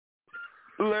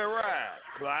Let ride,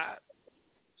 Clyde.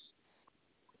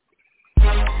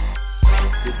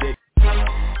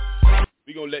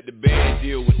 We gonna let the band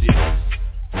deal with this.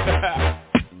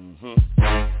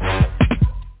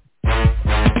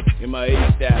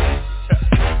 MIA style.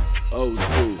 Old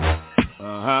school.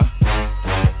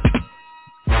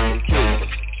 Okay.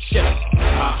 Shut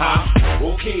up.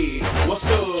 Okay. What's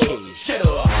up? Shut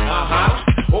up.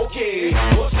 Okay.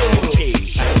 What's up? Okay.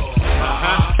 Shut up.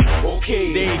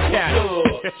 Okay. What's up?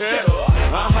 Shut up.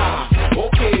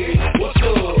 Okay. What's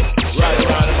up? Right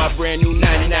around in my brand new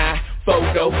 99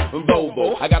 photo and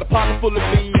Volvo. I got a pocket full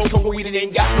of beans, cocoa weed, and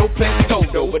ain't got no place to go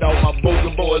though. But all my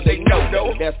bogan boys, they know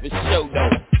though. That's for sure though.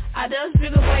 Are those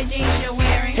bigger boy jeans you're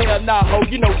wearing? Hell nah, ho,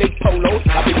 you know they polos.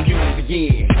 I've been used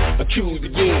again, accused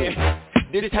again.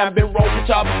 This time been wrong for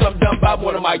chopping something done by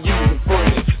one of my using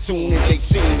friends. Soon as they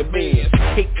seen the bands,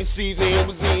 hate the season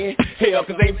was in. Hell,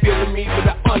 cause they ain't feeling me, but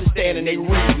I understand and they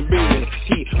reason being.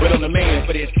 But I'm the man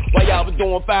for this. While y'all was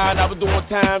doing fine, I was doing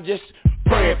time, just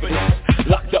praying for this.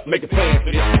 Locked up, make a plan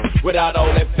for this. Without all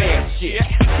that fancy shit.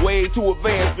 Way too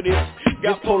advanced for this.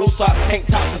 Got polo socks, tank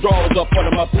tops, and drawers up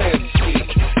under my plans and shit.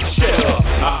 Shut up,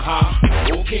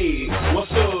 okay,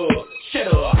 what's up? Shut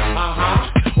up,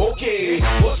 okay,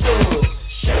 what's up?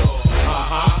 Shut up,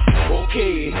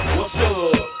 okay, what's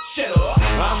up? Shut up,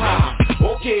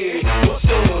 okay, what's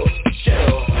up? Shut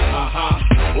up,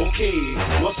 okay,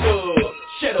 what's up?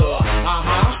 Shut up,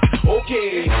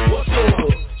 okay, what's up?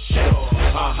 Shut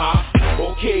up,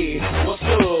 okay, what's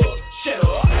up? Shut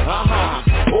up,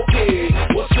 okay,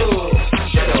 what's up?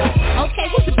 Shut up. Okay,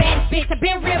 who's the baddest bitch? I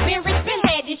been real, been rich, been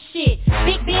had this shit.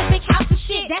 Big Ben, big house and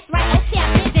shit. That's right, okay, I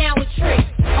been down with tricks.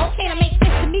 Okay, that makes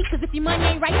sense to me, cause if your money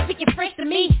ain't right, you speaking French to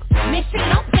me. Miss Trick,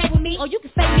 don't play with me, or you can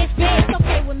say Miss Ben, it's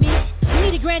okay with me. You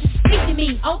need a grand to speak to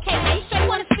me. Okay, now you sure you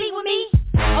wanna speak with me?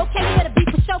 Okay, you better be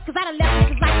for sure, cause I done left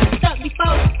niggas like you stuck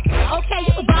before. Okay,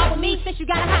 you can ball with me, since you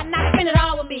got a hot knock, spend it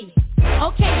all with me.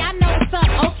 Okay, I know what's up.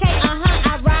 Okay,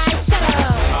 I ride, shut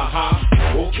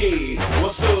up. Okay,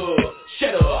 what's up?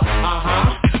 Shut up.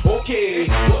 Okay,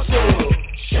 what's up?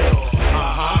 Shut up.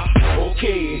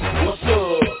 Okay, what's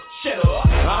up? Shut up.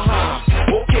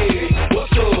 Okay,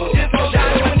 what's up? Just go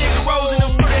down to a nigga rolling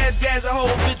them pretty ass jazz a whole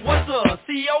bitch. What's up?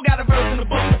 CEO got a verse in the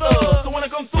book of thugs. So when I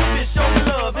come through, bitch, show me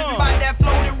love. If you like that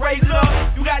flow, then raise it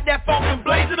up. You got that funk, then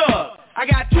blaze it up. I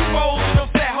got 2 rolls in them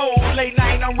fat holes. Late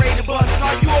night, I'm ready to bust.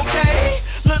 Are you okay?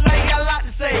 Look like you got a lot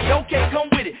to say. Okay, come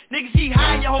with it. Niggas, she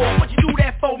high in your hole. What you do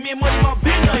that for? Me and money, my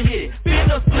bitch done hit it. Bitch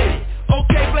done split it.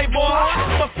 Okay, playboy.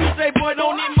 Fuck you, say boy,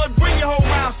 don't need much. Bring your whole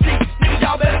round seat. Niggas,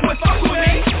 y'all better quit fuck with me.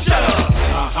 Shut up.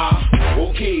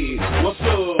 Okay, what's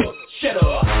up? Shut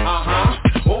up.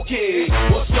 Okay,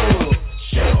 what's up?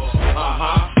 Shut up.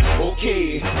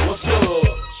 Okay, what's up?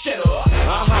 Shut up.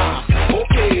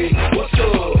 Okay, what's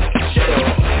up? Shut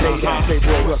up.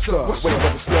 Playboy, what's up? What's up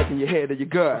with the slug in your head or your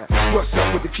gut? What's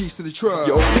up with the keys to the truck?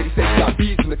 Your old lady say you got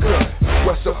bees in the cut.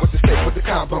 What's up with the steak with the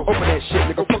combo? Open that shit,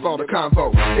 nigga, fuck all the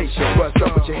combo. Station, what's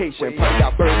up with your Haitian? Probably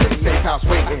got birds in the safe house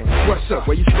waiting. What's up,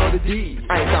 where you store the D?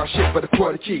 I ain't found shit but a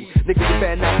quarter key. Nigga, you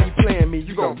better not be playing me.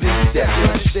 You gon' bleed that, you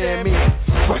understand me?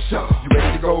 What's up? You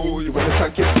ready to go? You ready to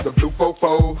suck kiss with the blue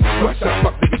fofo? What's up?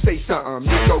 Fuck nigga, say something.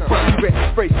 You go front, you ready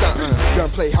to spray something.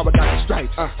 Gunplay, how I got the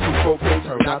stripes. 2-4K,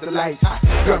 turn out the lights.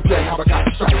 Gunplay, how I got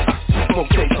the stripes.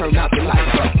 2-4K, turn out the lights.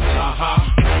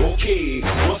 Okay,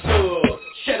 what's up?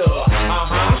 Shut up.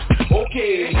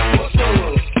 Okay, what's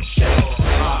up? Shut up.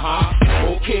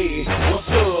 Okay, what's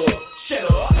up? Shut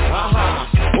up.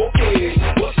 Okay,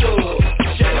 what's up?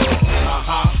 Shut up.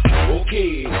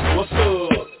 Okay, what's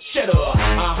up? Shut up.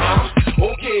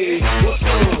 Okay, what's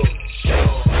up? Shut up.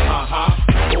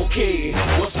 Okay,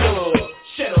 what's up?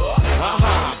 Shut up.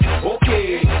 Okay,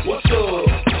 what's up?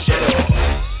 Shut up.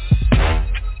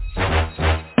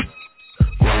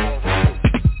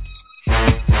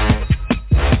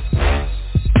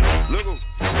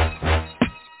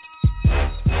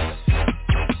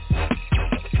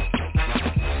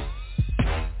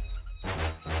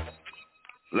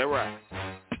 Let ride.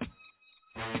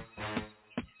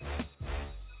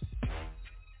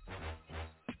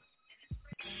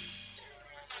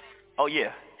 Oh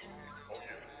yeah.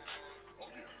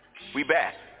 We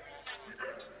back.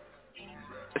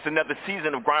 It's another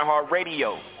season of GRINDHARD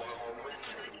Radio.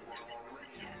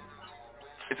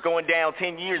 It's going down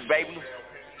 10 years, baby.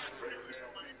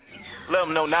 Let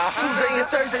them know now. Tuesday and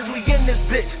Thursdays we in this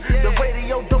bitch. The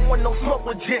radio don't want no smoke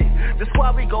with jit. That's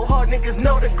why we go hard, niggas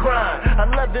know the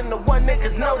grind. 11 to 1,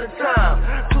 niggas know the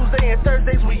time. Tuesday and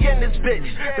Thursdays we in this bitch.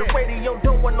 The radio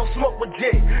don't want no smoke with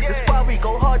jit. That's why we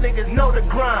go hard, niggas know the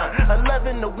grind.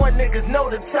 11 to 1, niggas know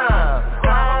the time.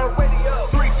 GRINDHARD Radio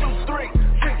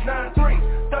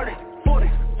 323-693.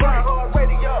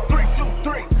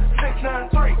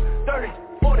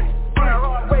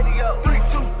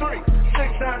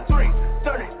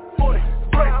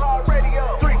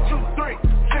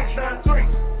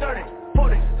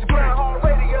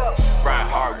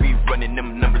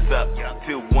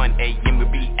 till 1 a.m. we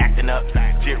be acting up.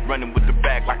 Shit running with the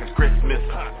bag like it's Christmas.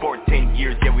 14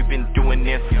 years, yeah, we been doing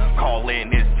this. Call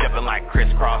in, it's jumping like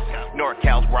crisscross.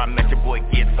 NorCal's where I met your boy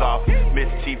gets off. Miss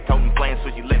Chief toting flames,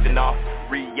 so you lifting off.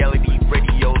 Reality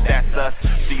radio, that's us.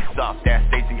 She's off that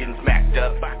station getting smacked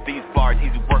up. These bars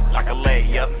easy work like a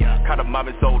layup. Caught a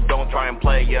mobbing, so don't try and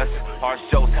play us. Our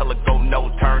show's hella go,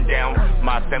 no turn down.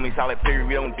 My family solid, period,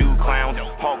 we don't do clowns.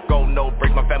 Hawk go, no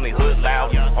break, my family hood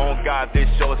loud. On God, this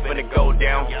show is finna go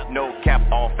down. No cap,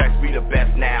 all facts, we the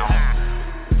best now.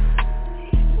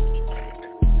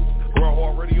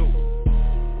 GRINDHARD Radio.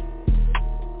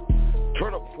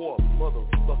 Turn up for a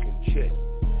motherfucking check.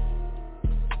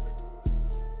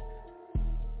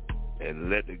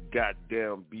 And let the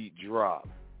goddamn beat drop.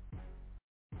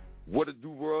 What it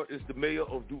do, world? It's the mayor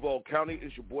of Duval County.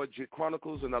 It's your boy, J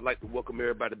Chronicles, and I'd like to welcome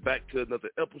everybody back to another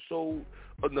episode,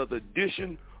 another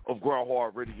edition of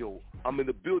GRINDHARD Radio. I'm in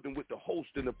the building with the host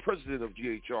and the president of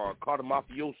GHR, Carter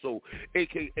Mafioso,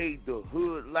 a.k.a. the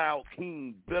Hood Loud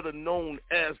King, better known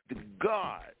as the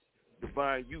God,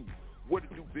 Divine You. What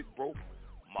it do, big bro?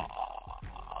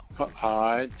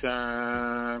 Hard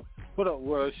time. What up,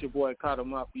 world? It's your boy, Carter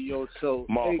Mafioso,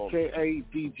 a.k.a.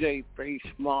 DJ Face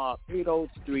Mob,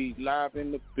 803, live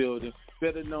in the building,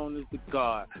 better known as the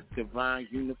God, Divine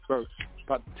Universe.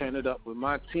 About to turn it up with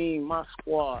my team, my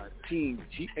squad, Team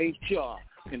GHR,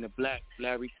 and the Black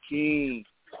Larry King.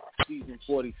 Season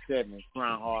 47,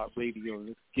 GRINDHARD Radio.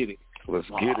 Let's get it. Let's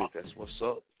get it. That's what's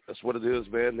up. That's what it is,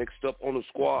 man. Next up on the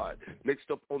squad,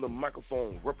 next up on the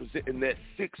microphone, representing that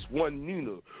 6-1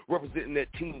 Nina, representing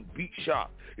that Team Beat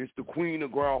Shop. It's the queen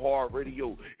of GRINDHARD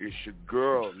Radio. It's your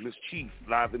girl, Miss Chief,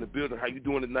 live in the building. How you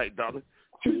doing tonight, darling?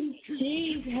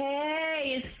 Chief,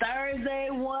 hey, it's Thursday,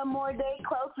 one more day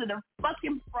closer to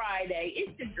fucking Friday.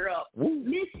 It's the girl,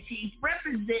 Miss Chief,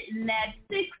 representing that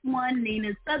 6-1 Nina,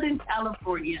 Southern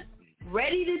California.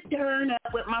 Ready to turn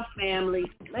up with my family.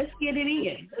 Let's get it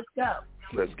in. Let's go.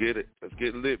 Let's get it. Let's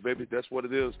get lit, baby. That's what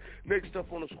it is. Next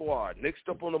up on the squad, next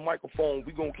up on the microphone,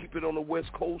 we going to keep it on the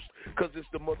West Coast because it's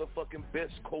the motherfucking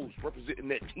best coast representing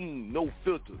that team, no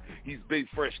filter. He's big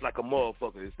fresh like a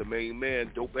motherfucker. It's the main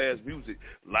man, dope-ass music,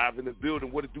 live in the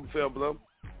building. What it do, fam, Blum?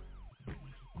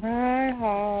 Cry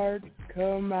hard,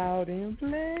 come out and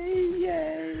play,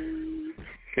 yay.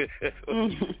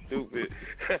 Stupid.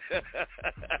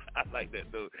 I like that,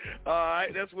 though. All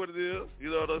right, that's what it is. You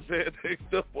know what I'm saying?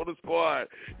 Next up on the squad,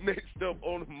 next up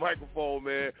on the microphone,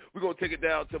 man, we're going to take it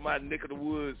down to my neck of the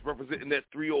woods, representing that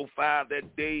 305,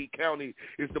 that Dade County.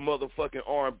 It's the motherfucking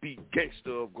R&B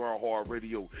gangster of GRINDHARD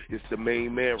Radio. It's the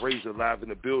main man, Razor, live in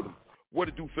the building. What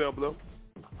it do, fam, Blum?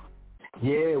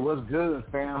 Yeah, what's good,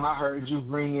 fam? I heard you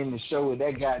bring in the show with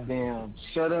that goddamn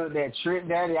Shut Up, that Trick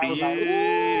Daddy. I was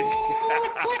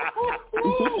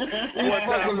like,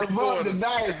 fucking above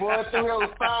tonight, boy.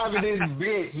 305 in this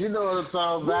bitch. You know what I'm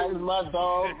talking about. It's my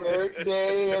dog's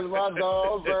birthday. It's my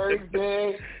dog's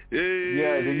birthday.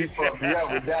 Yeah, then you fucked me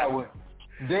up with that one.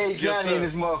 Dade County in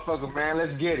this motherfucker, man.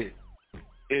 Let's get it.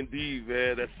 Indeed,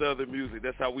 man. That's Southern music.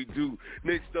 That's how we do.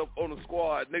 Next up on the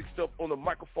squad, next up on the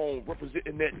microphone,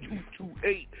 representing that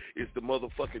 228, is the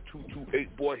motherfucking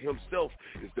 228 boy himself.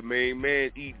 It's the main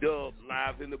man, E-Dub,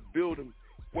 live in the building.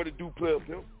 What it do, player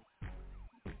pimp?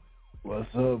 What's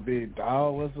up, big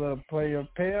dog? What's up, player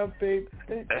pimp? Big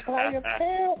player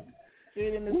pimp.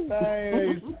 Shit in the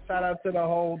thing. Shout out to the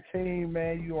whole team,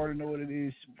 man. You already know what it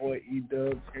is. Your boy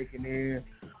E-Dub taking in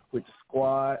with the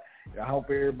squad. I hope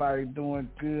everybody doing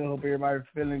good. Hope everybody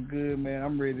feeling good, man.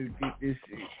 I'm ready to get this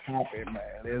shit popping,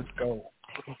 man. Let's go.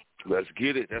 Let's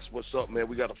get it. That's what's up, man.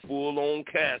 We got a full-on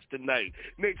cast tonight.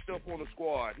 Next up on the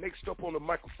squad, next up on the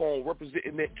microphone,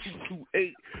 representing that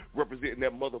 228, representing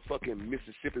that motherfucking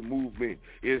Mississippi movement,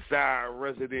 is our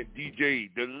resident DJ,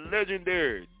 the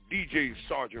legendary DJ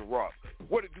Sergeant Rock.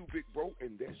 What it do, big bro?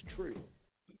 And that's Trill.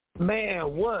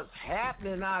 Man, what's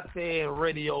happening out there in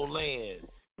radio land?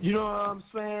 You know what I'm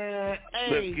saying?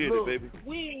 Hey, look, it, baby.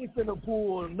 We ain't finna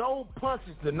pull no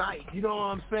punches tonight. You know what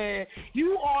I'm saying?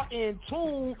 You are in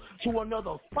tune to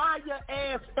another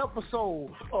fire-ass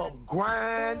episode of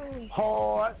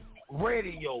GRINDHARD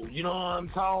Radio. You know what I'm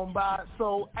talking about?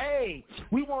 So, hey,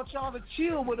 we want y'all to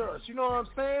chill with us. You know what I'm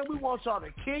saying? We want y'all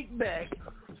to kick back.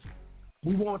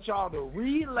 We want y'all to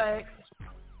relax.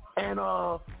 And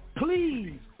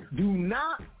please do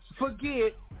not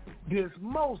forget this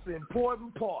most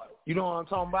important part. You know what I'm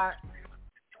talking about?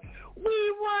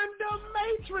 We run the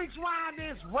Matrix around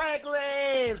this regular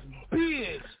ass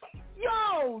bitch.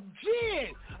 Yo, Jen,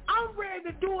 I'm ready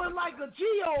to do it like a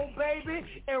Geo, baby,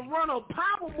 and run a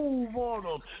power move on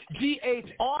them.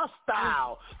 GHR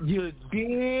style. You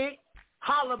dig?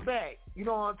 Holla back. You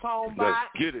know what I'm talking about?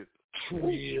 Let's get it.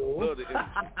 Love the energy.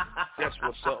 That's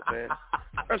what's up, man.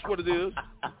 That's what it is.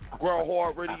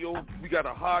 GRINDHARD Radio. We got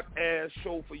a hot-ass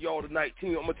show for y'all tonight.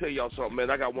 Team, I'm going to tell y'all something, man.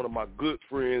 I got one of my good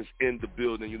friends in the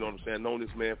building, you know what I'm saying? Known this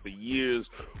man for years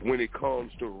when it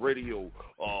comes to radio.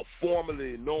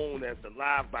 Formerly known as the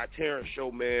Live by Terrence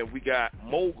show, man. We got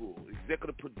Mogul,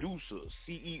 executive producer,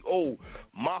 CEO,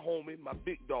 my homie, my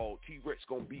big dog, T-Recx,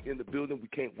 going to be in the building. We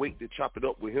can't wait to chop it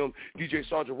up with him. DJ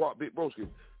Sergeant Rock, Big Broski.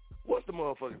 What's the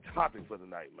motherfucking topic for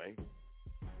tonight, man?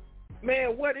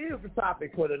 Man, what is the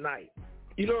topic for tonight?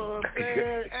 You know what I'm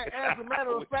saying? As a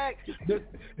matter of fact,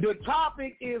 the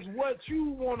topic is what you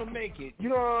want to make it. You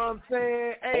know what I'm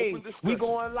saying? Hey, we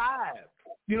going live.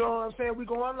 You know what I'm saying? We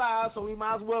going live, so we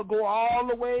might as well go all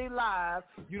the way live,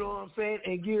 you know what I'm saying,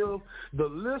 and give the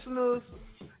listeners,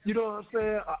 you know what I'm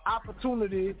saying, an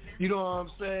opportunity, you know what I'm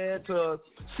saying, to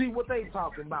see what they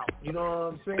talking about. You know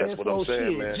what I'm saying? That's what I'm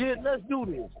saying, man. Shit, let's do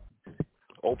this.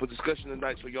 Open discussion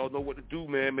tonight, so y'all know what to do,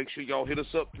 man. Make sure y'all hit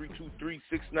us up,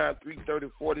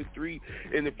 323-693-3043.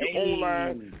 And if you're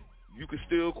online, you can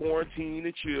still quarantine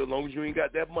and chill as long as you ain't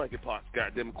got that monkeypox.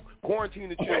 Goddamn,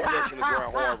 quarantine and chill in the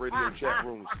GRINDHARD Radio chat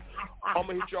rooms. I'm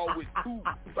going to hit y'all with 2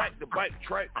 back-to-back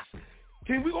tracks.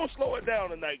 Team, we're going to slow it down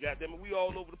tonight, goddammit. We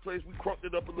all over the place. We crunked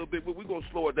it up a little bit, but we're going to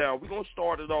slow it down. We're going to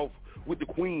start it off with the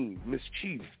Queen, Miss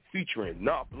Chief, featuring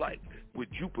Not Black with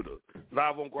Jupiter,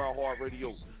 live on GRINDHARD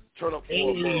Radio. Turn up for a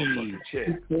motherfucking check.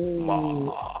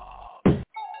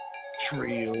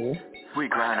 Trill. We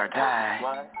grind or die.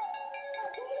 What?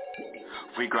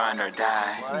 We grind or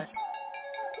die. What?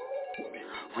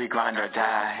 We grind or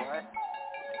die. What?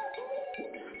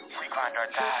 We grind or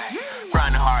die.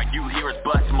 Grinding hard, you hear us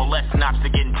busting, molesting ops, they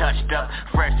getting touched up.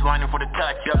 Fresh lining for the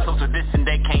touch-up, social distance,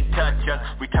 they can't touch us.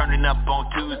 We turning up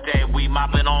on Tuesday, we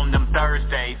mopping on them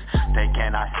Thursdays. They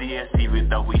cannot see us even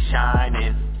though we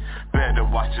shining. Better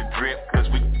watch the drip, cause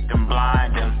we them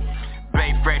blind them.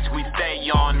 Bay Fresh, we stay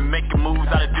on, making moves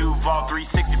out of Duval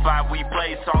 365, we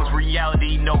play songs,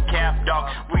 reality, no cap, dog.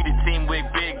 We the team with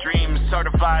big dreams,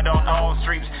 certified on all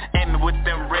streams. Aiming with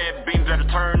them red beams, better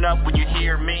turn up when you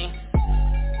hear me.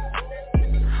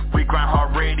 We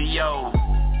GRINDHARD Radio.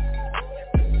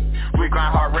 We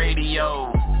GRINDHARD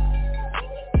Radio.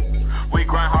 We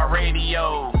GRINDHARD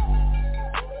Radio.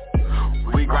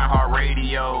 We GRINDHARD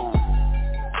Radio.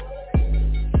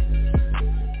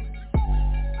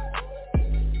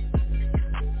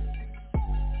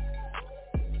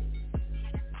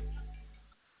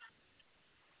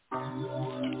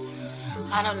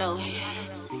 I don't know.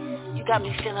 You got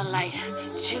me feeling like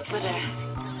Jupiter.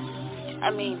 I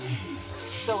mean,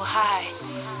 so high.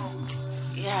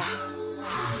 Yeah.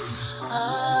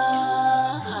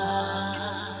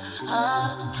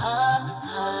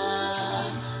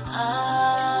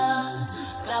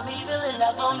 Got me feeling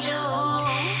up on you.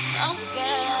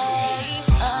 Okay.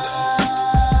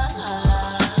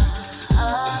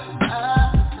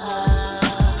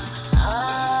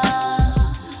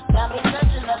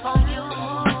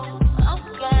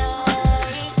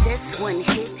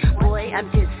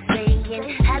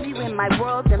 My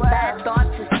world and bad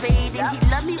thoughts is fading. He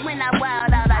love me when I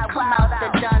wild out. I come out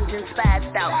the dungeons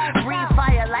fast out. Breathe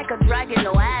fire like a dragon,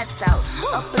 no ass out.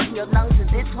 Up in your lungs, is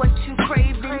this what you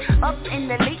craving? Up in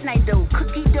the late night dough,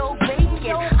 cookie dough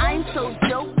bacon. I'm so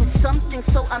dope with something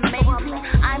so amazing.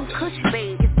 I'm Kush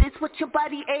babe, is this what your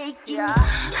body aching?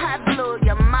 I blow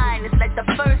your mind, it's like the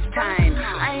first time.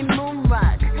 I'm moon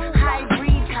rock, high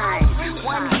breed kind.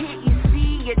 One hit you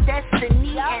see your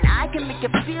destiny, and I can make you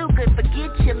feel good,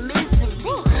 forget your misery.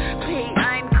 Babe,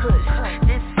 I'm Kush,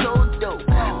 this so dope.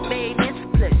 Babe, it's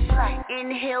plush,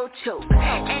 inhale choke.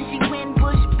 Angie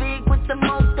Winbush big with the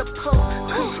multiple.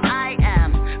 Kush, I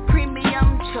am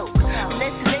premium choke.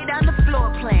 Let's lay down the floor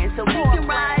plan so we can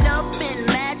ride up and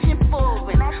matching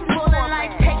forward. Pulling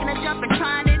like taking a jump and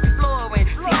trying to exploring.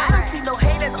 See, I don't see no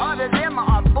haters, all of them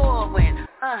are boring.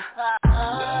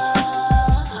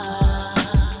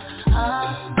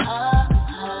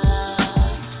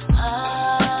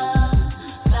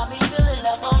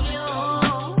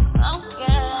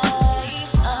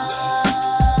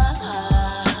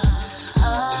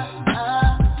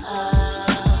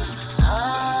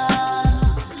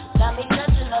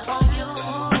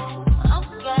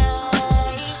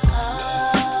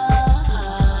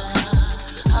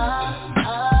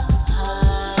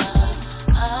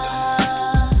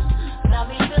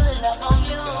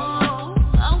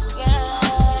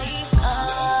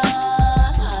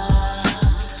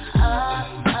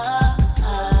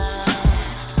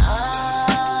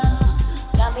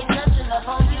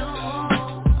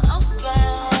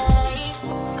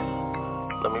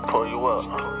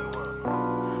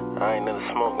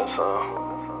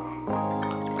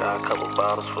 Got a couple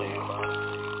bottles for you.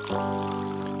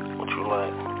 What you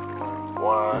like?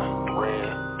 Wine,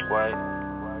 red, white,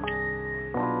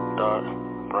 dark,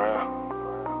 brown.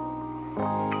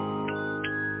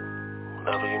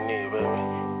 Whatever you need, baby.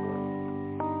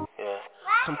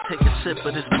 Come take a sip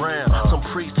of this brown. Some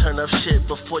pre-turn up shit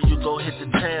before you go hit the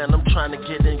town. I'm trying to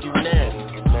get in you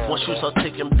now. Once you start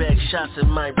taking back shots, it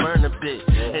might burn a bit.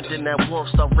 And then that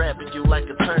warmth start wrapping you like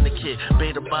a tourniquet.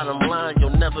 Beta bottom line,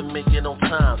 you'll never make it on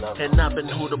time. And I've been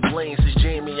who to blame since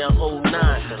Jamie on 09.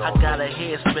 I got a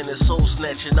head spinning, soul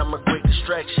snatching, I'm a great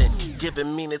distraction.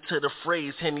 Giving meaning to the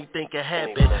phrase, anything can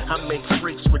happen. I make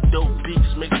freaks with dope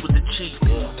beats mixed with the cheap.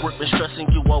 Work been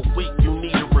stressing you all week, you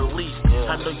need a relief.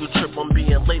 I know you trip on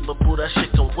being late, but boo, that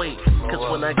shit can wait.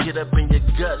 Cause when I get up in your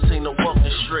guts, ain't no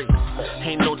walking straight.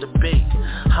 Ain't no debate,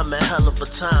 I'm a hell of a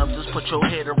time. Just put your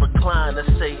head and recline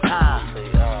and say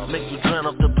I. Make you drown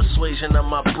off the persuasion of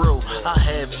my brew. I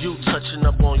have you touching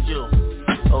up on you.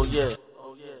 Oh yeah.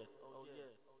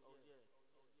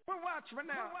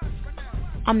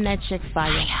 I'm that chick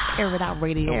fire. Air It Out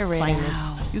Radio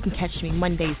finest. You can catch me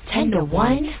Mondays 10 to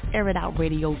 1.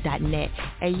 AirItOutRadio.net.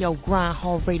 Hey yo,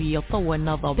 GRINDHARD Radio, throw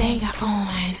another banger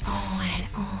on.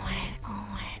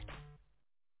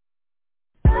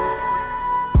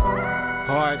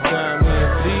 Hard time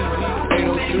EMP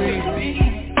 803.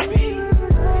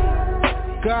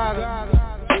 Got it.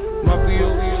 My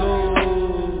BO2.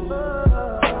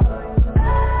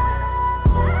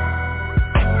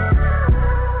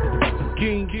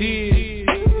 King D,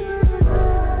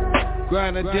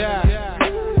 grind or die.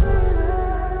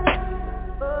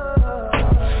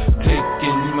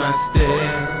 Taking my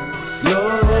step,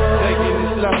 Lord, taking it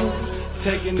slow,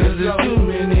 taking it slow. Too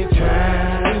many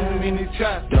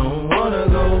tries, don't wanna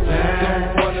go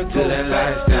back to that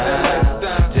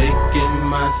lifestyle. Taking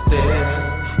my step,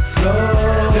 slow,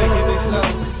 taking it slow,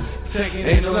 taking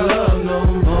it slow.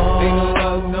 Ain't no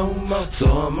love no more, so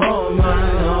I'm on my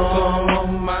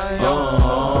own.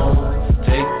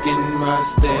 Taking my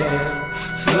step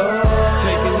slow,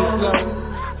 taking it slow,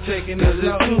 taking it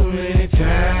slow. Too many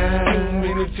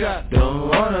times, don't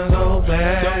wanna go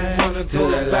back to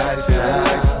that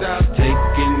lifestyle.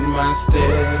 Taking my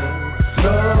step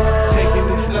slow, taking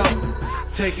it slow,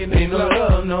 taking it slow.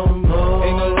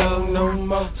 Ain't no love no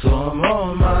more, so I'm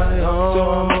on my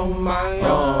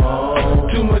own.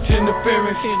 Too much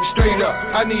interference, straight up,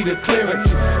 I need a clearance.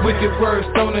 Wicked words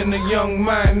thrown in a young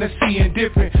mind that's seeing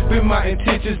different. But my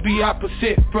intentions be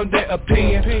opposite from their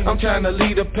opinion. I'm trying to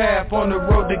lead a path on the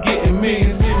road to getting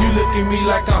millions. You look at me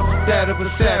like I'm that of a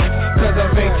savage, cause I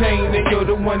maintain that you're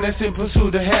the one that's in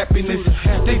pursuit of happiness.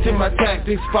 Stick to my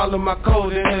tactics, follow my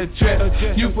code and address.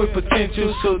 You with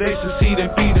potential so they succeed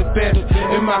and be the best.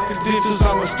 In my credentials,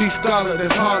 I'm a street scholar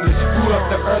that's honest. Grew up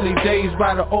the early days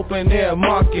by the open air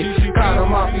market. Got a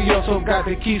mafioso, got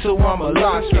the key so I'ma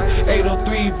lock it.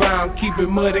 803 bound, keep it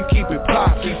mud and keep it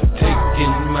pocket.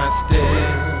 Taking my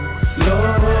step,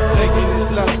 Lord, taking it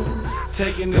slow,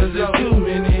 taking it slow. Cause there's too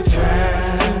many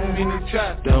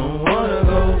tries, don't wanna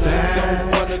go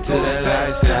back to that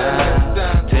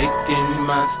lifestyle. Taking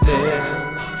my step,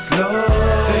 slow,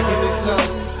 taking it slow,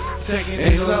 taking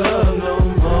it slow.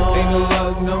 Ain't no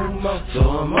love no more, so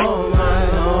I'm on my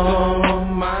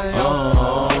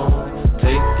own.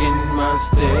 Taking my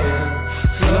step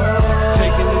slow,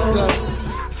 taking it slow,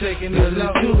 taking it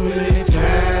slow. Too many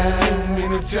times,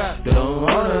 don't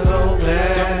wanna go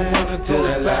back to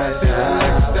that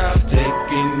lifestyle.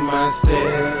 Taking my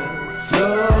step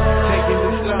slow, taking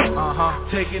it slow,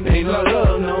 taking it slow. Ain't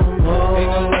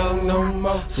no love no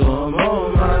more, so I'm on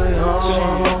my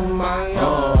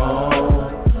own.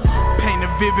 Paint a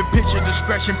vivid picture,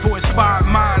 discretion for inspired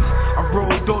minds. I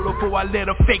rolled dolo before I let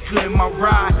a faker in my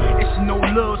ride. It's no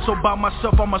love, so by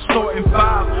myself I'ma start in 5.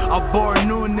 I bar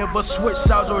noon, never switch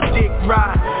sides or dick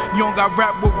ride. Young, I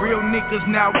rap with real niggas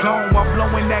now gone. While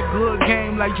blowing that good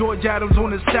game like George Adams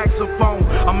on his saxophone.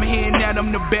 I'm hearing that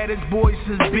I'm the baddest boy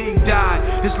since Big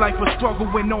died. It's life a struggle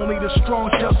when only the strong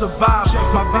shall survive.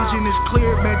 My vision is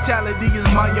clear, mentality is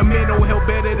monumental. Hell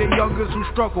better than youngers who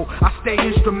struggle. I stay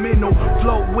instrumental,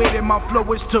 flow with it, my flow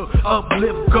is to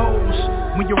uplift goals.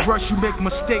 When you rush you make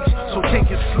mistakes, so take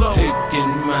it slow. Taking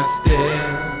my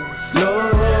step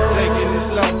slow, taking it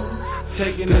slow,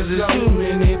 taking it slow. Cause there's too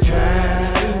many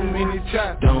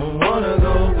tries, don't wanna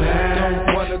go back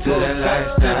to that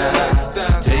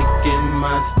lifestyle. Taking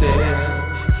my step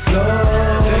slow,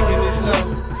 taking it slow,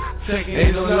 taking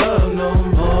it slow.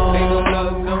 Ain't no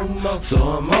love no more, so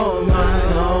I'm on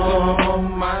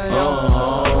my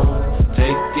own.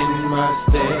 Taking my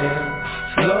step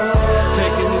slow,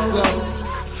 taking it slow,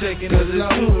 taking it slow. Cause there's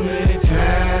too many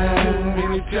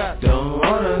times, don't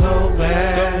wanna go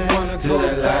back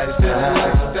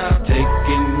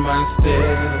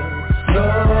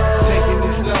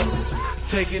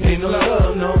taking this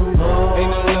love no more. Ain't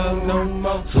no love no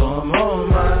more. So I'm on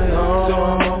my own. So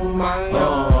I'm on my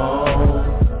own.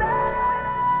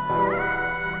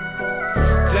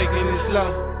 Taking it slow,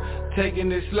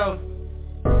 taking it slow.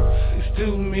 It's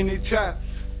too many tries.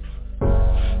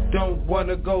 Don't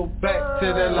wanna go back to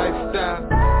that lifestyle.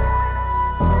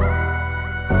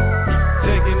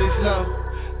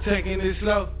 Taking it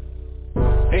slow.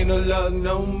 Ain't no love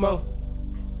no more.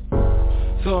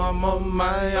 So I'm on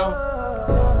my own.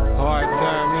 Hard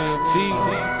time EMT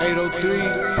 803.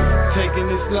 Taking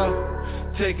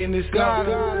it slow.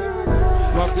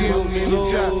 My few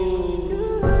many tries.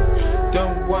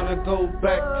 Don't wanna go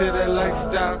back to that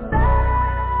lifestyle.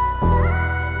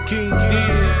 King D,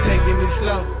 taking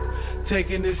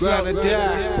it slow to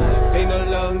die. Ain't no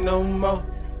love no more.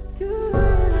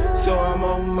 So I'm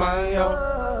on my own.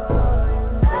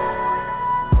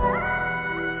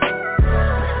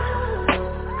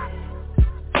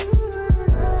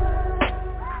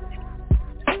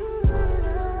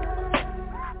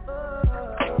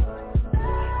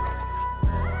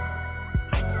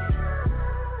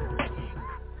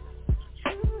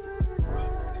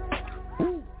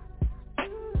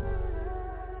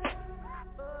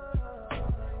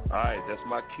 Alright, that's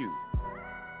my cue.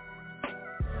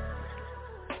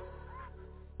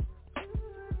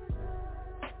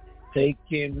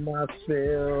 Taking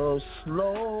myself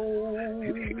slow.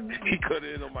 He cut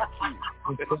in on my cue.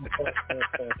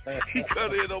 He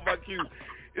cut in on my cue.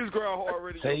 It's GRINDHARD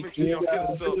Radio. Make sure y'all hit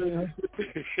us up.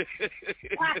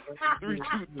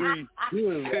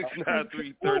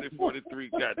 323-693-3043.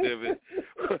 Goddamn it.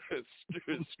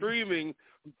 Streaming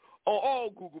on all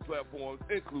Google platforms,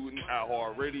 including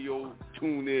iHeartRadio,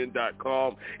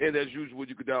 TuneIn.com, and as usual,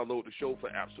 you can download the show for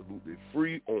absolutely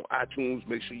free on iTunes.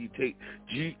 Make sure you take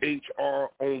GHR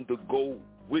on the go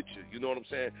with you. You know what I'm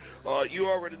saying? You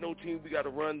already know, team, we got to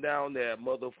run down that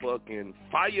motherfucking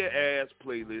fire-ass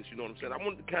playlist. You know what I'm saying? I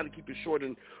wanted to kind of keep it short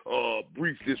and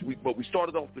brief this week, but we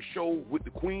started off the show with the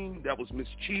Queen. That was Miss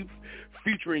Chief,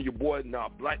 featuring your boy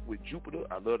Not Black with Jupiter.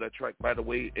 I love that track, by the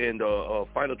way. And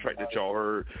final track that y'all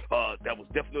heard, that was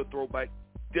definitely a throwback.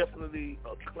 Definitely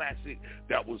a classic.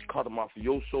 That was Carter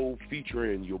Mafioso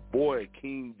featuring your boy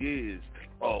King Diz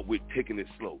with Taking It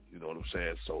Slow. You know what I'm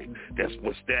saying? So that's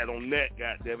what's that on that,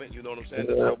 goddammit. You know what I'm saying?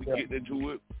 That's how we getting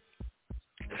into it.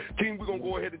 Team, we're going to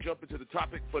go ahead and jump into the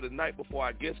topic for the night before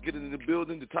our guests get into the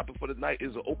building. The topic for the night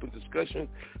is an open discussion,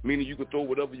 meaning you can throw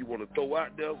whatever you want to throw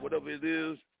out there, whatever it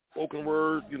is, spoken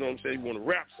word, you know what I'm saying? You want to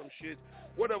rap some shit,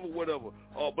 whatever.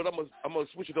 But I'm gonna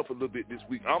switch it up a little bit this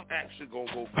week. I'm actually going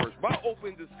to go first. My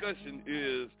open discussion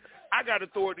is, I got to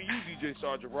throw it to you, DJ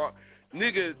Sergeant Rock.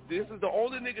 Nigga, this is the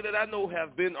only nigga that I know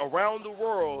have been around the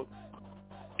world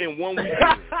in one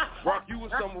weekend. Rock, you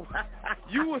was somewhere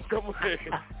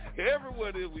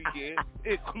everywhere this weekend,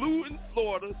 including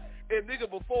Florida. And nigga,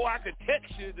 before I could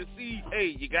text you to see,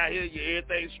 hey, you got here, you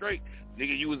everything straight,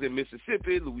 nigga, you was in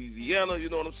Mississippi, Louisiana, you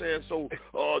know what I'm saying? So,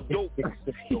 dope.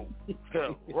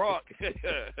 Rock,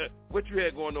 what you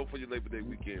had going on for your Labor Day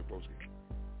weekend, broski?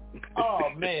 Oh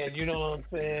man, you know what I'm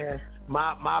saying?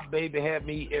 My baby had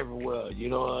me everywhere, you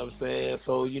know what I'm saying?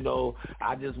 So, you know,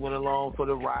 I just went along for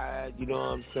the ride, you know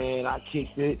what I'm saying? I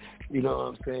kicked it, you know what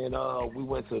I'm saying? We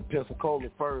went to Pensacola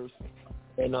first,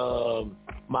 and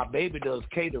my baby does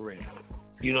catering,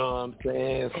 you know what I'm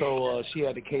saying? So she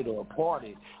had to cater a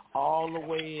party all the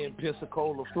way in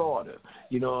Pensacola, Florida,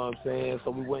 you know what I'm saying?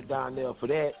 So we went down there for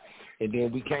that, and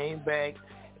then we came back.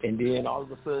 And then all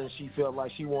of a sudden she felt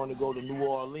like she wanted to go to New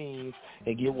Orleans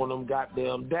and get one of them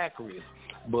goddamn daiquiris.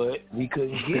 But we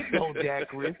couldn't get no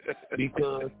daiquiris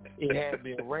because it had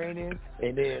been raining.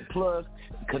 And then plus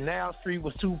Canal Street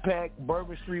was 2-packed,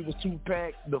 Bourbon Street was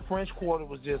 2-packed. The French Quarter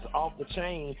was just off the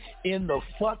chain in the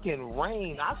fucking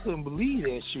rain. I couldn't believe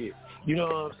that shit. You know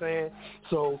what I'm saying?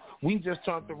 So we just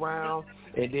turned around,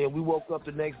 and then we woke up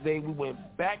the next day. We went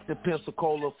back to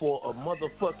Pensacola for a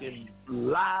motherfucking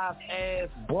live-ass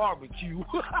barbecue.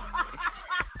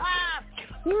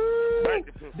 Woo!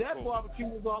 That barbecue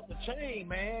was off the chain,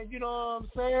 man. You know what I'm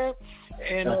saying?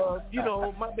 And, you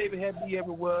know, my baby had me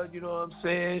everywhere. You know what I'm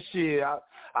saying? Shit, I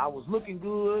was looking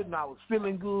good, and I was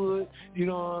feeling good. You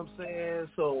know what I'm saying?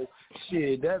 So,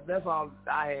 shit, that's all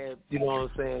I had, you know what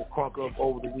I'm saying, crunk up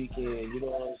over the weekend. You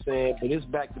know what I'm saying? But it's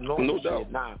back to normal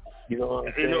shit now. You know what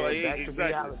I'm saying? Back to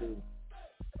reality.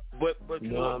 But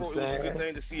you know, bro, it was a good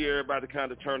thing to see everybody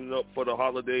kind of turning up for the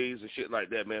holidays and shit like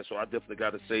that, man. So I definitely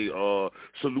got to say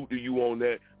salute to you on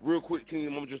that. Real quick,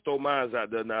 team, I'm just throw mine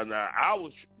out there now. I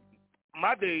was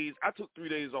my days, I took 3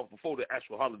 days off before the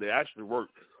actual holiday. I actually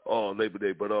worked Labor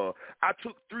Day, but I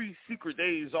took 3 secret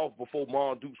days off before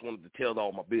Mom Dukes wanted to tell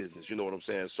all my business. You know what I'm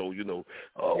saying? So,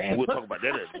 we'll talk about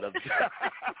that at another time.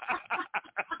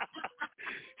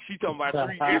 She talking about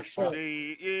 3 extra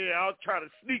days. Yeah, I was trying to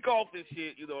sneak off this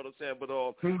shit. You know what I'm saying? But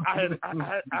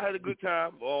I had a good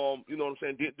time. You know what I'm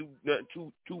saying? Didn't do nothing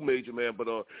too major, man. But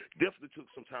definitely took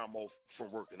some time off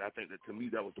from work, and I think that to me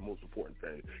that was the most important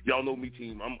thing. Y'all know me,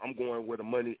 team. I'm going where the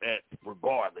money at,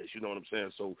 regardless. You know what I'm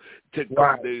saying? So take a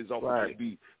couple days off and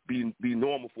be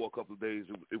normal for a couple of days.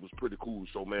 It was pretty cool.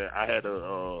 So man, I had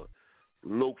a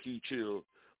low key chill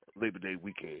Labor Day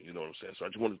weekend, you know what I'm saying? So I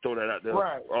just wanted to throw that out there.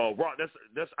 Right. Rock,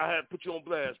 that's I had put you on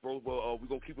blast, bro, but we're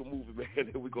going to keep it moving, man,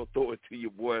 and we're going to throw it to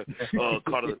your boy,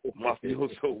 Carter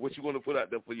Mafioso. What you want to put out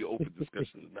there for your open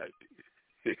discussion tonight?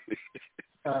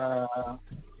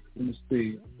 Let me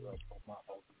see.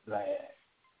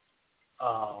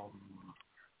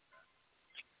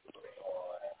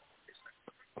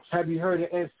 Have you heard of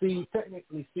SC?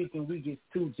 Technically speaking, we get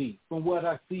too deep. From what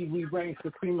I see, we reign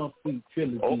supreme on sweet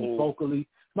trilogy. Vocally,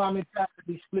 my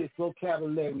mentality splits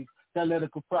vocabulary,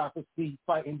 dialectical prophecy,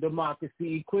 fighting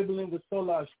democracy, equivalent with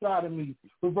solar astronomy,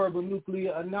 with verbal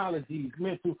nuclear analogies,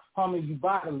 mental harmony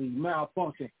bodily,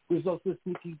 malfunction, results of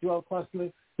sneaky drug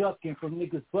hustling, ducking from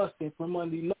niggas busting from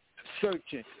money low.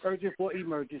 Searching, urgent for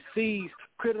emergencies,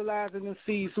 criticizing the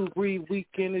seeds who breathe weak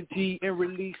energy and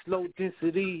release low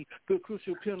density. Good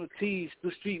crucial penalties,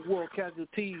 the street war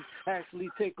casualties actually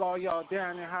take all y'all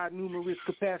down in high numerous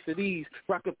capacities.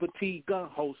 Rocket fatigue gun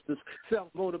holsters,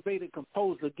 self-motivated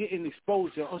composer, getting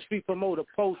exposure on street promoter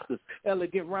posters,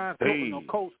 elegant rhymes floating on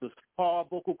coasters, hard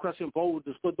vocal crushing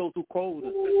boulders for those who quote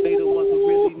us. They the ones who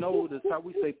really know this, how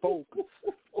we say focus.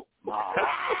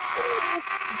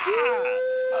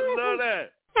 I love that.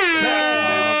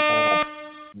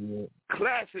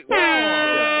 Classic. That's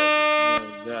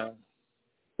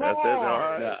it, all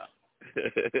right.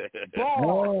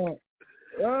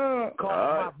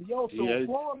 Mafioso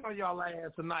blowing on y'all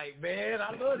ass tonight, man. I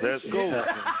love this. Let's go.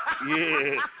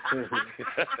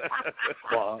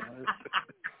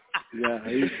 Yeah,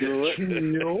 he's good.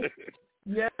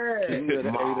 Yeah.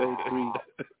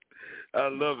 I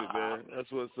love it, man.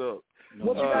 That's what's up.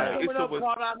 What you got coming up,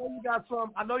 Carter?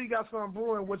 I know you got some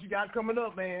brewing. What you got coming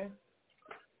up, man?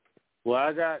 Well,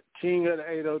 I got King of the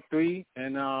 803,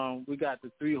 and we got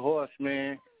the 3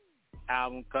 Horsemen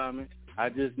album coming. I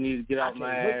just need to get out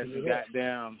my ass and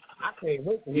goddamn. I can't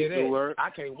wait to hear that. I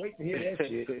can't wait to hear that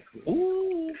shit.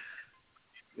 Ooh.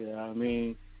 Yeah, I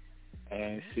mean,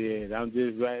 and shit, I'm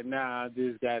just right now. I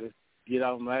just gotta get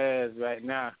off my ass right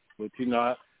now. But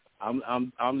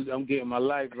I'm getting my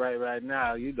life right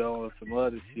now, on some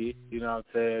other shit, you know what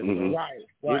I'm saying? Mm-hmm.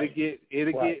 Right.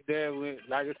 It'll get there when,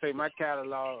 like I say, my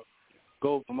catalog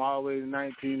go from all the way to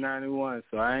 1991,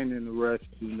 so I ain't in the rush to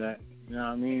do that. You know what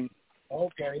I mean?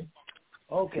 Okay.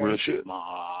 Real shit.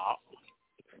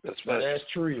 That's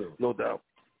true. No doubt.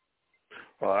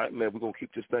 All right, man, we're going to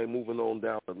keep this thing moving on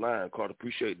down the line. Carter,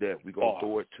 appreciate that. We're going to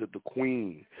throw it to the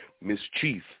queen, Miss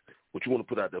Chief. What you want to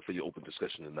put out there for your open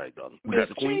discussion tonight, darling? We got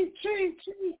the queen.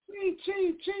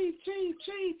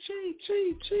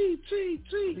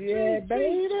 Yeah,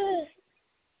 baby.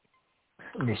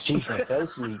 Miss Chief is so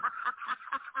sweet.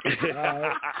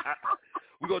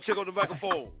 We're going to check on the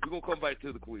microphone. We're going to come back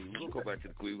to the queen. We're going to come back to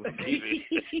the queen. We're going to keep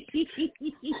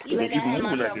it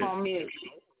moving like this.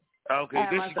 Okay,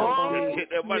 this is going to hit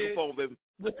that microphone, baby.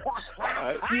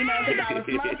 Right.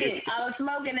 Because I was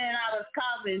smoking and I was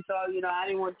coughing, so I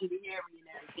didn't want you to hear me and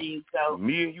everything. So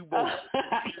me and you both.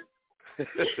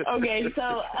 Okay,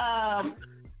 so I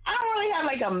don't really have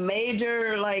like a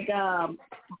major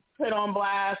put on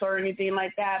blast or anything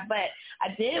like that, but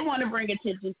I did want to bring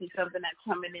attention to something that's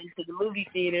coming into the movie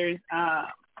theaters.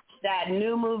 That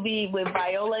new movie with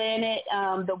Viola in it,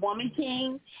 The Woman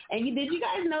King. And did you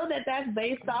guys know that that's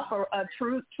based off a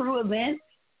true event?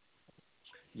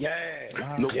 Yeah.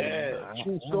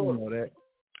 True story.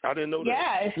 I didn't know that.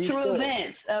 Yeah, it's true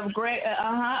events of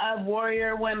of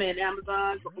warrior women,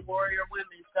 Amazon warrior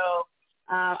women. So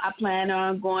I plan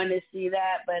on going to see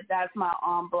that, but that's my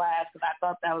on blast because I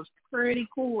thought that was pretty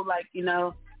cool. I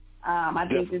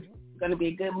think it's going to be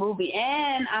a good movie,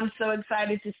 and I'm so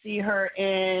excited to see her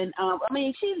in.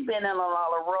 She's been in a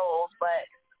lot of roles, but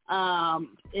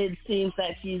it seems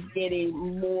that she's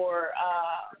getting more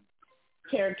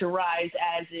characterized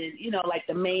as in, like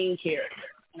the main character,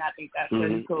 and I think that's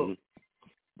pretty cool.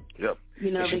 Yep.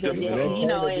 Because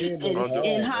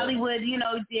in Hollywood,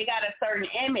 they got a certain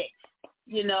image,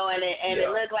 and it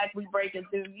looks like we breaking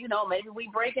through. Maybe we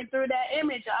breaking through that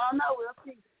image. I don't know. We'll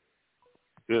see.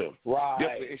 Yeah, right.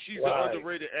 Definitely. And she's an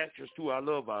underrated actress too. I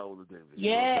love Viola Davis.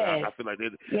 Yeah, I feel like I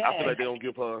feel like they don't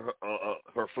give her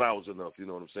her flowers enough. You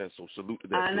know what I'm saying? So salute to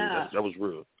that. That was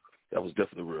real. That was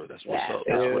definitely real. That's what's up.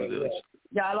 That's what it is.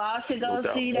 Y'all all should go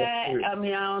see that. I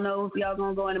mean, I don't know if y'all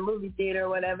gonna go in the movie theater or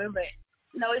whatever, but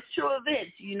it's true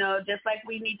events. Just like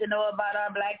we need to know about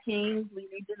our black kings, we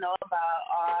need to know about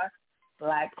our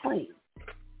black queens.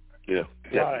 Yeah,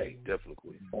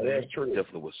 definitely. Oh, that's true.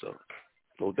 Definitely what's up.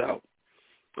 No doubt.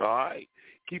 All right.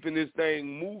 Keeping this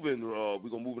thing moving, we're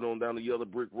going to move it on down the Yellow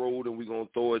Brick Road, and we're going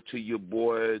to throw it to your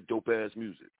boy, Dope Ass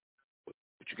Music. What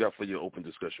you got for your open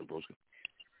discussion, broski?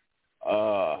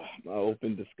 My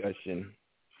open discussion.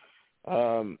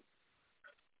 How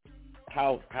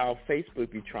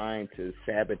Facebook be trying to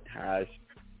sabotage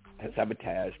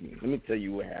me. Let me tell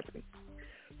you what happened.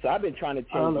 So I've been trying to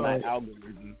change my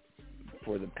algorithm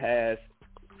for the past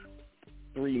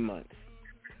 3 months.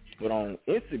 But on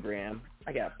Instagram,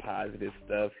 I got positive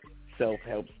stuff,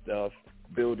 self-help stuff,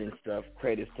 building stuff,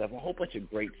 credit stuff, a whole bunch of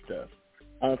great stuff.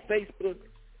 On Facebook,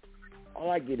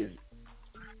 all I get is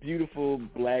beautiful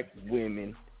black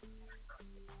women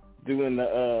doing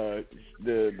the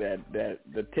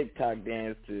TikTok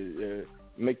dance to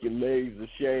make your legs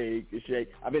shake.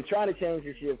 I've been trying to change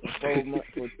this shit for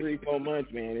 3-4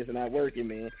 months, man. It's not working,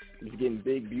 man. I'm just getting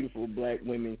big, beautiful black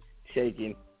women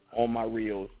shaking on my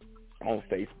reels on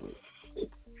Facebook.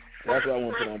 That's what I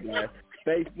want to put on blast.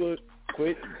 Facebook,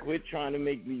 quit trying to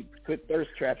make me quit thirst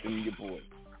trapping your boy.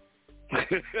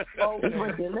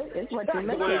 It's what you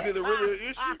look at. Is it really an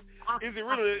issue? Is it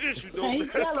really an issue, though?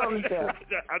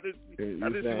 I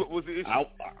didn't see what was the issue.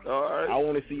 All right. I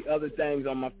want to see other things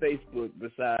on my Facebook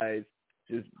besides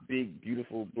just big,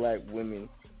 beautiful black women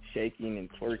shaking and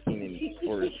twerking and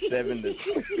for 7 to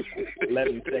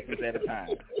 11 seconds at a time.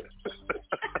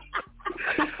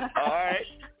 All right.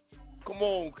 Come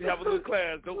on, have a little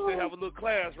class. Don't say have a little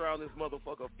class around this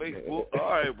motherfucker Facebook.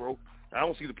 All right, bro. I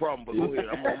don't see the problem, but go ahead.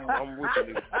 I'm with you,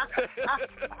 nigga.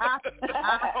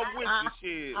 I'm with you,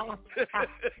 shit.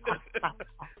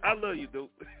 I love you, dude.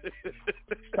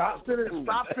 Stop sending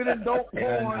dope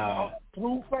porn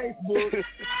through Facebook.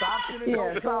 Stop sending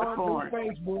dope porn through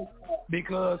Facebook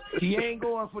because he ain't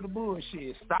going for the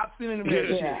bullshit. Stop sending him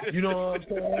that shit. You know what I'm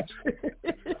saying?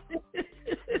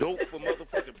 Dope for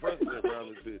motherfucking president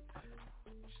around this bitch.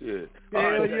 Shit.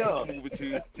 Hell yeah. Move it to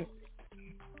you.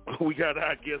 We got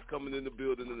our guest coming in the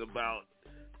building in about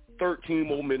 13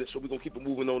 more minutes, so we're going to keep it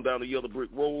moving on down the Yellow Brick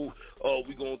Road.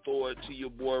 We're going to throw it to your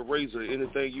boy, Razor.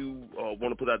 Anything you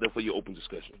want to put out there for your open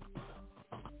discussion?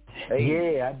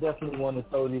 Yeah, I definitely want to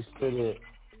throw this to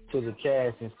the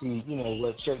cast and see,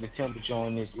 check the temperature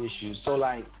on this issue. So,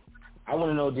 like, I want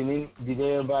to know, did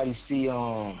everybody see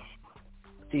the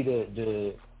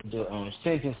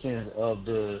sentencing of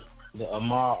the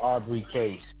Ahmaud Arbery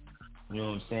case? You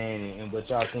know what I'm saying? And what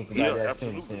y'all think about that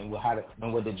sentencing and what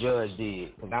the judge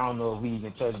did. Because I don't know if we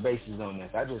even touched bases on this.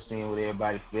 I just seen what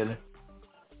everybody's feeling.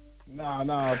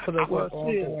 No, put us up on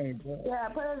point, bro. Yeah,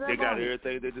 put us up. They got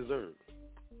everything they deserve.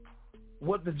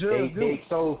 What the judge do?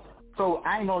 So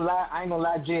I ain't gonna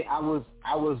lie, Jay. I was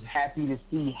happy to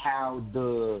see how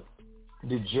the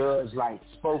judge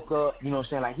spoke up. You know what I'm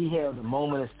saying? Like he held a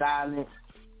moment of silence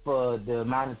for the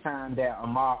amount of time that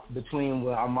between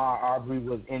when Ahmaud Arbery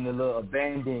was in the little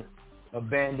abandoned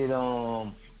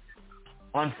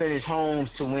unfinished homes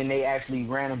to when they actually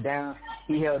ran him down.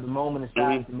 He held a moment of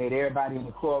silence and made everybody in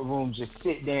the courtroom just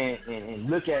sit there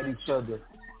and look at each other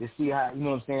to see how, you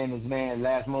know what I'm saying, this man's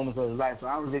last moments of his life. So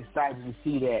I was excited to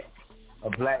see that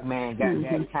a black man got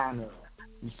that kind of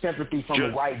sympathy from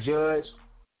a white judge.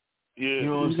 Yeah. You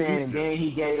know what I'm saying? And then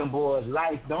he gave them boys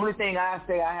life. The only thing I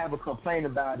say I have a complaint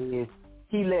about is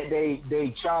he let they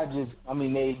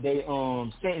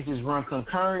sentences run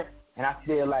concurrent, and I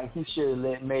feel like he should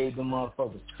have made them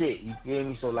motherfuckers sit. You feel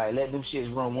me? So let them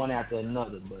shits run one after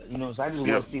another. But so I just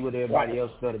want to see what everybody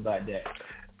else thought about that.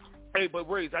 Hey, but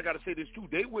Rays, I gotta say this too.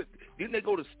 Didn't they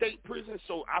go to state prison?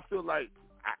 So I feel like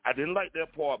I didn't like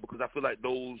that part because I feel like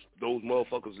those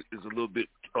motherfuckers is a little bit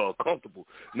comfortable.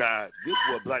 Now this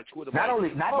was Black Twitter. Not only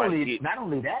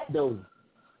that though,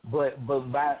 but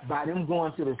by them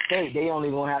going to the state, they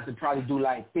only gonna have to probably do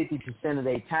 50% of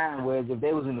their time. Whereas if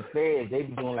they was in the feds,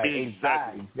 they'd be doing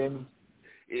 85. You feel me?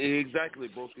 Exactly,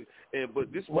 bro.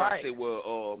 But this is why I say,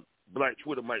 Black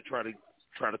Twitter might try to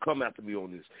come after me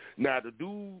on this. Now the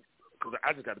dude. Because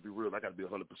I just got to be real. I got to be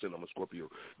 100%. I'm a Scorpio.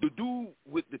 The dude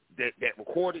with that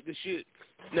recorded the shit.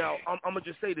 Now, I'm going to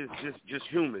just say this, just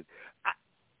human.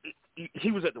 He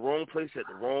was at the wrong place at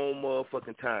the wrong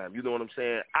motherfucking time. You know what I'm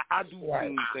saying? I do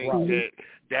think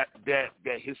that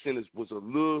his sentence was a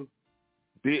little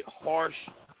bit harsh.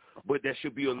 but that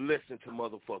should be a lesson to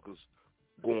motherfuckers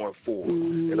going forward.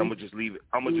 And I'm gonna just leave it.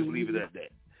 I'm gonna just leave it at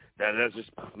that. That's just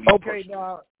me okay.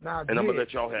 personally. Now, and I'm gonna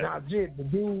let y'all have it. Now, Jit,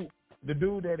 the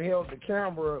dude that held the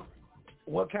camera,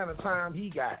 what kind of time he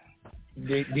got?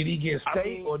 Did he get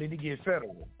state or did he get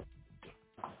federal?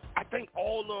 I think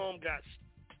all of them got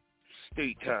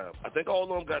state time.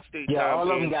 Yeah,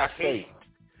 all of them got state.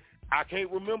 I can't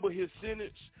remember his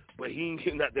sentence, but he ain't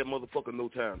getting out that motherfucker no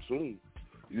time soon.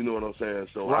 You know what I'm saying?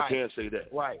 So right. I can't say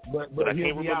that. Right, but I he'll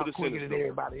can't be remember out the quicker sentence. than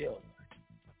everybody else.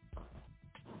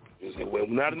 Well,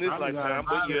 not in this lifetime,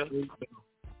 but yeah.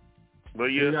 But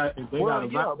yeah.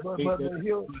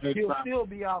 But he'll still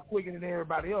be out quicker than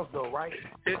everybody else, though, right?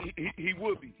 He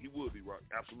would be. He would be, right.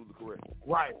 Absolutely correct.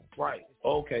 Right.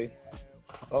 Okay.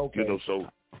 You know,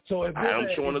 so if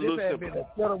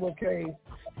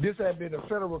this had been a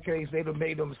federal case, they'd have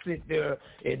made them sit there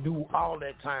and do all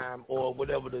that time or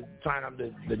whatever the time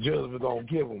the judge was gonna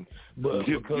give them. But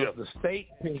because the state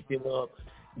picked it up,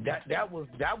 that was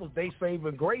their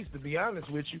saving grace, to be honest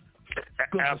with you.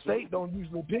 Because the state don't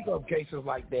usually pick up cases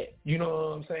like that. You know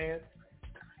what I'm saying?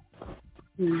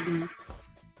 You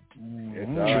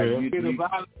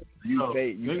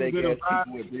say gas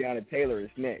people with Breonna Taylor is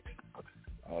next.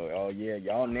 Oh yeah,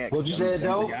 y'all next. What you said,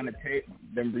 though?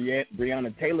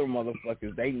 Breonna Taylor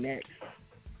motherfuckers, they next.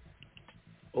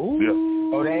 Ooh. Yeah.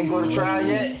 Oh, they ain't going to trial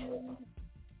yet?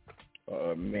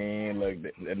 Man, look,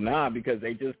 nah, because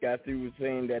they just got through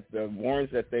saying that the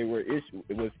warrants that they were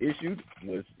issued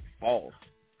was false.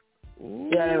 Ooh.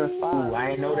 Yeah, they were false.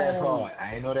 I ain't know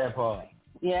that part.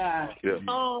 Yeah.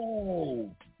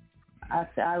 Oh.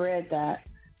 I read that.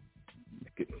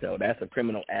 So that's a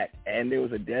criminal act, and there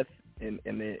was a death in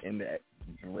the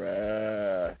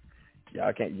bruh.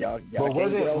 Y'all can't But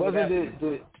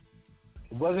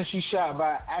wasn't she shot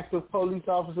by active police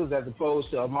officers as opposed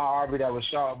to Ahmaud Arbery that was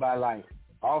shot by like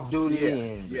off duty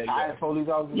and police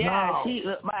officers? Yeah, she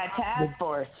by a task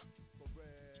force.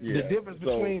 Yeah. The difference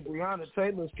between Breonna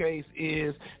Taylor's case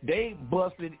is they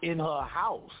busted in her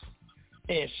house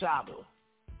and shot her.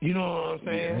 You know what I'm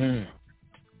saying? Mm-hmm.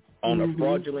 On a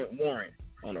fraudulent warrant.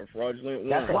 That's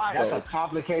a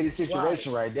complicated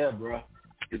situation right there, bro.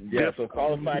 Yeah, so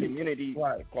qualified immunity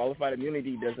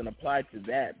doesn't apply to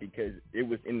that because it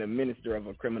was in the minister of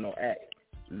a criminal act.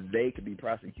 They could be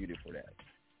prosecuted for that.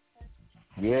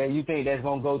 Yeah, you think that's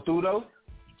gonna go through though?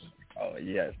 Oh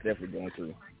yeah, it's definitely going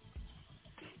through.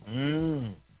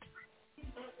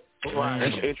 Right.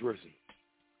 That's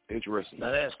interesting.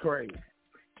 Now that's crazy.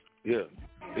 Yeah.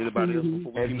 Anybody else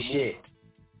before we heavy keep shit.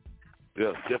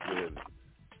 Yeah, definitely heavy.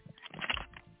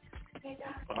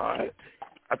 All right.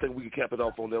 I think we can cap it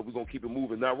off on that. We're going to keep it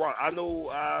moving. Now, Rock, I didn't know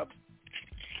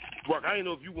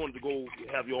if you wanted to go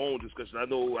have your own discussion. I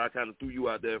know I kind of threw you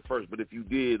out there first, but if you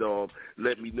did,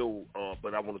 let me know.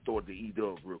 But I want to throw it to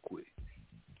E-Dub real quick.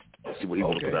 Let's see what he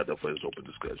want to put out there for his open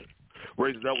discussion.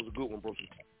 Razor, that was a good one, bro.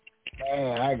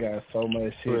 Man, I got so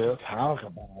much shit to talk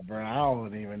about, bro. I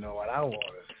don't even know what I want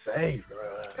to say,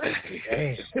 bro.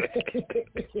 Damn.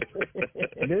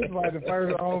 This is like the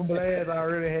first on blast I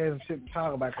already had some shit to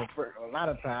talk about. Cause for a lot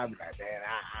of times, like, man,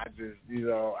 I just,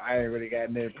 I ain't really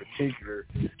got nothing particular.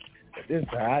 But this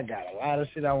time, I got a lot of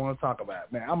shit I want to talk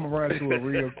about. Man, I'm going to run through it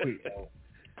real quick, though.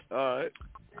 All right.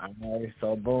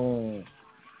 So, boom.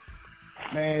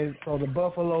 Man, so the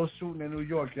Buffalo shooting in New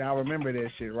York, y'all remember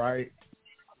that shit, right?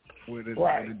 Where the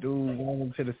dude went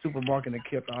into the supermarket and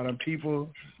kept all them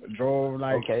people, drove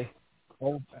like... Okay.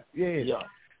 Yeah.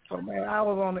 So, man, I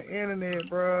was on the internet,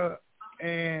 bro,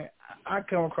 and I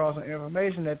come across some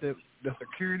information that the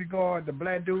security guard, the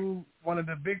black dude, one of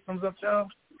the victims up there,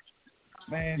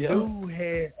 man, dude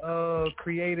had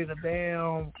created a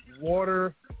damn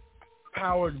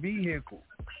water-powered vehicle.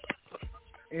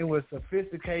 It was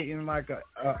sophisticating like a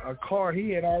car. He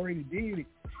had already did it.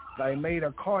 Like made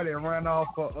a car that ran off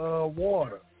of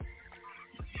water.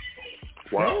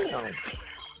 Wow. Damn.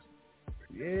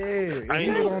 Yeah. He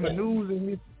was on the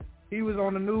news he was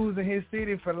on the news in his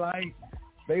city for like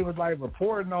they was like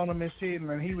reporting on him and shit,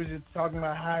 and he was just talking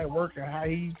about how it worked and how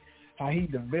he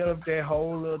developed that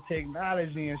whole little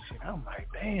technology and shit. I'm like,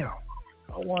 damn.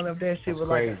 I wonder if that shit was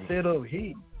like a set up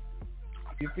heat.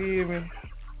 You feel me?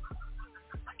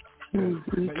 But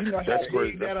you know how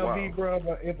big that'll be, bro.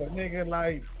 But if a nigga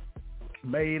like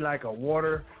made like a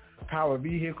water powered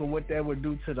vehicle, what that would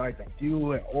do to like the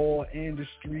fuel and oil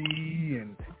industry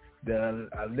and the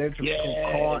electrical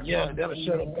car. Yeah, that'll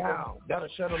shut them down.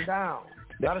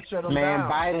 Man,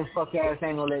 Biden fuck ass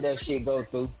ain't gonna let that shit go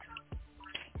through.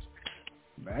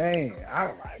 Man,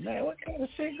 I'm like, man, what kind of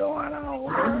shit going on,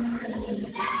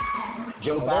 bro?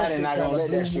 Joe Biden not gonna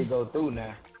let that shit go through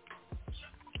now.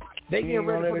 They getting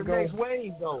ready for the next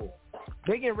wave, though.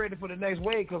 They getting ready for the next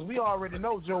wave because we already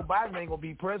know Joe Biden ain't gonna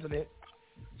be president.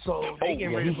 So they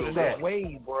getting ready for the next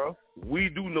wave, bro. We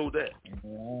do know that.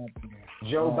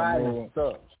 Joe Biden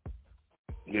sucks.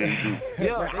 Yeah, he do.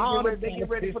 Yeah, they get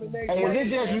ready for the next wave. Is it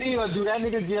just me or do that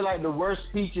nigga get like the worst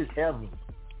speeches ever?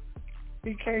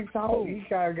 He can't talk. He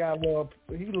kind of got a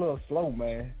little slow,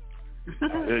 man.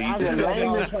 I'm the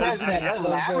lamest president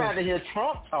ever. I'd rather hear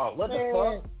Trump talk. What the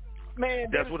fuck? Man,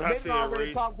 that's what I said, they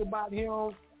already talked about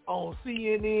him on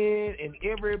CNN and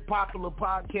every popular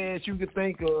podcast you could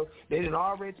think of. They didn't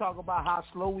already talk about how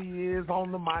slow he is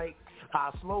on the mic,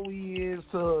 how slow he is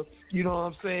to, you know what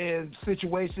I'm saying,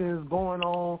 situations going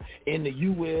on in the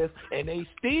U.S., and they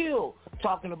still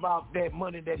talking about that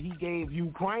money that he gave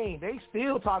Ukraine. They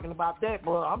still talking about that,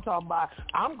 bro.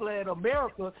 I'm glad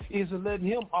America isn't letting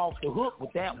him off the hook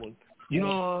with that one. You know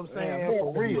what I'm saying?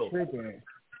 For real.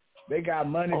 They got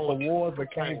money for wars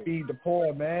but can't feed the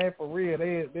poor, man. For real,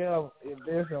 they'll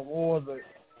invest in wars that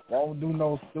won't do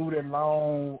no student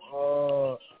loan,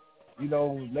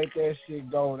 let that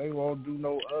shit go. They won't do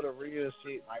no other real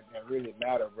shit like that really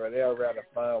matter, bro. They'll rather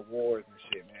fund wars and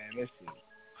shit, man. That shit is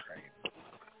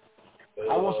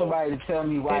crazy. I want somebody to tell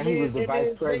me why he was the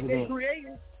vice president.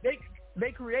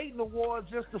 They creating the war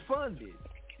just to fund it.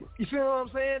 You see what I'm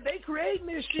saying? They creating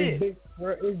this shit.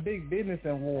 It's big business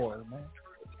in wars, man.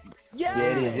 Yeah,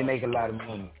 it is. They make a lot of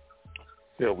money.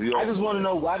 Yeah, I just want to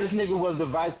know why this nigga was the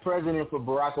vice president for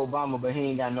Barack Obama, but he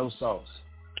ain't got no sauce.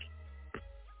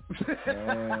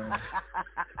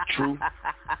 True.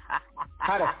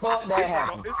 How the fuck that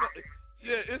happened?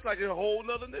 It's like a whole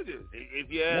nother nigga.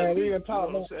 If you ask me, you know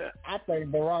what I'm saying? I think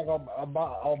Barack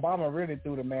Obama really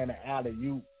threw the man an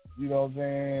alley-oop. You know what I'm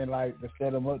saying? Like, to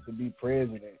set him up to be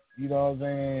president. You know what I'm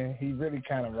saying? He really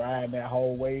kind of riding that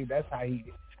whole wave.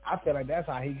 I feel like that's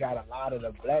how he got a lot of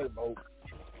the black vote.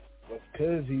 Was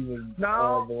because he was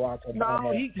Barack Obama.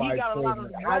 No, he got a lot of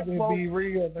the black votes. Be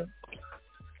real, man.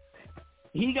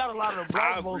 He got a lot of the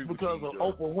black votes because of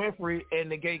Oprah Winfrey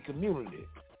and the gay community.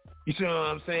 You see what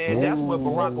I'm saying? That's where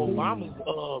Barack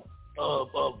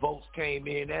Obama's votes came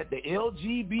in. That the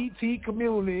LGBT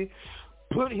community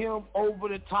put him over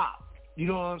the top. You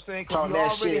know what I'm saying? Because he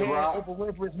already had Oprah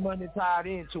Winfrey's money tied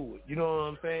into it. You know what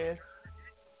I'm saying?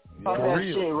 Talk that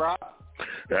shit, Rob.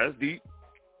 That's deep.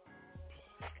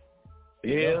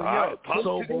 Yeah.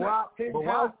 So his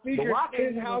house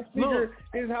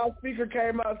speaker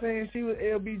came out saying she was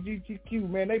LGBTQ.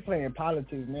 Man, they playing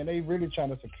politics, man. They really trying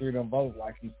to secure them votes,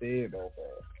 like he said, though.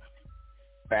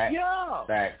 Fact. Yeah.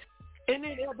 Fact. And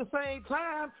then at the same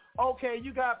time, okay,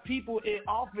 you got people in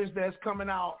office that's coming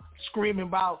out screaming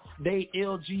about they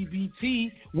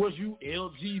LGBT. Was you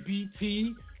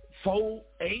LGBT 4,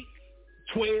 8,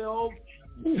 12,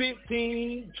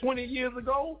 15, 20 years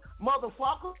ago,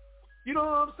 motherfucker? You know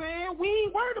what I'm saying? We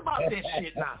ain't worried about that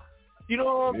shit now. You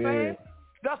know what I'm saying?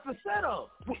 That's the setup.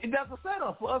 That's the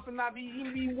setup for us to not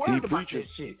even be worried about that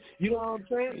shit. You know what I'm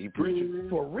saying? He preaching.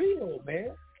 For real, man.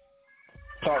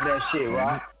 Talk that shit,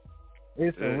 Rob.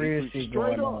 It's some real shit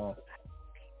going on.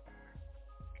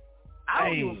 I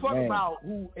don't give a fuck about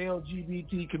who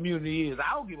LGBT community is.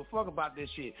 I don't give a fuck about this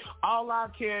shit. All I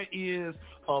care is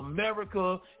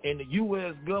America and the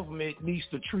U.S. government needs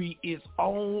to treat its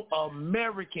own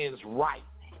Americans right.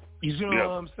 You see what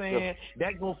I'm saying?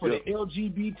 That go for the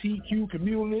LGBTQ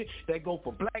community. That go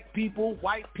for black people,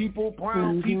 white people,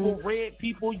 brown people, red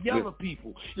people, yellow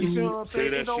people. You see what I'm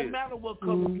saying? It don't matter what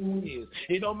color you is.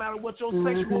 It don't matter what your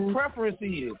sexual preference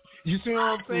is. You see what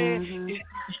I'm saying?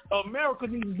 America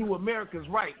needs to do America's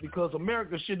right, because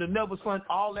America should have never sent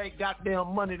all that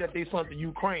goddamn money that they sent to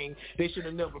Ukraine. They should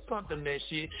have never sent them that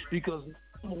shit, because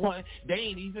number one, they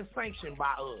ain't even sanctioned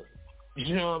by us.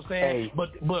 You know what I'm saying?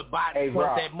 But Biden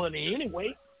wants that money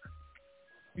anyway.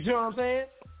 You know what I'm saying?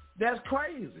 That's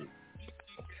crazy.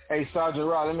 Hey, Sergeant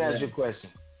Rob, let me ask you a question.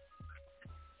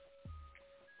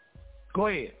 Go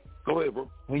ahead. Go ahead,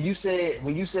 bro. When you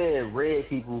said red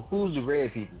people, who's the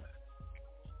red people?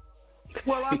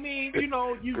 Well, I mean, you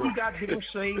know, you got different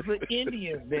shades of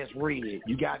Indians that's red.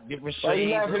 You got different shades. Why you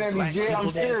laughing at me, Jay?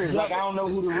 I'm serious. Like, I don't know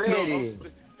who the red is.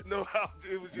 No,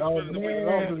 it was just funny the way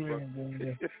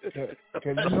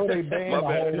because you know they banned the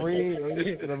whole the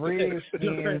red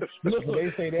skin.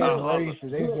 They say that's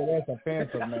racist. They say that's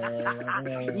offensive,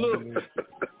 man. Look,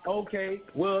 okay,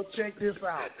 well, check this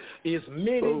out. It's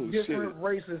many different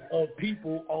races of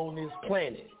people on this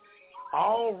planet.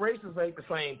 All races ain't the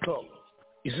same color.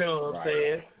 You see what I'm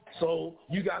saying? So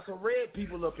you got some red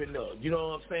people up in there, you know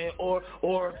what I'm saying? Or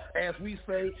as we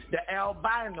say, the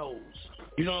albinos.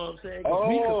 You know what I'm saying?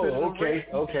 Oh, okay.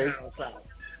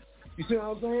 You see what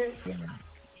I'm saying?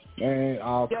 Man,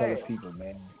 all colored people,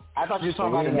 man. I thought you were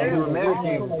talking about the Native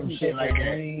Americans or some shit like that.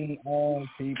 Ain't all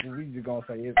people. We just gonna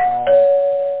say it's all.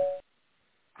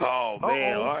 Oh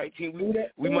man! All right, team.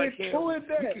 We might can't.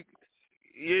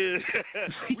 Yeah,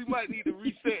 we might need to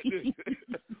reset this.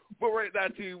 But right now,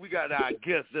 team, we got our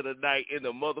guest of the night in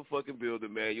the motherfucking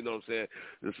building, man. You know what I'm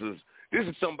saying? This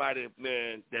is somebody,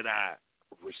 man, that I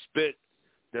respect,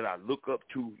 that I look up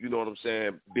to. You know what I'm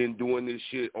saying? Been doing this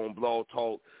shit on Blog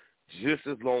Talk just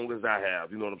as long as I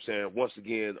have. You know what I'm saying? Once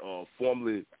again,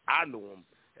 formerly, I know him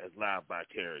as Live by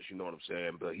Terrence. You know what I'm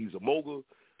saying? But he's a mogul,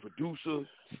 producer,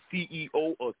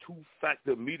 CEO of Two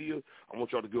Factor Media. I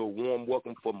want y'all to give a warm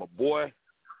welcome for my boy,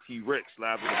 Recx,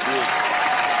 live in the building.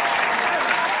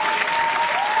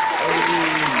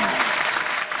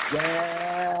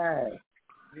 Yeah.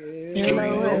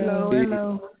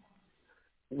 Hello.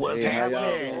 What's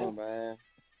happening, doing, man?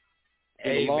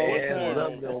 Hey, man,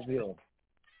 love no bill.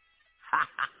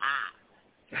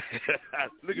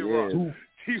 Look at Rob.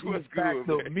 He was good,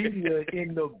 the media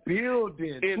in the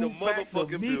building. In the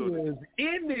motherfucking building.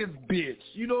 In this bitch.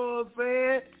 You know what I'm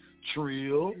saying?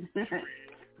 Trill.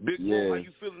 Big Bro, how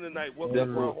you feeling tonight?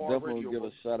 Definitely give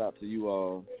a shout out to you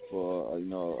all for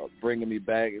bringing me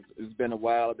back. It's been a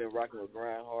while. I've been rocking with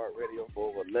GRINDHARD Radio for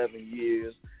over 11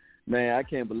 years. Man, I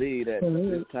can't believe that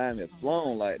this time has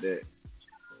flown like that.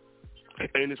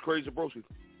 Ain't it's crazy, bro?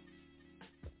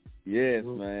 Yes,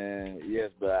 man.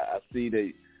 Yes, but I see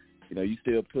that you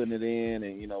still putting it in,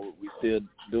 and we still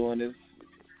doing this,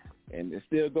 and it's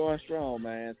still going strong,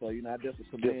 man. So I definitely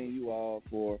commend you all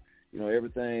for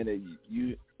everything that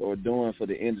you are doing for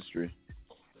the industry.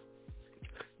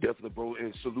 Definitely, bro,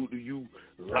 and salute to you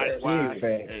likewise.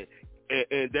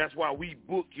 And that's why we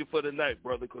booked you for the night,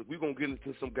 brother, because we're going to get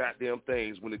into some goddamn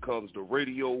things when it comes to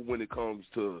radio, when it comes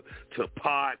to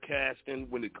podcasting,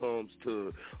 when it comes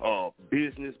to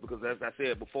business, because as I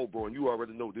said before, bro, and you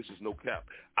already know this is no cap,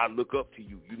 I look up to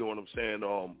you. You know what I'm saying?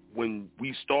 When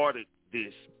we started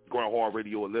this GRINDHARD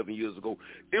Radio 11 years ago,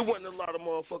 it wasn't a lot of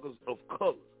motherfuckers of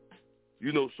color.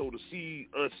 So to see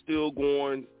us still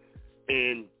going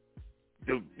and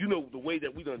the way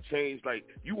that we done changed, like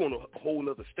you on a whole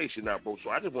nother station now, bro. So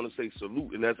I just want to say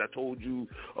salute. And as I told you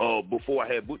before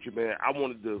I had Butcher, man, I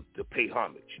wanted to pay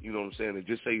homage. You know what I'm saying? And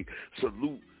just say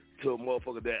salute to a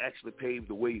motherfucker that actually paved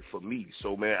the way for me.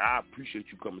 So, man, I appreciate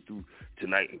you coming through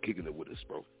tonight and kicking it with us,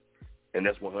 bro. And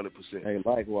that's 100%. Hey,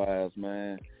 likewise,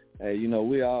 man. Hey,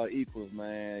 we all equals,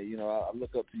 man. I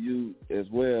look up to you as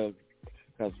well,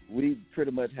 because we pretty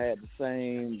much had the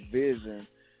same vision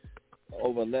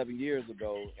over 11 years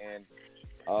ago. And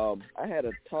I had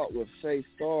a talk with Shay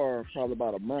Starr probably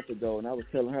about a month ago, and I was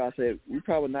telling her, I said, we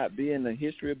probably not be in the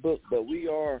history books, but we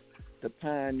are the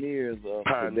pioneers of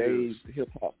today's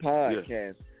hip-hop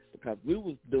podcast, because we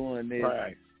was doing this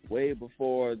way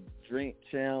before Drink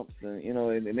Champs and,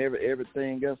 and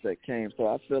everything else that came. So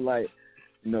I feel like,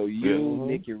 you,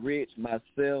 Nikki Rich,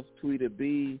 myself, Tweety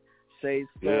B, Shay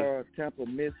Starr, Temple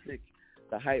Mystic,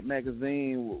 the Hype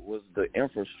Magazine was the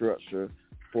infrastructure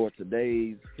for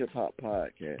today's hip-hop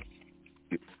podcast.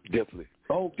 Definitely.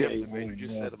 Okay, definitely, man. You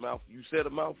just said a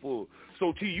mouthful.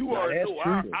 So, T, you already know.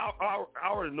 I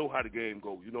already know how the game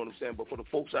goes. You know what I'm saying? But for the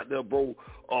folks out there, bro,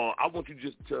 I want you to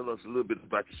just tell us a little bit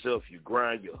about yourself, your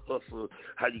grind, your hustle,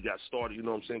 how you got started. You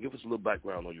know what I'm saying? Give us a little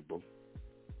background on you, bro.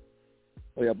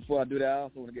 Oh, yeah, before I do that, I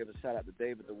also want to give a shout-out to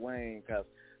David Dwayne, because,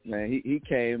 man, he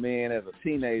came in as a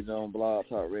teenager on Blog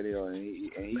Talk Radio, and he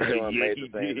doing major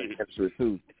things in history,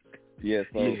 too. Yeah,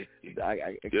 so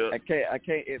I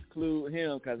can't exclude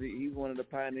him, because he's one of the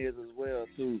pioneers as well,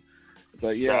 too.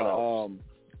 But, yeah,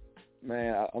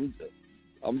 man,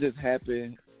 I'm just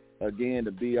happy, again,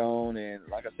 to be on, and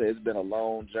like I said, it's been a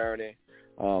long journey.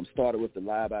 Started with the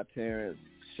Live by Terrence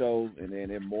show, and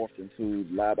then it morphed into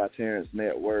Live by Terrence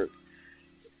Network.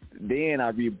 Then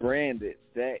I rebranded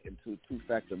that into Two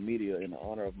Factor Media in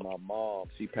honor of my mom.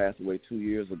 She passed away 2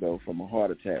 years ago from a heart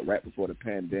attack right before the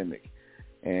pandemic,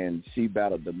 and she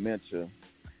battled dementia.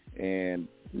 And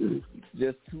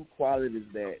just two qualities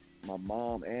that my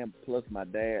mom and plus my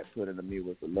dad put into me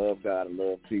was to love God and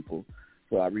love people.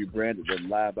 So I rebranded the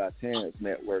Live by Terrence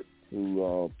Network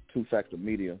to Two Factor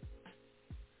Media.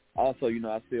 Also,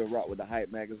 I still rock with the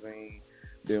Hype Magazine.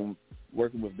 Been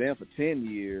working with them for 10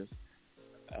 years.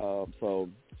 So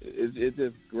it's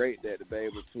just great that to be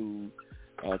able to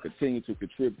continue to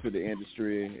contribute to the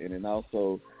industry, and then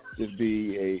also just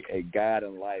be a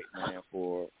guiding light, man,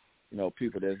 for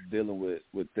people that's dealing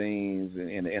with things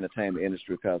in the entertainment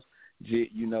industry. Because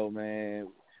man,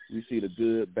 we see the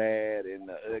good, bad, and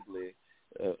the ugly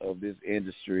of this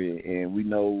industry, and we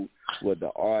know what the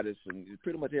artists and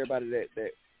pretty much everybody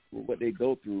that what they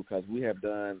go through, because we have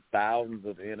done thousands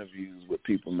of interviews with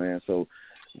people, man. So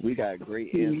we got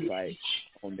great insight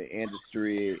on the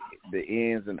industry, the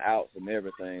ins and outs and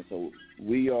everything. So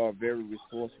we are very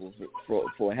resourceful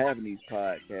for having these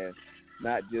podcasts,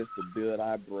 not just to build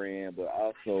our brand, but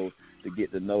also to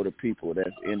get to know the people that's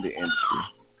in the industry.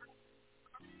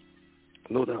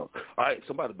 No doubt. All right,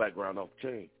 somebody's background off the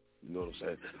chain. You know what I'm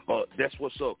saying? That's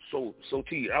what's up. So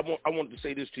T, I wanted to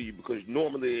say this to you because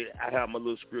normally I have my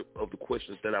little script of the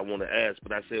questions that I want to ask,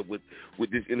 but I said with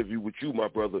this interview with you, my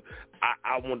brother,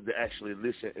 I wanted to actually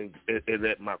listen and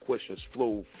let my questions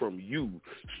flow from you.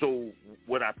 So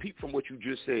what I peeped from what you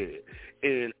just said,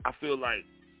 and I feel like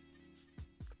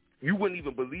you wouldn't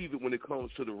even believe it when it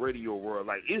comes to the radio world.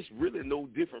 Like, it's really no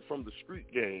different from the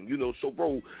street game, you know? So,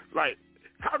 bro, like,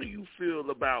 how do you feel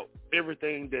about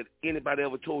everything that anybody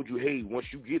ever told you, hey, once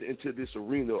you get into this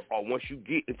arena or once you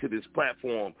get into this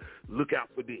platform, look out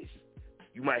for this.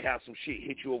 You might have some shit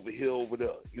hit you over here, over there.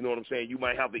 You know what I'm saying? You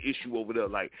might have an issue over there.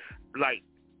 Like,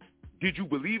 did you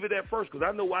believe it at first? Because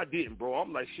I know I didn't, bro.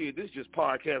 I'm like, shit, this is just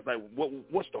podcast. Like,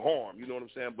 what's the harm? You know what I'm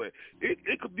saying? But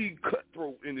it could be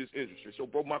cutthroat in this industry. So,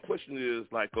 bro, my question is,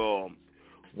 like,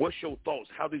 what's your thoughts?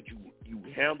 How did you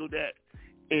handle that?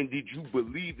 And did you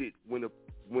believe it when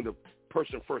the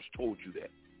person first told you that?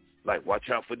 Like, watch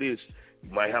out for this. You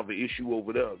might have an issue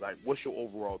over there. Like, what's your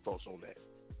overall thoughts on that?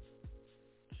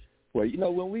 Well, you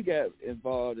know, when we got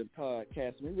involved in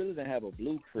podcasting, we really didn't have a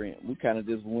blueprint. We kind of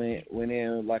just went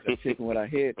in like a chicken with our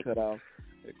head cut off,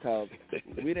 because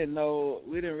we didn't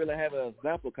really have an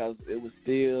example, because it was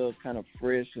still kind of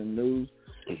fresh and new.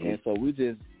 Mm-hmm. And so we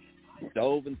just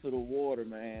dove into the water,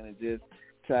 man, and just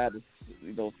tried to,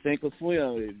 you know, sink or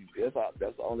swim. That's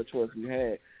the only choice we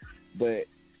had. But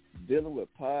dealing with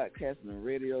podcasting and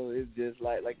radio, it's just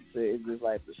like you said, it's just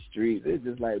like the streets. It's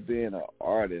just like being an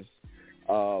artist.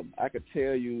 I could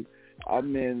tell you,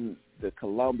 I'm in the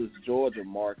Columbus, Georgia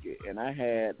market, and I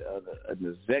had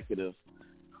an executive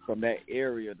from that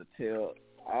area to tell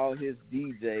all his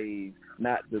DJs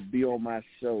not to be on my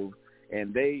show,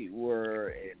 and they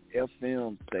were an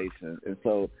FM station. And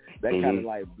so that kind of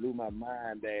like blew my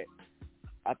mind, that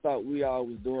I thought we all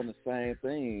was doing the same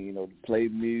thing, you know, play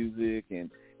music and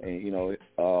you know,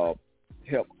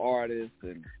 help artists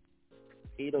and,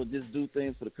 you know, just do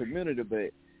things for the community.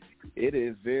 But it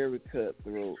is very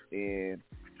cutthroat, and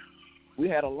we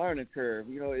had a learning curve.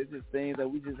 You know, it's just things that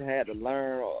we just had to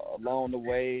learn along the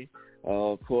way.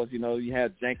 Of course, you know, you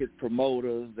have janky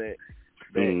promoters that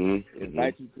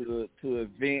invite you to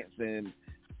events and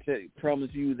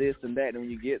promise you this and that, and when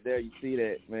you get there, you see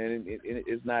that, man,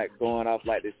 it's not going off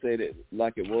like they said it,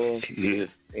 like it was. It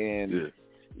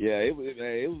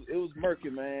was murky,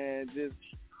 man, just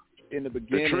in the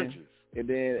beginning. And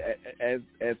then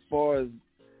as far as,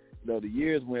 you know, the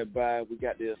years went by, we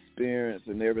got the experience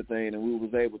and everything, and we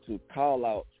was able to call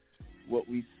out what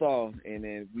we saw, and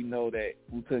then we know that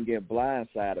we couldn't get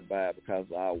blindsided by it because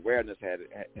our awareness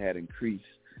had increased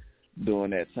during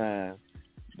that time.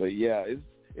 But yeah,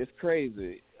 it's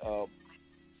crazy.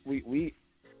 We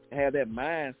have that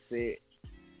mindset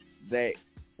that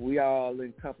we all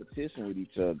in competition with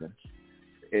each other,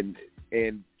 and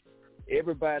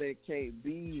everybody can't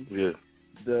be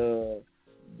the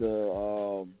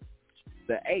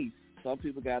ace. Some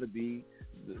people got to be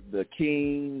the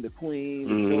king, the queen,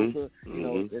 the joker, you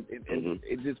know, and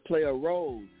it just play a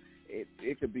role.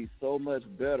 It could be so much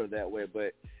better that way.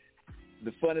 But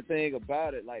the funny thing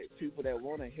about it, like, people that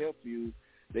want to help you,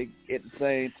 they at the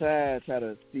same time try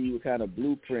to see what kind of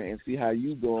blueprint and see how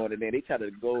you going, and then they try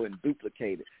to go and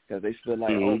duplicate it because they feel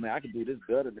like, oh man, I can do this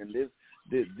better than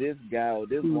this guy or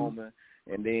this woman,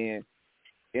 and then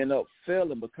end up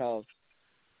failing because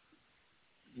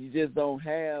you just don't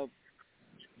have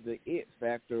the it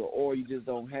factor, or you just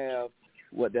don't have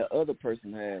what that other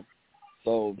person has.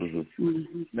 So,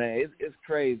 man, it's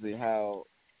crazy how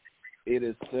it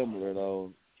is similar,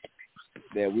 though,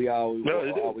 that we always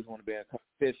want to be in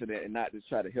competition and not just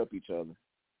try to help each other.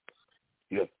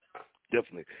 Yeah,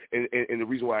 definitely. And the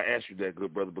reason why I asked you that,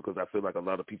 good brother, because I feel like a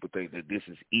lot of people think that this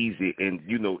is easy, and,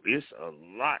 you know, it's a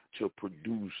lot to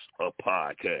produce a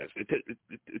podcast.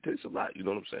 It takes a lot, you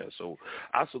know what I'm saying? So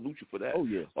I salute you for that. Oh,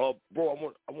 yeah.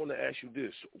 Bro, I want to ask you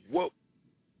this.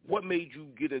 What made you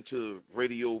get into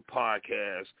radio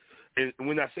podcasts? And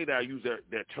when I say that, I use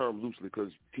that term loosely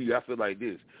because, T, I feel like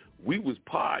this. We was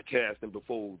podcasting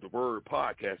before the word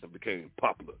podcasting became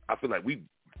popular. I feel like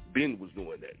Ben was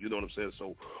doing that. You know what I'm saying?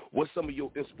 So what's some of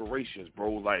your inspirations,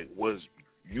 bro? Like, was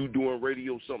you doing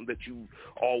radio something that you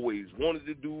always wanted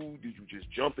to do? Did you just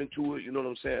jump into it? You know what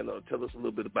I'm saying? Tell us a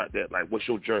little bit about that. Like, what's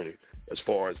your journey as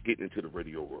far as getting into the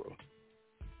radio world?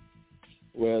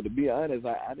 Well, to be honest,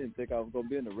 I didn't think I was going to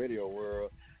be in the radio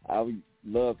world. I would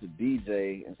love to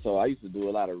DJ, and so I used to do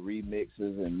a lot of remixes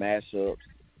and mashups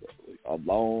a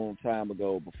long time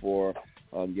ago before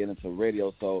getting into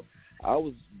radio. So I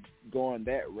was going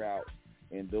that route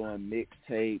and doing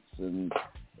mixtapes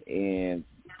and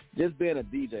just being a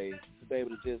DJ, to be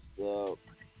able to just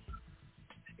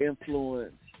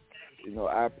influence,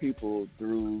 our people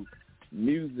through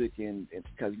music, and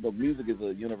because music is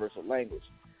a universal language.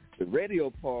 The radio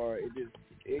part,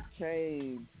 it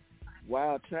came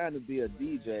while trying to be a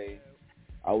DJ.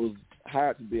 I was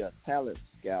hired to be a talent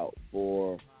scout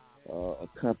for a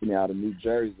company out of New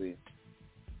Jersey,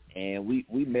 and we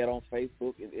met on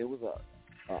Facebook. It was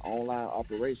an online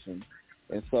operation,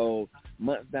 and so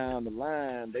months down the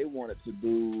line, they wanted to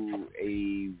do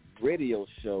a radio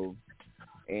show,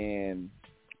 and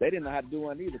they didn't know how to do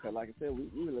one either, because like I said, we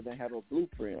really didn't have a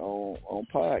blueprint on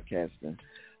podcasting.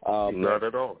 Not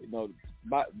at all.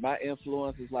 My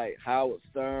influences like Howard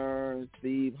Stern,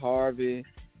 Steve Harvey,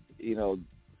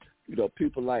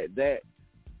 people like that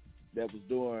was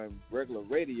doing regular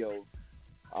radio.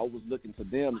 I was looking for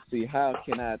them to see how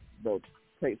can I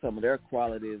take some of their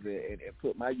qualities and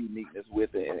put my uniqueness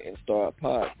with it and start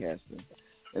podcasting.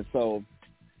 And so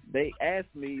they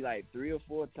asked me like 3 or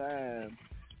 4 times,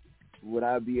 would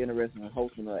I be interested in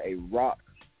hosting a rock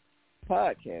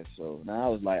podcast show? Now I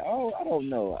was like, I don't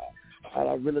know. I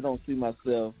really don't see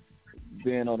myself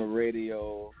being on the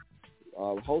radio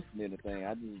hosting anything.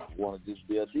 I just want to just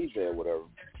be a DJ or whatever.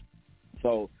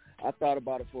 So I thought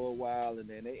about it for a while, and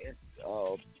then they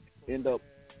end up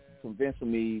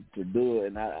convincing me to do it,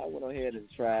 and I went ahead and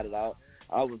tried it out.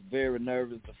 I was very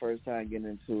nervous the first time getting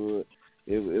into it.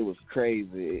 It was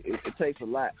crazy. It takes a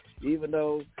lot, even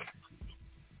though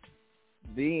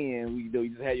then you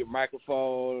just have your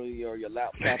microphone or your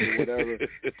laptop or whatever.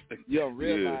 You don't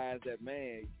realize that,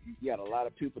 man, you got a lot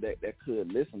of people that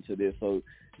could listen to this. So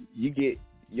you get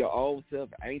your own self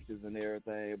anxious and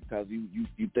everything because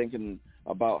you thinking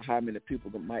about how many people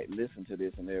that might listen to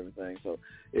this and everything. So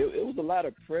it was a lot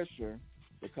of pressure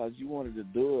because you wanted to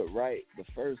do it right the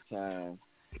first time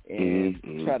and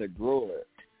try to grow it.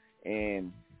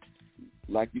 And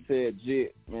like you said,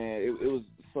 Jit, man, it was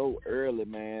so early,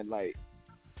 man. Like,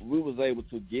 we was able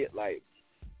to get, like,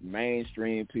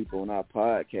 mainstream people on our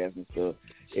podcast and stuff.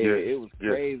 It was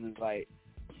crazy. Like,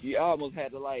 you almost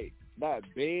had to, like, not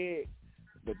beg,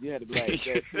 but you had to be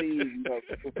like, please,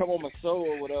 come on my show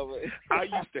or whatever. I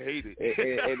used to hate it.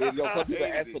 and then, some people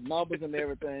ask for numbers and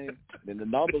everything. Then the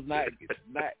numbers not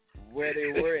where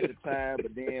they were at the time,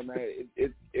 but then, man,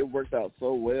 it worked out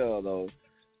so well, though.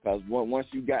 Because once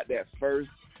you got that first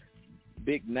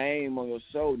big name on your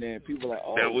show, then people are like,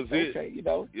 oh, that was okay,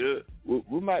 it.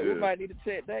 We might need to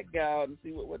check that guy out and see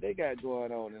what they got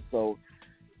going on. And so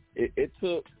it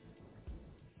took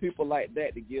people like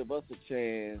that to give us a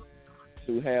chance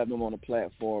to have them on the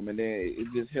platform, and then it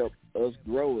just helped us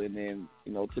grow. And then,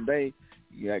 today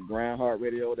you got GRINDHARD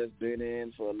RADIO that's been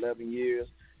in for 11 years,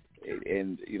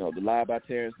 and the Live by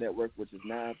Terrence Network, which is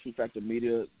now Two Factor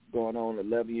Media, going on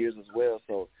 11 years as well.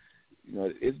 So,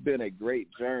 it's been a great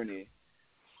journey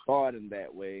starting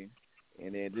that way,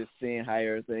 and then just seeing how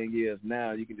everything is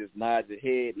now, you can just nod your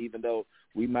head, even though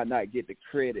we might not get the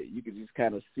credit. You can just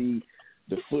kind of see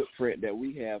the footprint that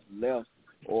we have left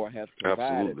or have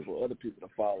provided for other people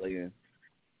to follow in.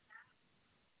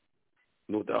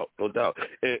 No doubt.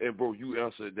 And bro, you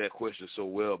answered that question so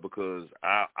well, because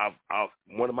I've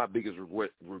one of my biggest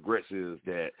regrets is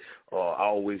that I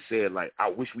always said, like, I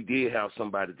wish we did have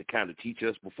somebody to kind of teach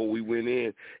us before we went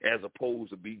in, as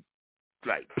opposed to be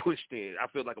like pushed in. I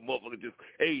feel like a motherfucker just,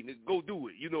 hey, nigga, go do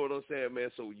it. You know what I'm saying, man?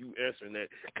 So you answering that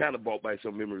kind of brought back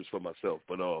some memories for myself.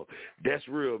 But that's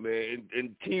real, man.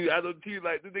 And T, I know T,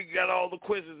 like, this nigga got all the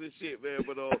questions and shit, man.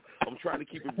 But I'm trying to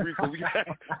keep it brief. We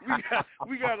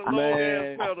got a long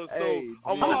ass panel, so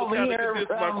I'm gonna kind of condense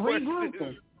my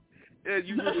questions. Yeah,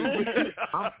 you.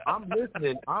 I'm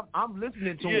listening. I'm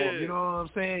listening to him. You know what I'm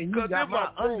saying? He got my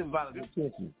undivided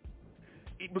attention.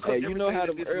 Because you know how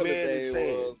the early day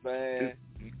was, man.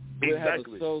 We'll have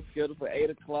a show scheduled for 8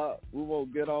 o'clock. We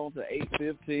won't get on to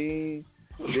 8:15.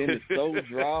 Then the show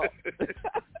dropped.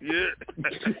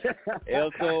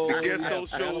 Elko,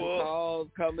 show up. Calls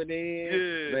coming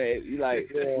in. Man, you like?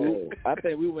 I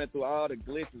think we went through all the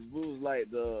glitches. We was like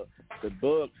the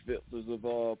bug fixers of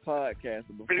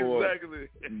podcasting before. Exactly.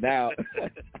 Now.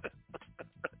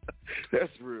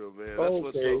 That's real, man. That's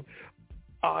what's up.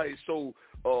 All right, so.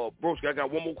 Broski, I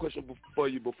got one more question for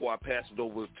you before I pass it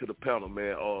over to the panel,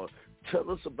 man. tell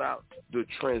us about the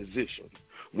transition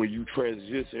when you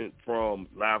transition from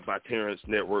Live by Terrence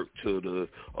Network to the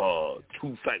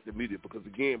Two Factor Media. Because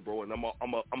again, bro, and I'm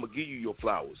gonna give you your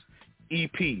flowers.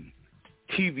 EP,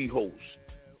 TV host,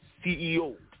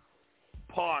 CEO,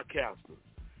 podcaster.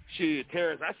 Shit,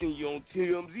 Terrence, I seen you on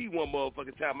TMZ one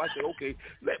motherfucking time. I said, okay,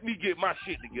 let me get my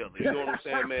shit together. You know what I'm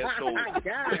saying, man? So,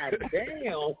 God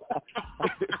damn.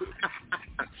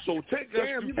 So take us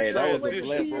through the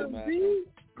transition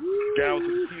down to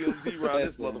the TMZ around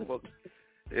this motherfucker.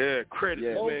 Yeah, credits.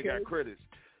 This man got credits.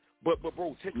 But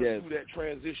bro, take us through that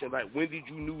transition. Like, when did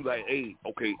you knew, like, hey,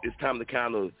 okay, it's time to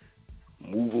kind of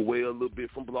move away a little bit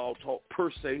from Blog Talk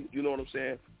per se? You know what I'm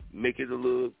saying? Make it a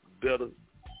little better.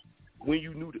 When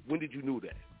did you know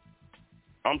that?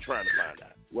 I'm trying to find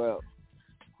out. Well,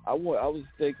 I was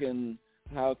thinking,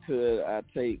 how could I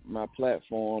take my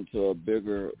platform to a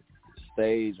bigger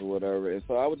stage or whatever? And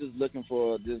so I was just looking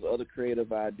for just other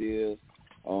creative ideas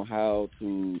on how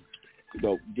to,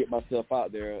 get myself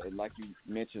out there. And like you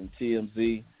mentioned,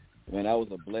 TMZ, man, that was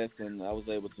a blessing. I was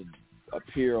able to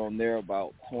appear on there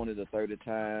about 20 to 30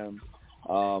 times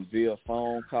via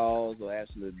phone calls or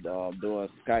actually doing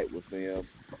Skype with them.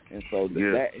 And so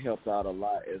that helped out a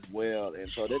lot as well. And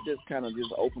so that just kind of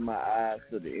just opened my eyes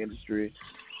to the industry.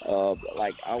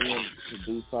 Like, I wanted to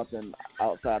do something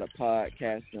outside of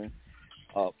podcasting.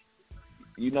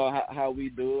 You know how we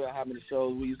do it, how many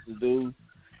shows we used to do.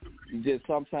 You just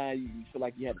sometimes you feel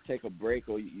like you had to take a break,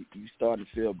 or you start to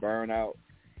feel burnout.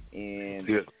 And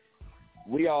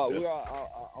we are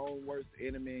our own worst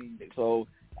enemy. So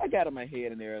I got in my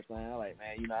head and everything. I'm like,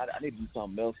 man, I need to do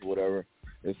something else or whatever.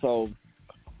 And so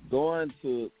going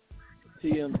to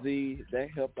TMZ, that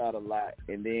helped out a lot.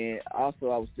 And then also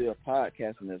I was still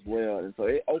podcasting as well. And so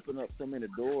it opened up so many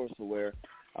doors to where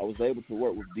I was able to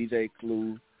work with DJ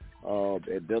Clue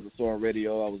at Delta Storm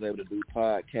Radio. I was able to do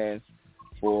podcasts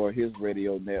for his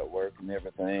radio network and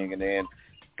everything. And then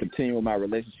continue my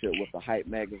relationship with the Hype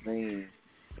magazine.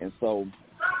 And so,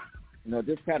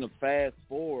 just kind of fast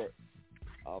forward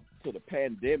to the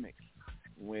pandemic,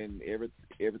 when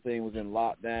everything was in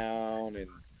lockdown and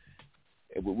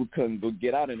we couldn't go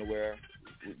get out anywhere.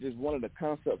 Just one of the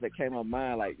concepts that came to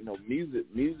mind, like,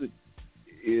 music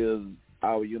is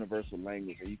our universal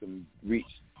language, and you can reach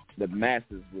the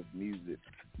masses with music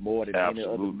more than any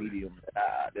other medium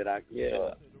that I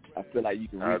feel like you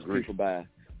can reach people by.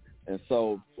 And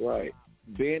so,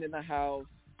 being in the house,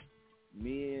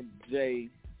 me and Jay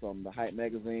from the Hype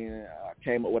magazine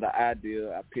came up with an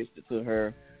idea. I pitched it to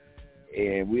her,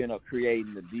 and we ended up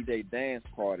creating the DJ Dance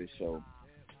Party show,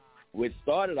 which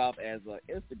started off as an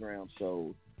Instagram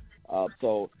show.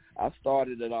 So I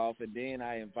started it off, and then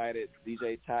I invited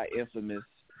DJ Ty Infamous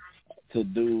to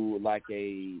do like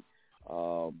a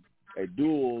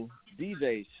dual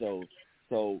DJ show.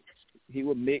 So he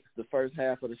would mix the first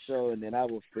half of the show, and then I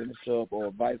would finish up,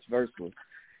 or vice versa.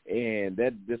 And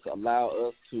that just allowed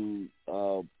us to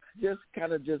just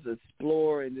kind of just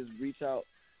explore and just reach out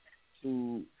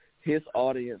to his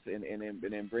audience and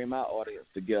then bring my audience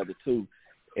together too.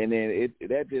 And then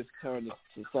that just turned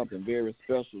into something very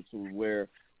special, to where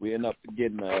we end up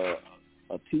getting a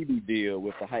TV deal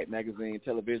with the Hype Magazine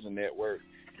television network,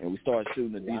 and we started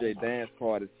shooting the DJ Dance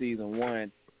Party season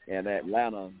 1 in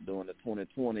Atlanta during the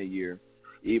 2020 year,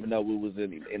 even though we was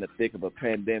in the thick of a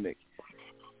pandemic.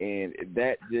 And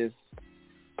that just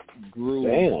grew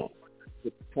to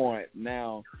the point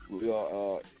now we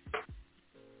are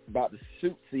about to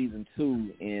shoot season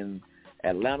 2 in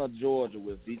Atlanta, Georgia,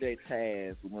 with DJ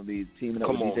Taz. We're going to be teaming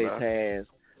up with DJ Taz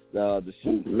to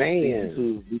shoot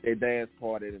season 2 DJ Dance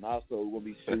Party, and also we're going to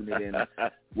be shooting it in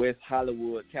West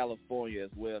Hollywood, California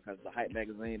as well, because the Hype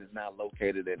magazine is now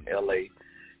located in L.A.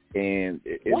 And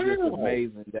it's just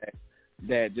amazing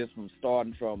that just from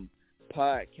starting from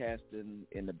podcasting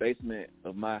in the basement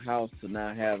of my house to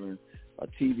now having a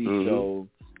TV show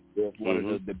with one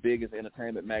of the biggest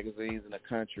entertainment magazines in the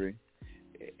country,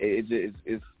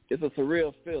 it's a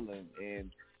surreal feeling, and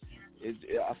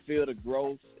I feel the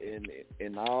growth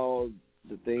in all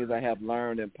the things I have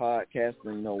learned in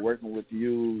podcasting, working with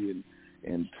you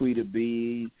and Tweeter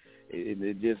B,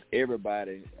 and just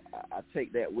everybody. I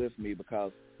take that with me,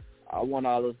 because I want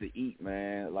all of us to eat,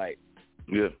 man. Like,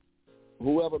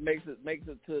 whoever makes it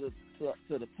to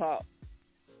the top.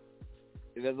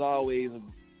 There's always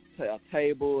a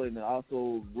table and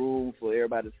also room for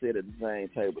everybody to sit at the same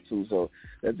table too. So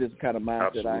that's just the kind of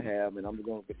mindset I have, and I'm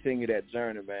going to continue that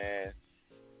journey, man.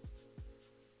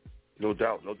 No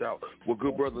doubt. Well,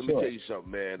 good brother, let me tell you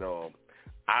something, man.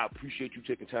 I appreciate you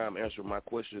taking time answering my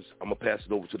questions. I'm going to pass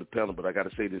it over to the panel, but I got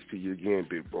to say this to you again,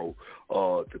 big bro.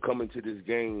 To come into this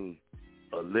game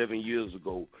 11 years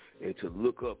ago, and to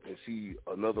look up and see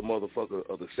another motherfucker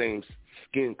of the same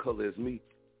skin color as me,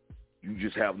 you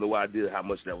just have no idea how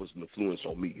much that was an influence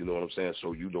on me. You know what I'm saying?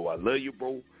 So you know I love you,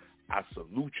 bro. I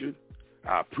salute you.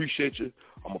 I appreciate you.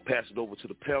 I'm going to pass it over to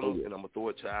the panel, and I'm going to throw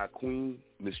it to our queen,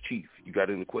 Miss Chief. You got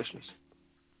any questions?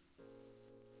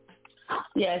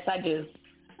 Yes, I do.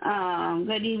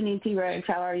 Good evening, T-Rex.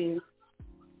 How are you?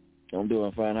 I'm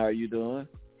doing fine. How are you doing?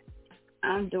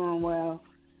 I'm doing well.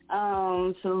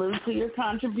 Salute to your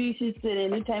contributions to the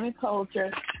entertainment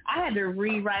culture. I had to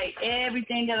rewrite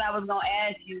everything that I was going to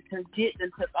ask you because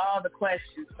Jitten took all the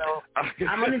questions. So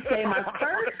I'm going to say my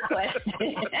first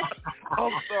question.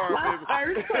 I'm sorry, my baby.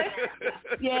 First question.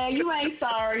 Yeah, you ain't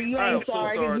sorry. You ain't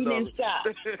sorry because you didn't stop.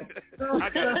 I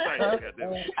got it.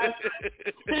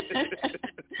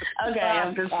 Okay,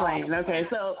 I'm just playing. Okay,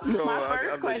 so my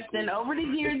first question, over the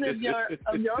years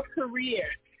of your career,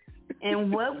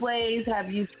 in what ways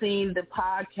have you seen the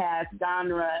podcast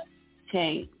genre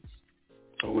change?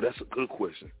 Oh, that's a good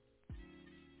question.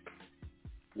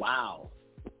 Wow.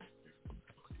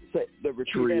 Repeat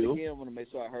that again. I want to make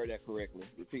sure I heard that correctly.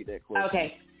 Repeat that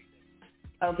question.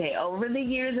 Okay. Over the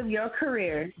years of your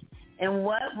career, in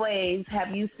what ways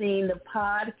have you seen the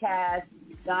podcast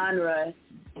genre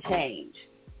change?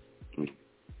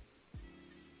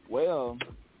 Well,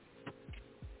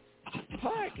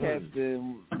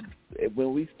 podcasting,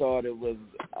 when we started,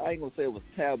 I ain't going to say it was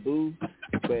taboo,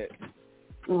 but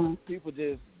people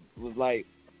just was like,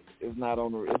 it's not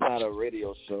a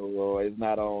radio show, or it's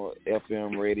not on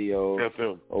FM radio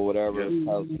or whatever.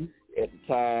 Because at the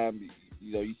time,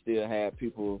 you still had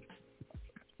people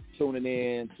tuning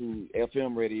in to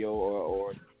FM radio,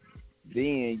 or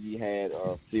then you had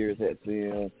Sirius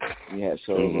XM, you had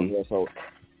shows on there. So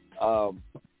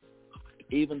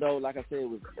even though, like I said, it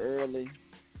was early,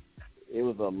 it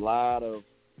was a lot of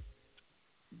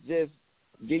just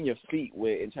getting your feet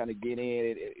wet and trying to get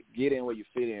in where you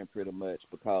fit in pretty much,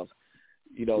 because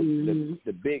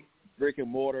the big brick and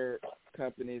mortar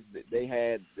companies, they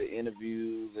had the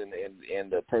interviews and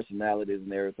the personalities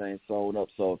and everything sewn up.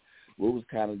 So we was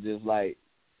kind of just like,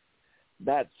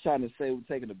 not trying to say we're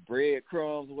taking the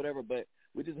breadcrumbs or whatever, but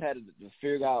we just had to just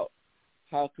figure out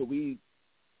how could we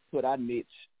put our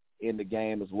niche in the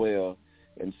game as well.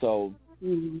 And so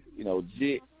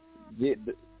Jit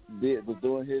was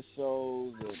doing his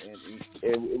shows,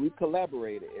 and we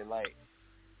collaborated, and like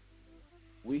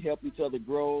we helped each other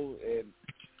grow, and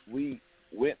we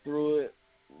went through it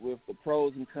with the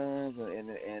pros and cons and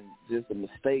just the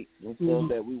mistakes and stuff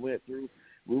that we went through.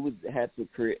 We had to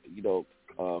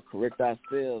correct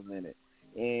ourselves in it.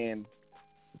 And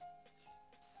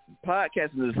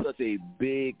podcasting is such a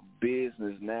big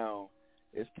business now.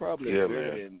 It's probably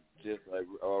bigger than just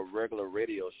a regular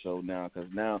radio show now, because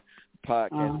now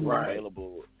podcasts are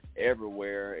available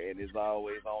everywhere, and it's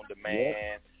always on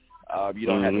demand. You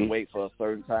don't have to wait for a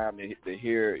certain time to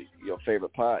hear your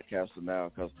favorite podcaster now,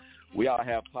 because we all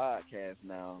have podcasts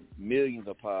now, millions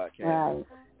of podcasts.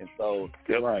 And so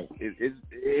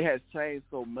it has changed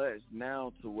so much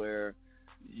now to where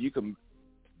you could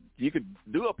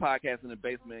do a podcast in the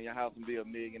basement of your house and be a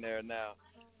millionaire now,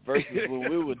 versus when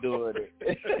we were doing it.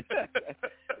 It's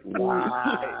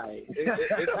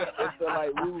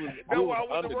like we was I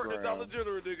went to work at Dollar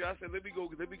General, nigga. I said, let me go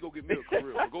get me a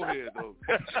career. Go ahead, though.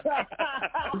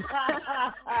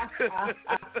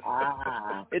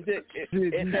 It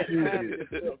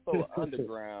felt so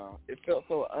underground. It felt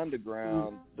so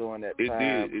underground during that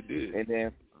time. It did.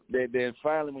 And then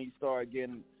finally, when you start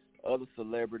getting other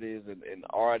celebrities and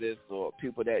artists or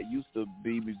people that used to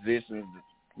be musicians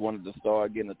wanted to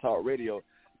start getting a talk radio,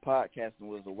 podcasting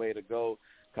was the way to go,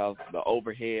 because the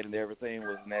overhead and everything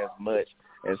wasn't as much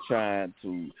as trying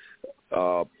to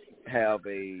have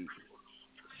a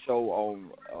show on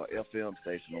FM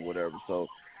station or whatever. So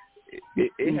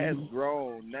it has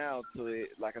grown now to it.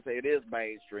 Like I say, it is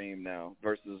mainstream now,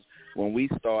 versus when we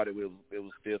started, it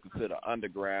was still considered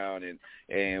underground, and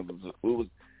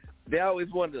they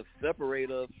always wanted to separate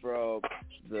us from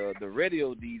the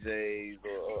radio DJs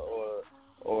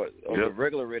or the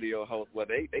regular radio hosts, where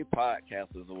they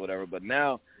podcasters or whatever. But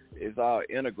now it's all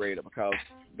integrated, because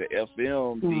the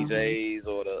FM DJs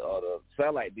or the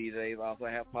satellite DJs also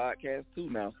have podcasts too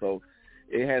now. So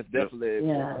it has definitely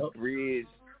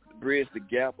bridged the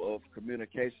gap of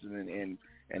communication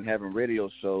and having radio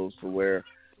shows to where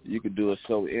you could do a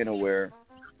show anywhere.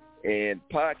 And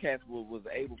podcast was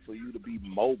able for you to be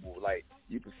mobile, like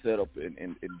you could set up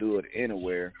and do it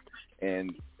anywhere.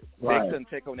 And they couldn't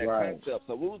take on that concept.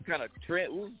 So we was kind of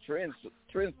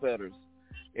trendsetters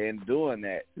in doing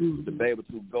that, to be able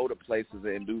to go to places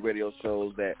and do radio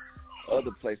shows that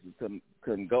other places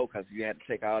couldn't go because you had to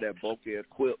take all that bulky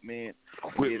equipment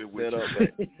set up.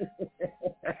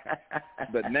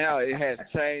 But now it has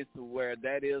changed to where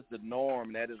that is the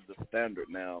norm. That is the standard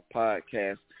now.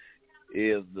 Podcast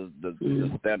is the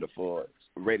standard for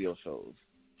radio shows.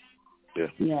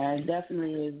 Yeah, it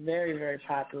definitely is very, very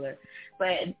popular.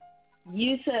 But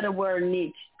you said a word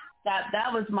niche.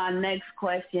 That was my next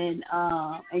question,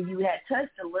 and you had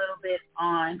touched a little bit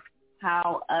on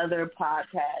how other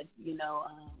podcasts,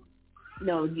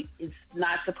 it's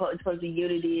not supposed to be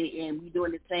unity and we're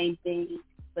doing the same thing,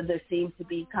 but there seems to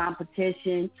be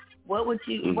competition. What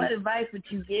advice would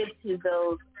you give to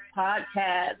those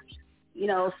podcasts,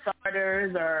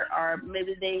 starters or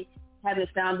maybe they haven't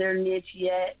found their niche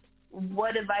yet?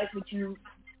 What advice would you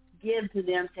give to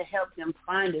them to help them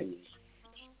find their niche?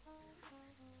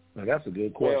 Now, that's a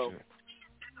good question.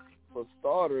 Well, for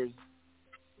starters,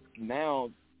 now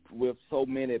with so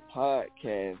many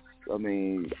podcasts, I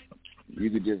mean, you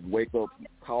could just wake up,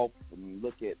 cough, and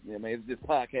look at. It's just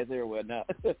podcasts everywhere now.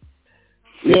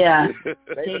 Yeah,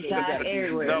 they got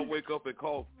everywhere. Not wake up and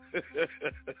cough.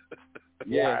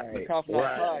 Yeah, coughing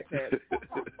on podcast.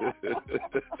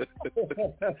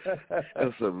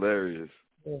 That's hilarious.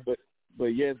 But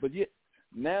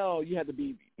now you have to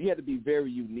be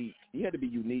very unique. You have to be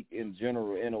unique in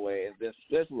general anyway, and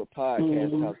especially with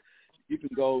podcasts, because you can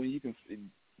go and you can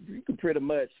pretty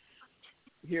much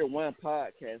hear one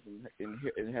podcast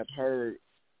and have heard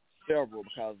several,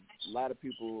 because a lot of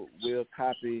people will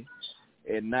copy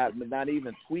and not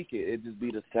even tweak it. It just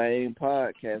be the same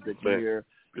podcast that you hear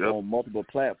on multiple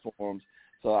platforms.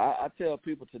 So I tell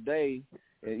people today,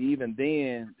 and even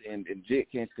then, and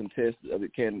Jit can contest,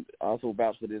 can also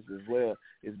vouch for this as well,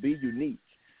 is be unique.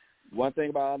 One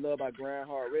thing I love about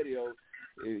GRINDHARD Radio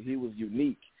is he was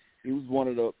unique. He was one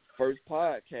of the first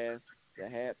podcasts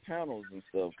that had panels and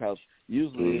stuff, because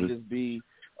usually it just be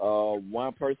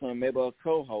one person, maybe a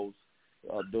co-host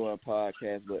doing a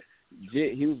podcast. But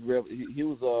Jit, he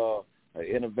was an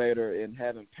innovator in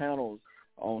having panels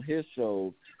on his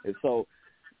show, and so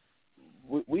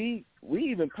we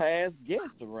even passed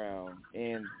guests around,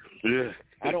 and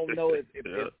I don't know if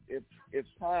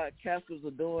podcasters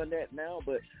are doing that now,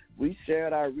 but we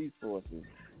shared our resources.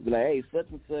 Be like, hey, such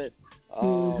and such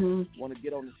want to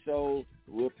get on the show.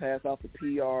 We'll pass off the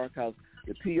PR, because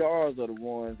the PRs are the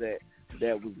ones that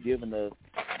was giving us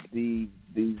these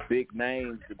big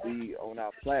names to be on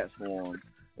our platform.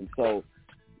 And so,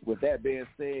 with that being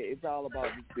said, it's all about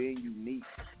just being unique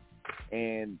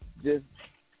and just,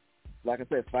 like I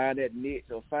said, find that niche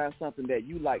or find something that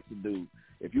you like to do.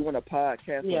 If you want to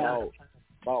podcast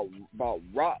about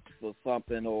rocks or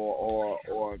something,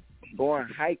 or going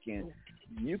hiking,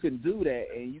 you can do that,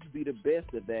 and you can be the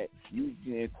best at that. You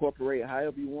can incorporate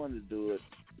however you want to do it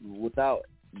without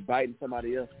biting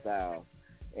somebody else's style.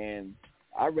 And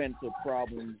I ran into a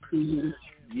problem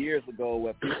years ago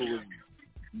where people were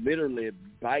literally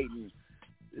biting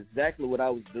exactly what I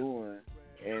was doing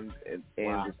and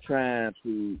just trying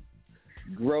to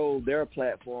grow their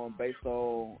platform based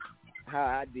on how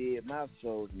I did my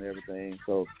shows and everything.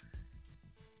 So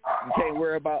you can't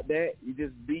worry about that. You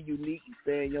just be unique and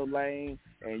stay in your lane,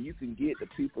 and you can get the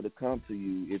people to come to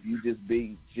you if you just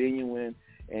be genuine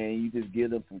and you just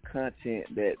give them some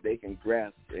content that they can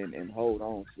grasp and hold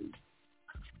on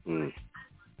to.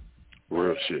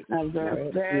 Real shit. That's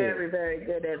very, very, very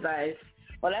good advice.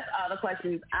 Well, that's all the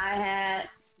questions I had.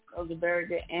 Those are very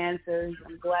good answers.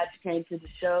 I'm glad you came to the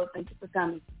show. Thank you for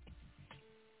coming.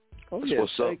 Oh, yeah,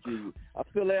 thank you. I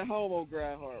feel at home on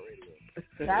GRINDHARD Radio.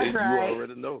 That's right. You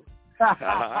already know. All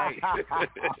right.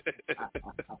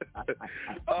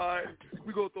 All right.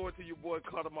 We're going to throw it to your boy,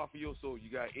 Carter Mafioso. You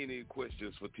got any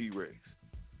questions for T-Rex?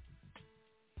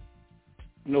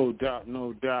 No doubt,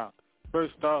 no doubt.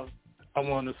 First off, I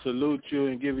want to salute you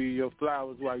and give you your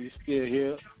flowers while you're still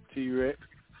here, T-Rex.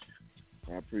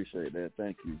 I appreciate that.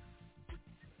 Thank you.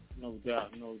 No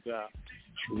doubt, no doubt.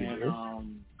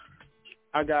 And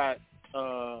I got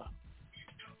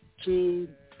two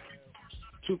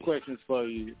questions for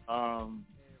you.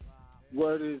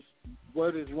 What is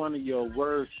one of your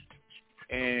worst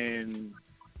and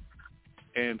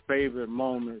favorite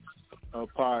moments of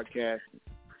podcasting?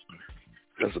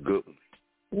 That's a good one.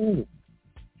 Ooh.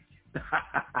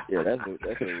 Yeah, that's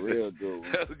a real good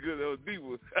one. That's a good. That was deep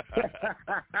one.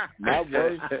 My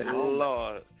worst,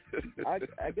 Lord. I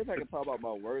guess I can talk about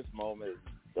my worst moments.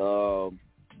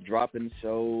 Dropping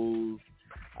shows.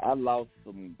 I lost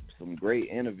some great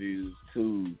interviews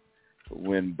too.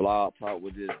 When Blog Talk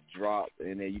would just drop,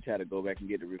 and then you try to go back and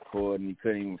get the recording, you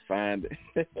couldn't even find it.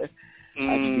 I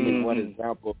can give you one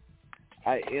example.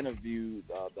 I interviewed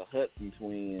the Hudson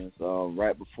twins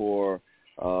right before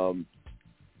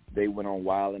they went on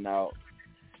Wild 'N Out.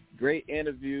 Great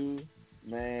interview,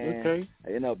 man. Okay. I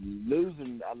ended up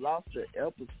losing. I lost the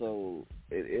episode.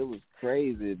 It was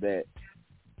crazy that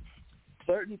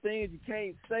certain things you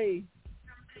can't say.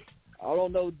 I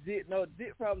don't know. Dick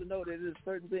probably know that there's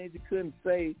certain things you couldn't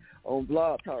say on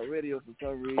Blog Talk Radio for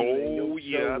some reason. Oh,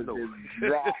 yeah, I know.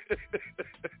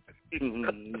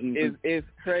 It's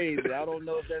crazy. I don't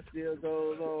know if that still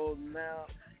goes on now,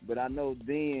 but I know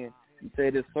then you say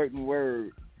this certain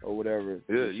word or whatever.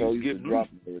 Yeah, you used to drop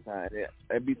it every time.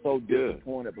 I'd be so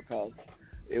disappointed because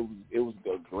it was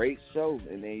a great show,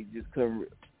 and they just couldn't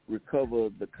recover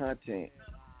the content.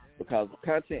 Because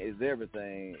content is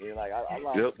everything. And like I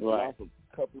lost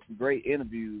a couple of great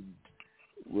interviews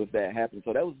with that happening.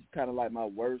 So that was kind of like my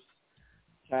worst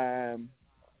time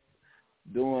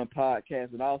doing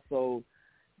podcasts, and also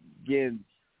getting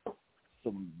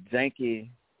some janky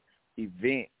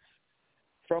events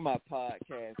from my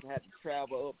podcast. I had to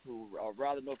travel up to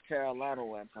Raleigh, North Carolina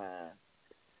one time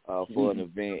for an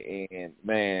event, and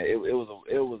man, it was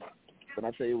when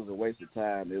I tell you it was a waste of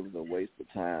time, it was a waste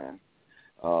of time.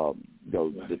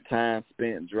 The time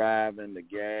spent driving, the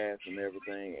gas and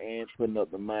everything, and putting up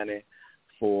the money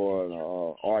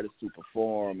for artists to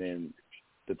perform, and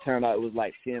the turnout, it was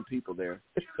like 10 people there.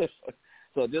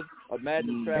 So just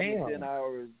imagine traveling 10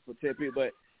 hours for 10 people,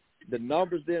 but the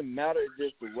numbers didn't matter,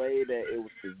 just the way that it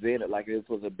was presented, like it was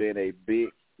supposed to have been a big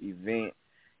event,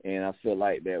 and I feel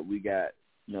like that we got,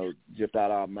 gypped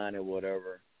out our money or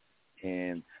whatever,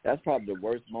 and that's probably the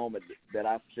worst moment that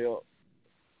I felt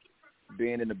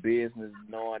being in the business,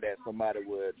 knowing that somebody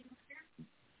would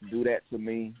do that to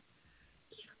me,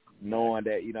 knowing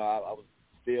that, I was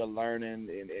still learning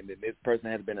and this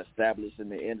person has been established in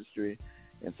the industry.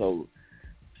 And so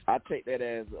I take that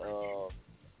as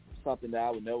something that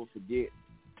I would never forget.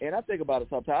 And I think about it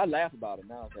sometimes. I laugh about it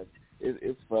now because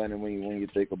it's funny when you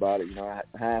think about it.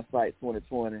 Hindsight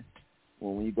 2020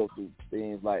 when you go through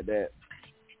things like that.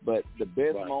 But the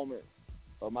best moment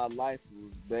of my life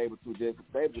was be able to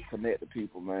connect to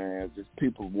people, man. Just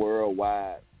people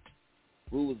worldwide.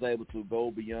 We was able to go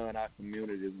beyond our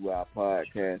communities with our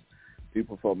podcast.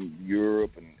 People from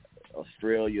Europe and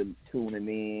Australia tuning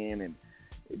in, and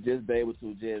just be able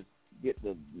to just get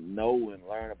to know and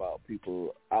learn about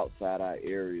people outside our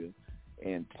area.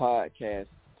 And podcast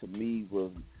to me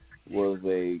was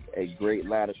a great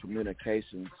line of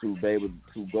communication to be able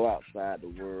to go outside the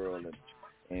world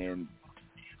and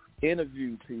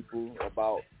interview people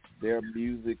about their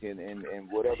music and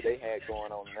whatever they had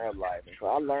going on in their life. And so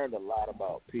I learned a lot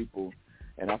about people,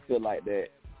 and I feel like that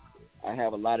I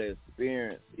have a lot of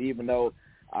experience, even though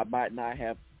I might not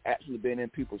have actually been in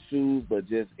people's shoes, but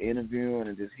just interviewing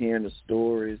and just hearing the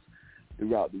stories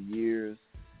throughout the years,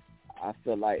 I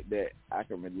feel like that I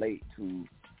can relate to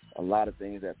a lot of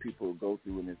things that people go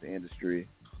through in this industry.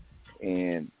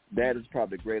 And that is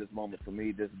probably the greatest moment for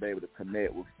me, just to be able to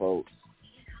connect with folks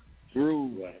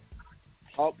through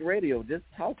talk radio, just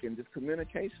talking, just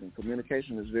communication.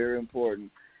 Communication is very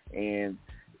important. And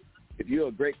if you're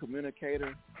a great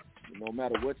communicator, no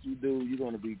matter what you do, you're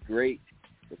going to be great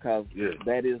because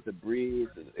that is the bridge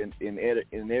in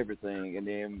everything. And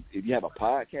then if you have a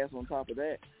podcast on top of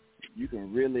that, you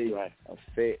can really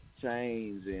affect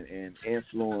change and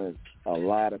influence a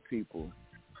lot of people.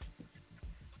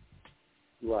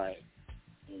 Right.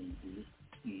 Mm-hmm.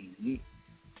 Mm-hmm.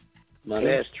 Now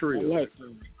that's true.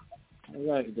 I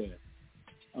like that.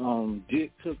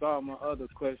 Dick took all my other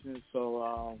questions, so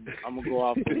I'm gonna go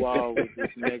off the wall with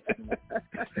this next one.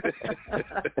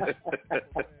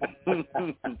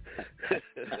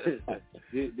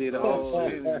 Did a whole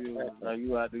interview.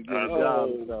 You have to get a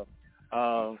job.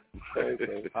 So,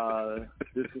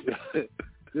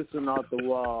 this one off the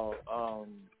wall.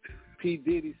 P.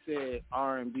 Diddy said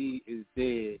R&B is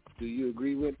dead. Do you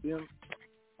agree with him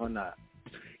or not?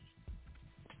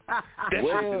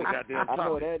 Well, I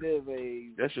know that is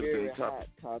a very hot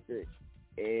topic,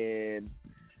 and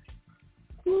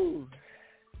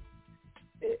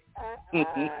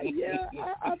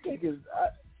I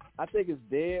think it's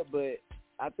dead, but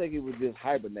I think it was just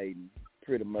hibernating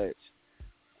pretty much,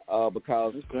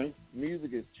 because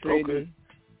music is trendy,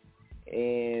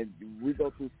 and we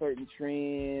go through certain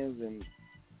trends, and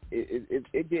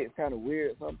it gets kind of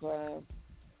weird sometimes.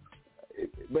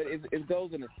 But it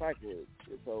goes in a cycle.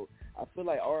 So I feel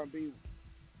like R&B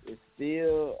is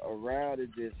still around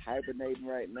and just hibernating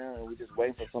right now, and we're just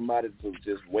waiting for somebody to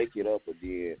just wake it up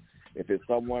again. If it's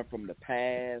someone from the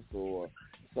past or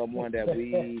someone that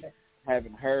we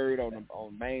haven't heard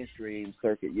on mainstream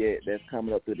circuit yet that's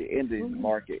coming up through the indie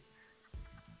market,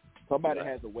 somebody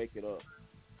has to wake it up.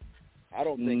 I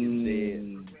don't think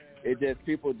it's dead. It just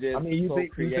people just you so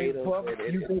think, creative.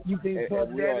 You think Puff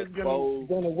Daddy's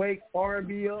gonna wake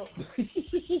R&B up?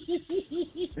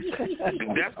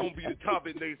 That's gonna be the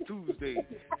topic next Tuesday.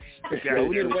 Yeah,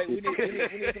 we need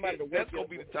somebody to That's gonna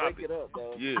be the topic. Wake it up,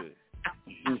 though. Yeah.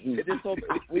 It's just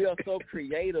we are so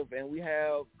creative, and we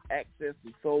have access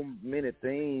to so many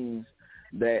things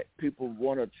that people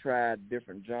want to try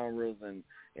different genres and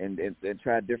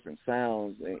try different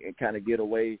sounds and kind of get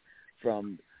away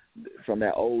from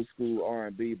that old school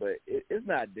R&B. But it's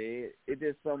not dead.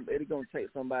 It's gonna take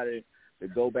somebody to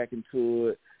go back into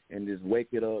it and just wake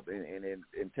it up and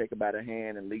take it by the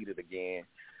hand and lead it again.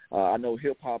 I know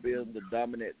hip hop is the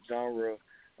dominant genre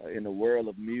in the world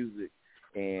of music,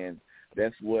 and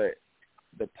that's what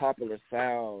the popular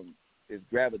sound is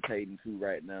gravitating to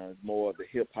right now. It's more of the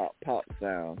hip-hop pop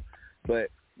sound. But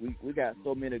we got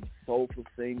so many soulful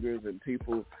singers and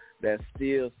people that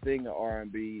still sing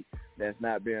R&B that's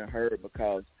not being heard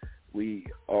because we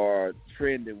are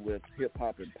trending with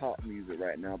hip-hop and pop music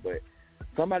right now. But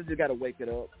somebody just got to wake it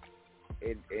up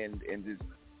and just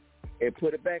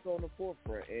put it back on the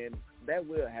forefront. And that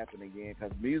will happen again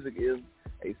because music is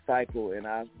a cycle, and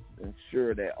I'm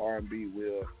sure that R&B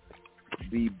will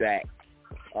be back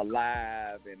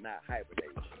alive and not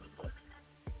hibernating.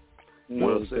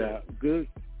 Well said. Good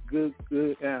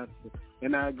answer.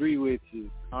 And I agree with you.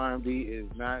 R&B is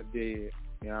not dead.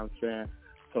 You know what I'm saying?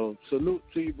 So salute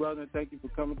to you, brother, and thank you for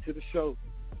coming to the show.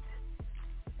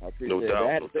 I appreciate it.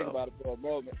 I had to think about it for a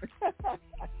moment.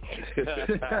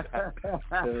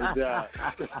 No doubt.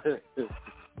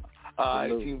 All right,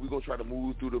 team, we're going to try to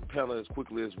move through the panel as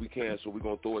quickly as we can, so we're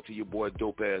going to throw it to your boy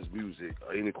Dope-Ass Music.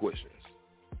 Any questions?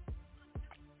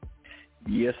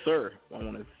 Yes, sir. I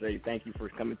want to say thank you for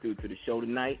coming through to the show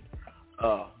tonight.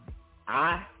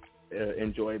 I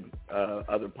enjoy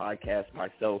other podcasts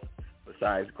myself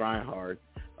besides GRINDHARD.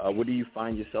 What do you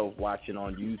find yourself watching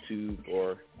on YouTube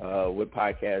or what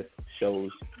podcast shows?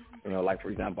 You know, like, for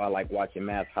example, I like watching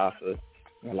Math Hoffa.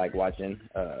 I like watching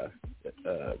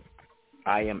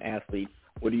I Am Athlete.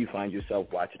 What do you find yourself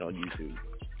watching on YouTube?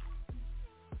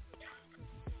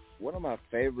 One of my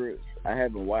favorites, I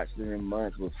haven't watched it in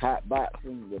months, was Hot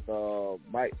Boxing with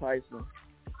Mike Tyson.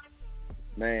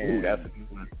 Man, ooh, that's a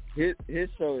good one. His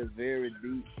show is very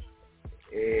deep.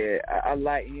 And I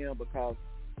like him because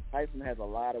Tyson has a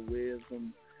lot of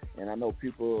wisdom, and I know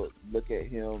people look at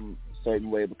him a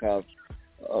certain way because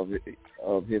of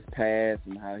his past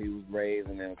and how he was raised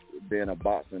and then being a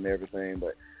boxer and everything,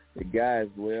 but the guy is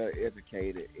well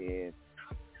educated, and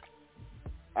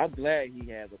I'm glad he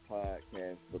has a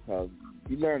podcast because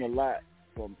you learn a lot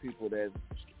from people that's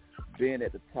been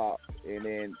at the top and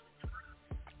then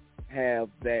have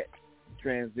that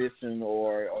transition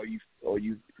or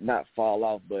you not fall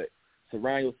off, but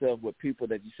surround yourself with people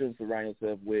that you shouldn't surround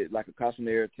yourself with, like a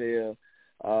cautionary tale,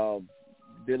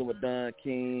 dealing with Don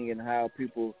King and how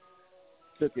people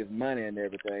took his money and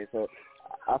everything. So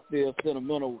I feel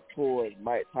sentimental towards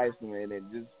Mike Tyson, and then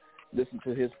just listen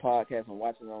to his podcast and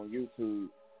watching it on YouTube.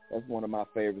 That's one of my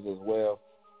favorites as well.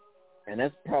 And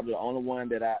that's probably the only one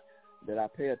that I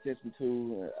pay attention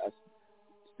to. I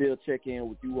still check in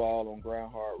with you all on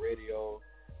GRINDHARD Radio.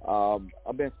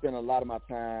 I've been spending a lot of my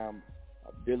time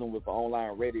dealing with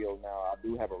online radio now. I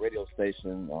do have a radio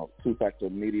station, Two Factor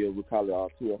Media. We call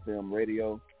it 2FM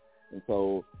Radio. And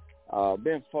so I've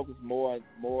been focused more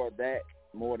of that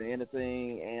more than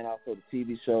anything, and also the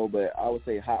TV show. But I would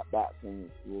say Hot Boxing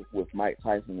with Mike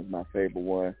Tyson is my favorite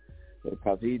one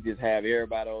because he just have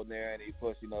everybody on there, and he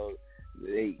push,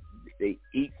 they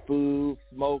eat food,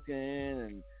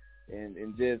 smoking,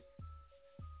 and just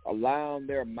allowing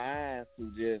their minds to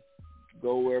just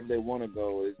go wherever they want to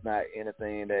go. It's not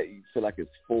anything that you feel like it's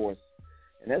forced.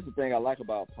 And that's the thing I like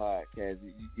about podcasts.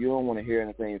 You don't want to hear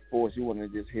anything forced. You want to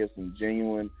just hear some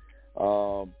genuine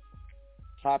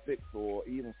topics or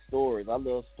even stories. I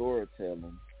love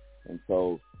storytelling. And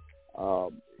so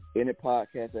any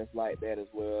podcast that's like that as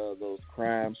well, those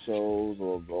crime shows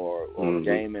or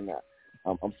gaming,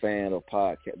 I'm a fan of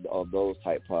those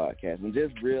type podcasts, and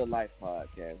just real life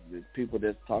podcasts. There's people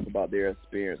that talk about their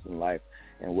experience in life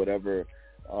and whatever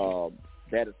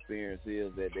that experience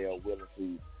is, that they are willing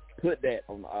to put that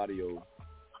on the audio.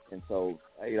 And so,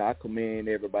 I commend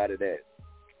everybody that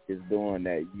is doing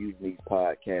that, using these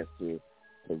podcasts to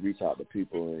reach out to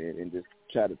people and just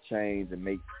try to change and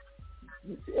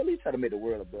at least try to make the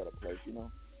world a better place,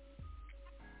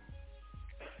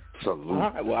 Salute. All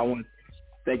right, well, I want to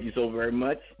thank you so very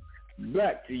much.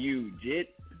 Back to you, Jit.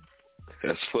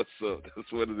 That's what's up.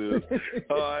 That's what it is.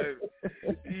 All right.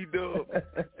 E-Dub,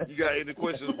 you got any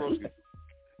questions, broski?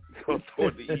 Go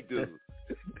toward the E-Dub.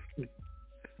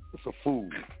 It's a fool.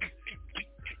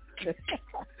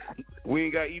 We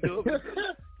ain't got E-Dub.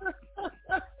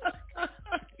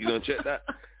 You gonna check that?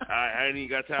 I ain't even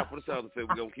got time for the sound effect.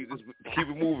 We're gonna keep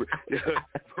it moving.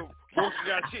 Folks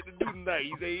got shit to do tonight.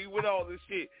 He said he with all this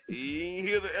shit. He ain't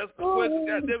here to ask the question.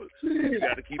 Goddamn it. We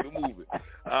got to keep it moving. All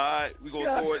right, we're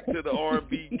gonna throw it to the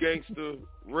R&B gangster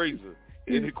Razor.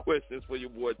 Any questions for your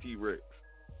boy T-Rex?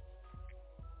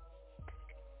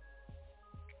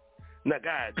 Now,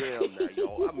 goddamn, now,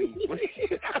 y'all. I mean,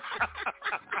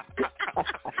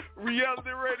 reality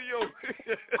radio.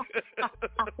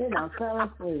 You know,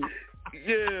 colorful.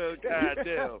 Yeah,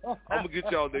 goddamn. I'm gonna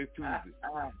get y'all next Tuesday.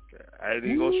 I ain't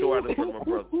even gonna show out in front of my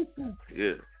brother.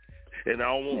 Yeah, and I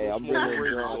don't want no smoke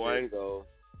radio, so I ain't.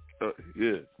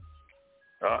 Yeah.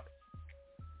 All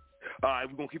right,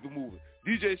 we're gonna keep it moving.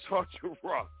 DJ Sergeant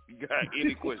Rock, you got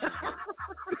any questions?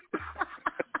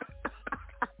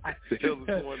 What the hell is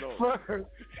going on?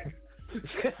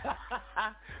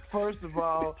 First of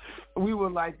all, we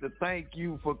would like to thank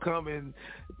you for coming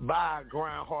by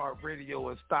GRINDHARD Radio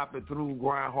and stopping through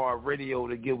GRINDHARD Radio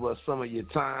to give us some of your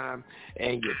time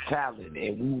and your talent.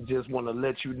 And we just want to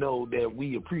let you know that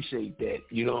we appreciate that.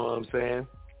 You know what I'm saying?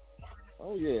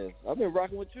 Oh, yeah. I've been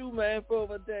rocking with you, man, for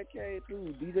over a decade,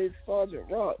 too. DJ Sergeant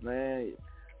Rock, man.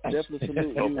 Definitely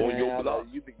salute you, man.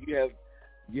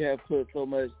 You have put so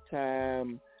much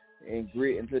time and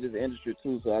grit into this industry,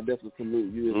 too, so I definitely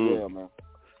salute you as well, man.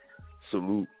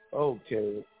 Salute.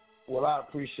 Okay. Well, I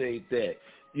appreciate that.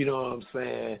 You know what I'm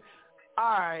saying?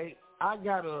 All right. I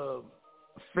got a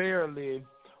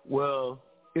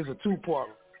it's a two-part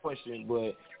question,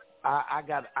 but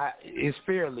it's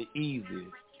fairly easy.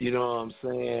 You know what I'm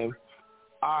saying?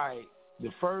 All right.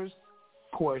 The first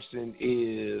question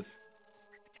is,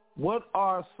 what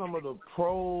are some of the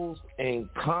pros and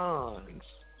cons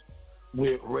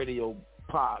with radio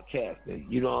podcasting?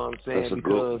 You know what I'm saying?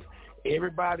 Because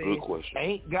everybody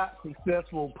ain't got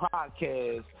successful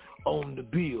podcasts on the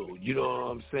bill. You know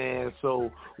what I'm saying?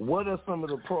 So what are some of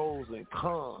the pros and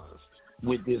cons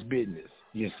with this business?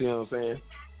 You see what I'm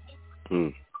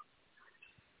saying?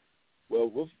 Well,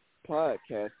 with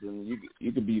podcasting,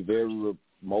 you can be very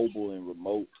mobile and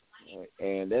remote,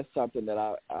 and that's something that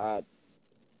I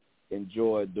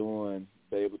enjoy doing,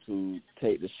 be able to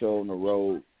take the show on the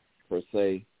road, per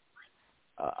se.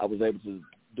 I was able to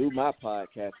do my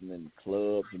podcasting in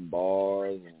clubs and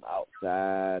bars and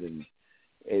outside, and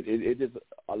it just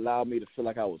allowed me to feel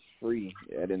like I was free.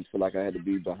 I didn't feel like I had to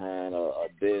be behind a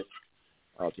desk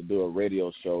to do a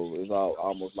radio show. It's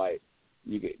almost like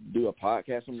you could do a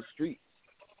podcast on the street,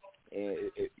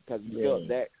 and because you felt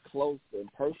that close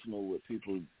and personal with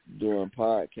people doing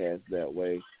podcasts that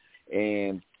way,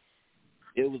 and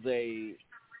it was a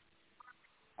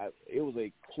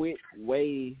quick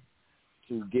way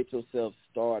to get yourself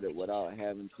started without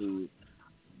having to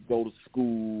go to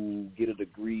school, get a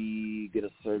degree, get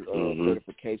a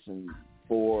certification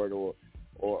for it, or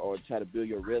try to build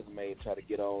your resume and try to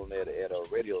get on at a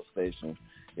radio station.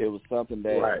 It was something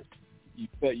that you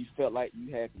felt like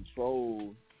you had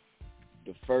control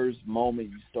the first moment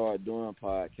you started doing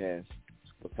podcasts,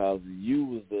 because you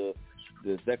was the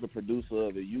executive producer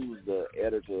of it, you was the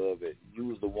editor of it, you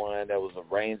was the one that was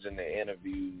arranging the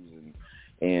interviews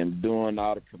and doing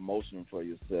all the promotion for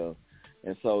yourself.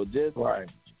 And so just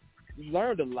you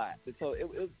learned a lot. And so it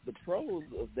was the pros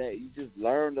of that. You just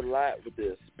learned a lot with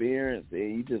the experience,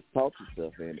 and you just taught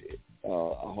yourself in it, a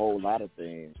whole lot of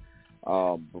things.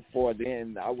 Before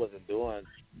then, I wasn't doing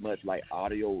much like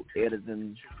audio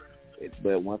editing,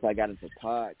 but once I got into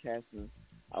podcasting,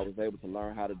 I was able to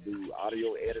learn how to do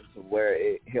audio editing, where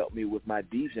it helped me with my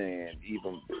DJing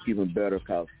even better,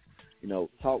 because, you know,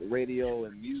 talk radio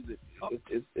and music,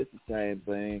 it's the same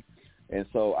thing. And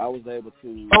so I was able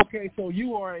to... Okay, so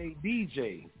you are a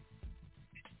DJ.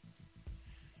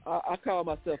 I call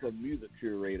myself a music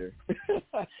curator.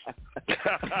 but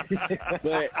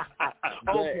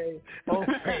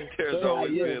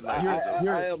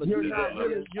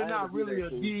you're not really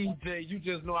a DJ. You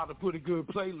just know how to put a good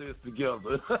playlist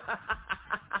together.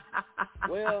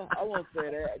 Well, I won't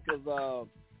say that, because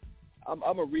I'm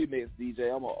a remix DJ.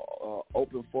 I'm a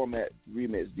open format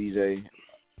remix DJ.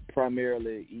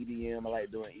 Primarily EDM. I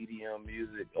like doing EDM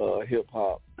music, hip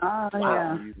hop.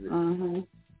 Music. Mm-hmm.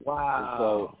 Wow.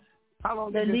 So, how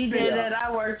long the DJ that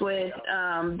I work with,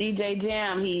 DJ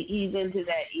Jam, he's into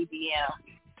that EDM.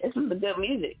 It's some good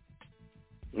music.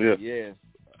 Yeah. Yes.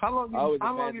 How long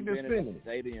you been spinning?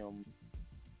 Stadium.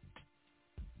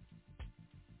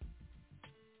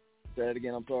 Say that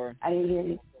again. I'm sorry. I didn't hear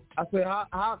you. I said,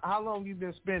 how long you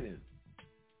been spinning?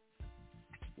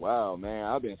 Wow, man,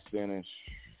 I've been spinning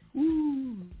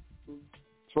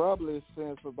probably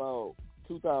since about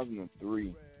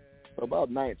 2003. for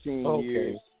about 19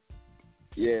 years.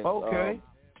 Yes. Okay.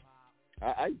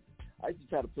 I used to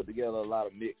try to put together a lot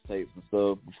of mixtapes and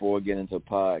stuff before getting into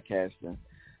podcasting.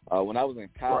 When I was in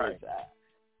college,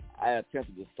 I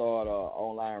attempted to start an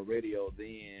online radio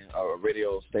then, a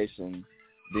radio station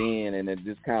then, and then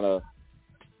just kind of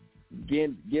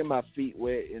get my feet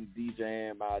wet in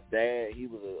DJing. My dad, he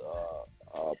was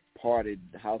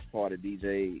a house party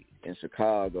DJ in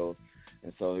Chicago,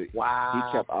 and so he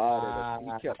kept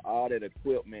all that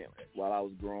equipment while I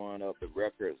was growing up, the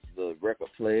records, the record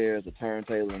players, the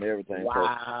turntables, and everything. So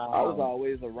I was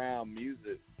always around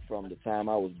music from the time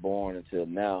I was born until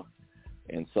now,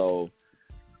 and so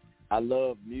I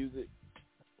love music.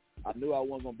 I knew I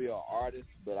wasn't going to be an artist,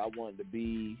 but I wanted to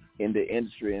be in the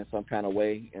industry in some kind of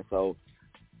way. And so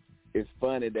it's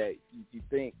funny that you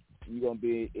think you're going to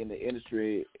be in the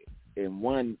industry in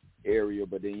one area,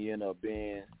 but then you end up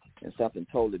being in something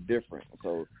totally different.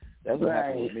 So that's what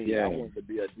happened with me. Yeah. I wanted to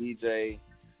be a DJ,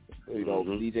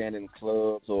 DJing in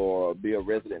clubs or be a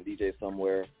resident DJ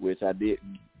somewhere, which I did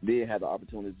have the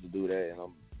opportunity to do that, and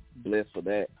I'm blessed for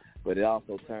that. But it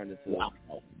also turned into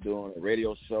doing a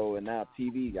radio show and now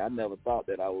TV. I never thought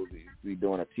that I would be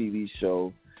doing a TV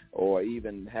show or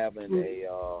even having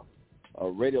a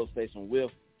radio station with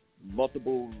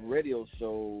multiple radio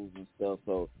shows and stuff.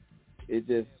 So it's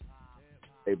just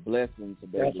a blessing to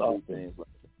be able to do things like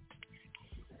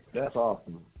that. That's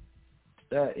awesome.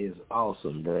 That is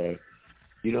awesome, bro.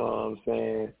 You know what I'm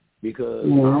saying? Because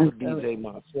I'm a DJ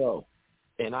myself,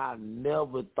 and I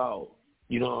never thought,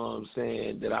 you know what I'm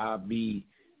saying, that I'd be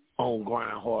on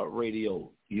GRINDHARD Radio.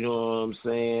 You know what I'm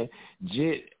saying?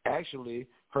 Jit actually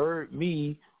heard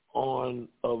me on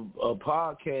a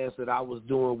podcast that I was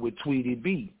doing with Tweety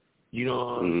B. You know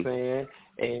what I'm saying?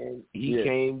 And he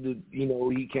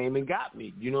came and got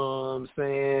me. You know what I'm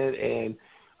saying? And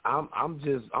I'm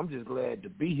just glad to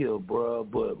be here, bro.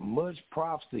 But much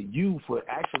props to you for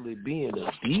actually being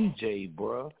a DJ,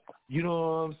 bro. You know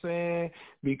what I'm saying?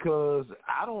 Because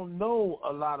I don't know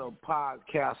a lot of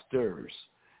podcasters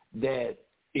that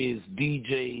is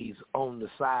DJs on the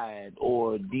side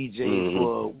or DJs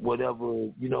for whatever,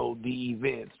 the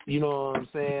events. You know what I'm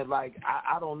saying? Like,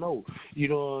 I don't know. You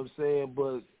know what I'm saying?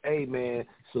 But, hey, man,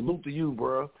 salute to you,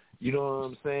 bro. You know what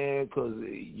I'm saying? Because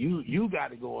you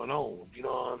got it going on. You know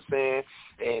what I'm saying?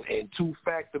 And Two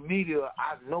Factor Media,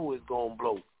 I know it's going to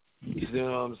blow. You see what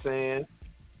I'm saying?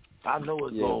 I know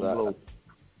it's going to blow.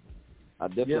 I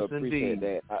definitely appreciate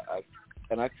that.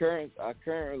 I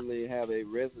currently have a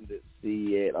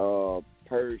residency at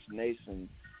Purge Nation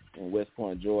in West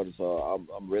Point, Georgia. So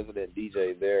I'm resident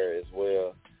DJ there as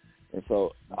well. And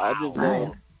so I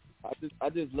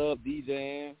just love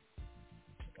DJing.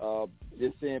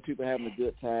 Just seeing people having a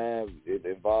good time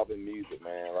involving music,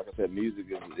 man. Like I said, music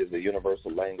is a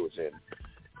universal language, and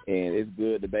it's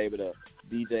good to be able to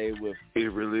DJ with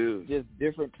just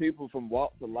different people from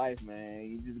walks of life, man.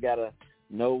 You just gotta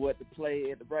know what to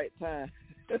play at the right time.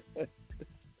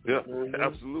 Yeah,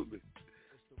 absolutely.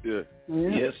 Yeah.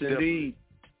 Yes, indeed.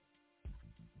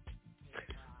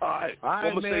 All right,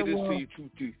 I'm gonna say this to you,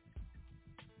 Truth.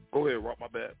 Go ahead, Rock. My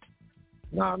bad.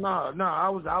 No. I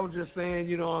was just saying,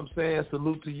 you know what I'm saying,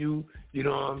 salute to you. You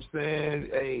know what I'm saying?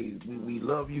 Hey, we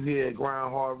love you here at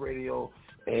GRINDHARD Radio,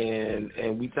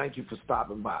 and we thank you for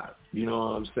stopping by. You know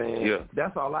what I'm saying? Yeah.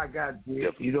 That's all I got,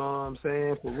 Jit. You know what I'm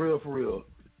saying? For real.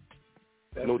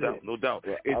 That's no doubt.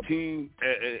 And team,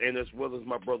 and as well as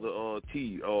my brother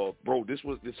T, bro, this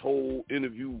whole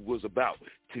interview was about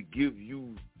to give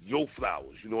you your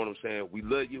flowers. You know what I'm saying? We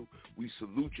love you. We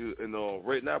salute you. And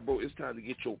right now, bro, it's time to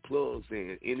get your plugs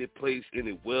in. Any place,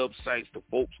 any websites the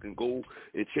folks can go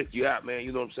and check you out, man.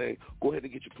 You know what I'm saying? Go ahead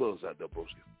and get your plugs out there,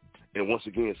 broski. And once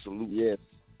again, salute. Yes.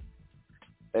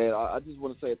 And I just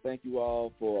want to say thank you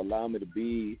all for allowing me to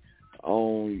be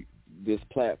on this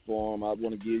platform. I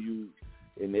want to give you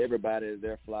and everybody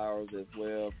their flowers as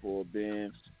well for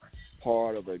being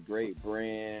part of a great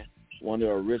brand, one of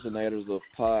the originators of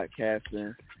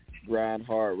podcasting,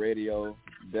 GRINDHARD Radio.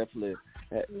 Definitely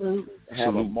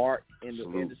have a mark in the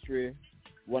industry.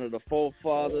 One of the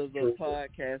forefathers of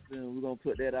podcasting. We're going to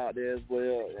put that out there as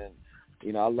well.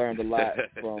 And, I learned a lot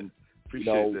from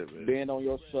being on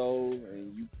your show,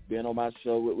 and you being on my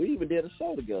show. We even did a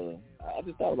show together. I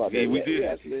just thought about that. We did.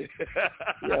 Actually,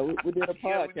 we did a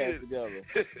podcast together.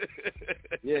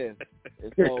 Yeah.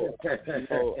 And so,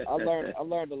 I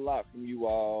learned a lot from you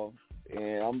all,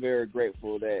 and I'm very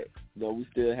grateful that we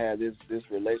still have this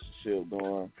relationship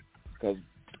going, because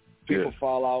people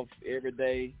fall off every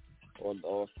day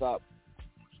or stop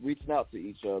reaching out to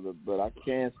each other. But I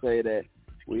can say that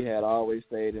we had always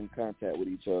stayed in contact with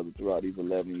each other throughout these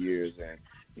 11 years, and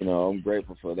I'm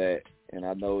grateful for that. And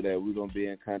I know that we're going to be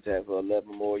in contact for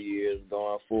 11 more years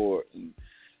going forward. And,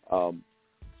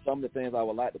 some of the things I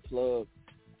would like to plug,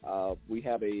 we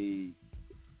have a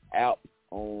app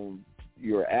on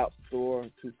your app store,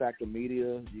 Two Factor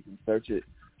Media. You can search it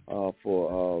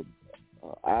for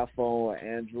iPhone or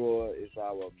Android. It's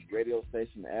our radio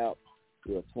station app.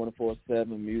 We're a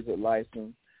 24/7 music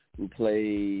license. We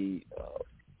play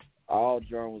all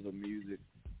genres of music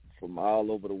from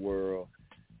all over the world.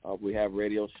 We have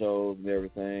radio shows and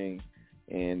everything.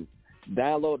 And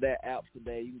download that app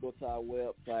today. You can go to our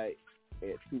website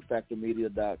at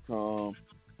twofactormedia.com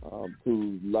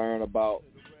to learn about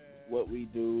what we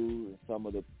do and some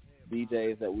of the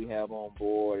DJs that we have on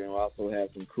board, and we also have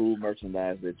some cool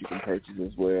merchandise that you can purchase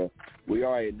as well. We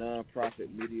are a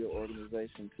non-profit media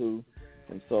organization too,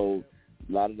 and so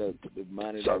a lot of the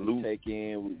money that we take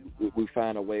in, we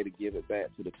find a way to give it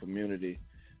back to the community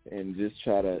and just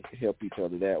try to help each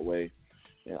other that way.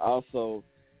 And also,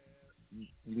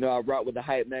 I rock with the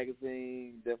Hype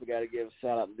magazine. Definitely got to give a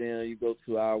shout out to them. You go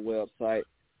to our website,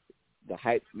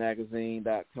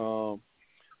 thehypemagazine.com.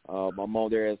 I'm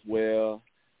on there as well.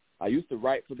 I used to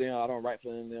write for them. I don't write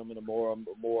for them anymore. I'm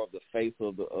more of the face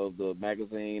of the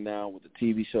magazine now with the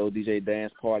TV show DJ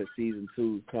Dance Party Season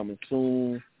 2 coming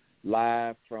soon,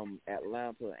 live from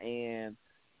Atlanta and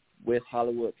West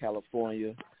Hollywood,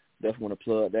 California. Definitely want to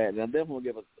plug that. And I definitely want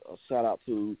to give a shout out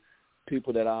to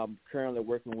people that I'm currently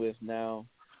working with now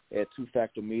at Two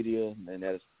Factor Media, and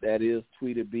that is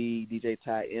Tweety B, DJ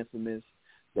Ty Infamous,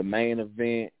 The Main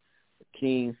Event,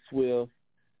 King Swift,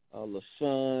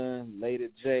 LaShawn, Lady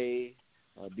J,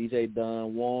 DJ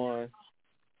Don Warren.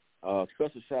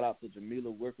 Special shout out to Jamila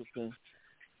Wilkerson.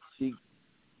 She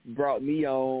brought me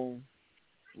on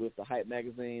with the Hype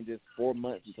magazine just 4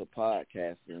 months into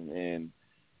podcasting, and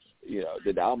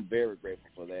I'm very grateful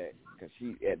for that, because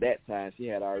at that time she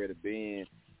had already been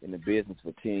in the business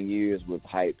for 10 years with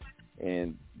Hype,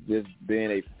 and just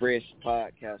being a fresh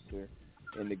podcaster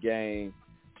in the game,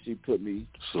 she put me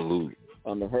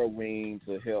under her wing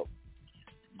to help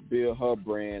build her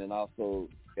brand and also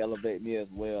elevate me as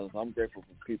well. So I'm grateful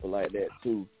for people like that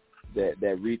too,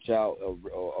 that reach out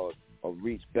or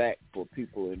reach back for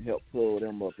people and help pull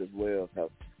them up as well.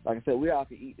 Cause like I said, we all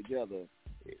can eat together.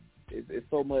 It's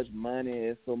so much money.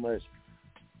 It's so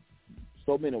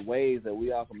many ways that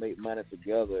we all can make money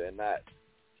together and not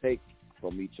take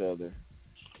from each other.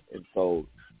 And so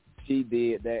she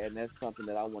did that, and that's something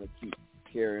that I want to keep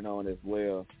carrying on as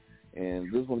well.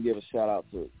 And just want to give a shout out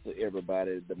to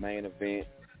everybody, The Main Event,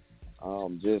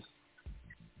 just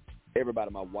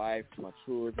everybody, my wife, my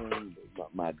children,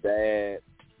 my dad,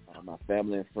 my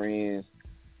family and friends.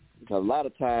 Because a lot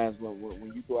of times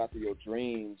when you go after your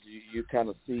dreams, you kind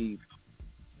of see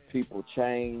people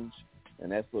change,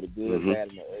 and that's for the good, bad,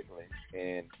 and the ugly.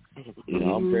 And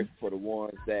I'm grateful for the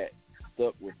ones that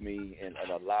stuck with me and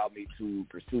allowed me to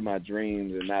pursue my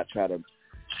dreams and not try to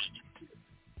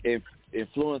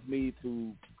influence me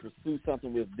to pursue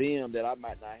something with them that I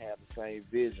might not have the same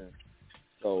vision.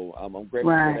 So I'm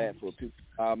grateful for that, for people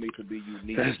to allow me to be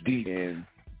unique. That's deep.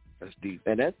 That's deep.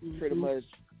 And that's pretty much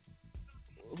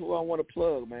who I want to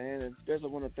plug, man. And especially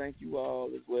want to thank you all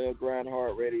as well,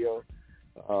 GRINDHARD Radio.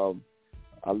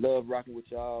 I love rocking with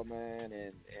y'all, man,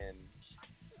 and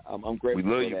I'm grateful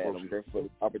for that. I'm grateful for the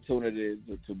opportunity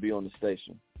to be on the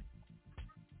station.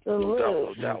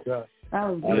 No doubt.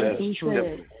 That's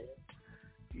true.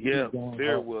 Yeah,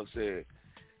 very well said.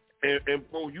 And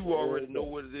bro, you already know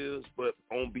what it is, but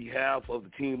on behalf of the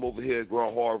team over here at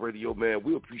GRINDHARD Radio, man,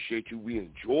 we appreciate you. We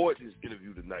enjoyed this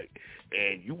interview tonight,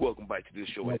 and you welcome back to this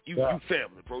show. You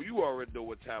family, bro. You already know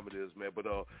what time it is, man. But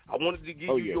I wanted to give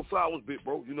you your flowers, bit,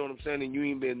 bro. You know what I'm saying? And you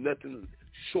ain't been nothing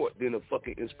short than a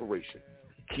fucking inspiration.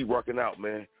 Keep rocking out,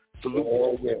 man.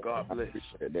 Salute you. God bless.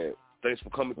 Thanks for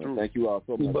coming through. Thank you all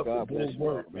so much. God bless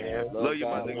you, man. Love you,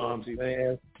 my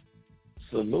nigga.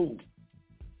 Salute.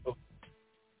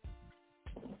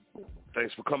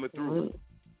 Thanks for coming through.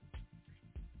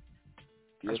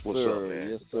 Yes, That's what's sir. up, man.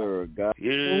 Yes, sir. God.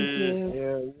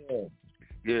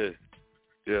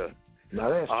 Yeah. Now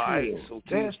that's all true. Right, so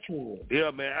that's true.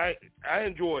 Yeah, man. I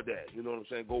enjoyed that. You know what I'm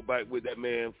saying? Go back with that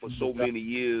man for so many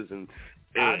years, and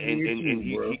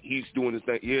he's doing his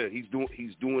thing. Yeah, he's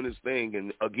doing his thing.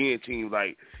 And again, team,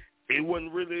 like, it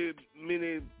wasn't really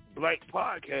many black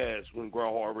podcasts when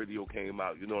GRINDHARD Radio came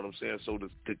out. You know what I'm saying? So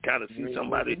to kind of see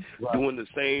somebody doing the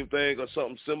same thing or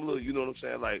something similar, you know what I'm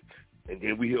saying? Like, and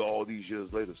then we hear all these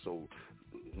years later. So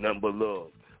nothing but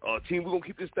love. Team, we're going to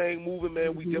keep this thing moving,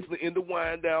 man. We definitely in the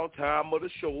wind down time of the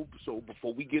show. So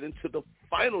before we get into the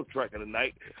final track of the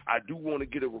night, I do want to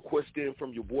get a request in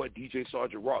from your boy, DJ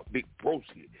Sergeant Rock, Big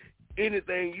Broski.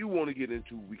 anything you want to get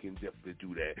into, we can definitely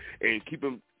do that. And keep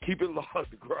it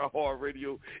locked to Grind Hard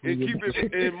Radio. And keep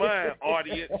it in mind,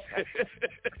 audience. I'm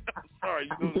sorry,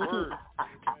 you know the word.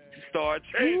 Start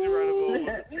changing right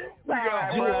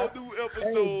about. We got all new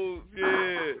episodes.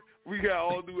 Yeah. We got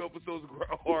all new episodes of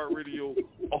Grind Hard Radio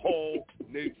all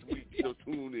next week. So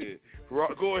tune in.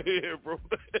 Go ahead, bro.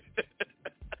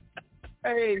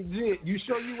 Hey, Jit, you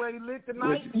sure you ain't lit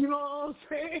tonight? You know what I'm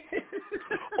saying?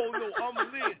 Oh, no, I'm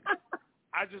lit.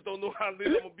 I just don't know how lit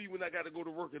I'm going to be when I got to go to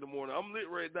work in the morning. I'm lit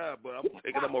right now, but I'm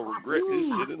thinking I'm going to regret this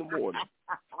shit in the morning.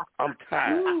 I'm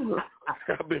tired.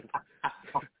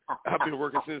 I've been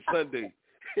working since Sunday.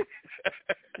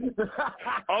 And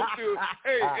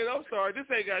I'm sorry, this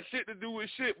ain't got shit to do with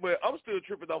shit, but I'm still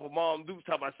tripping off of Mom Dukes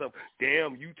talking about myself.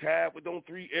 Damn, you tired with them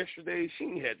 3 extra days? She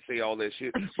ain't had to say all that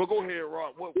shit. But go ahead,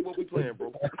 Rock. What we playing,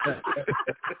 bro?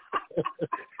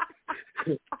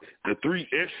 The 3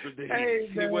 extra days. Hey,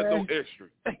 he wasn't no extra.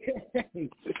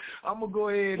 I'm going to go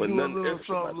ahead and do a little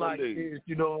something like this,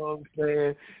 you know what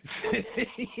I'm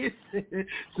saying?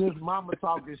 Since Mama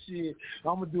talking shit,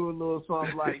 I'm going to do a little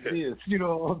something like this, you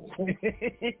know what I'm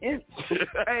saying?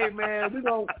 Hey, man,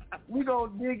 we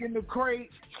gonna dig in the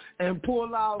crates and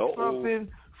pull out something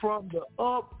from the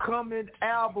upcoming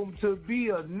album to be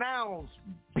announced,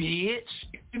 bitch.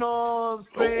 You know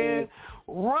what I'm saying?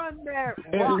 Run that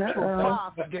Rock for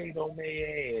Propagate on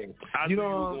their ass. You know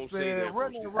what I'm saying?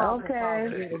 Run that Rock for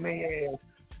Propagate on their ass.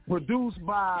 Produced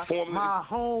by my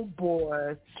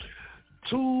homeboy,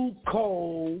 Too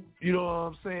Cold. You know what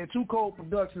I'm saying? Too Cold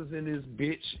Productions in this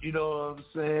bitch. You know what I'm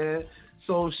saying?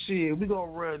 So shit, we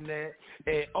gonna run that.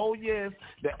 And oh yes,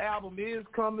 the album is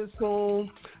coming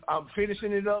soon. I'm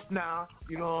finishing it up now.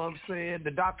 You know what I'm saying? The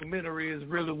documentary is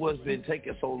really what's been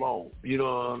taking so long. You know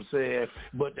what I'm saying?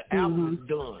 But the album is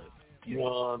done. You know what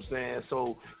I'm saying?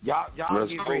 So y'all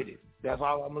get ready. That's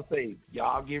all I'm gonna say.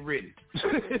 Y'all get ready.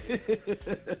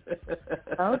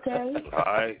 Okay. All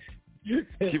right. Keep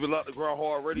it locked to Grind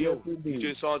Hard Radio.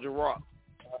 DJ Sergeant Rock.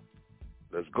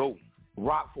 Let's go.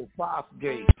 Rock for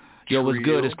Propagate. Yo, what's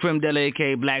good? It's Crim Della,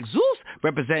 a.k.a. Black Zeus,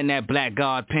 representing that Black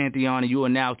God Pantheon, and you are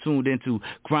now tuned into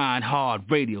Grind Hard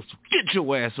Radio, so get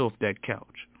your ass off that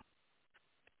couch.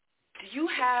 Do you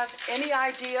have any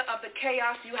idea of the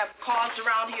chaos you have caused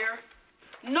around here?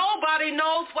 Nobody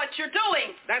knows what you're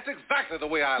doing. That's exactly the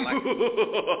way I like it.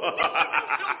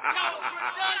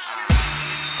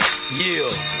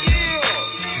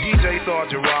 DJ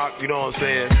Sergeant Rock, you know what I'm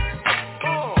saying?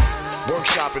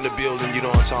 Workshop in the building, you know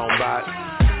what I'm talking about.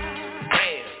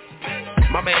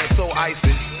 My man So Icy.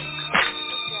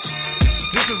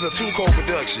 This is a Too Cold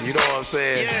production, you know what I'm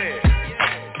saying?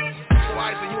 So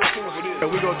Icy, you a fool for this.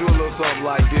 And we gonna do a little something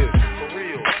like this. For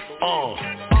real.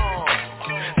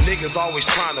 Niggas always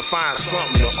trying to find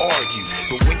something to argue,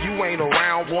 but when you ain't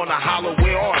around, wanna holler,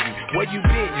 where are you? Where you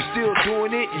been? You still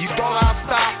doing it? You thought I'd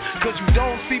stop? Cause you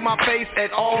don't see my face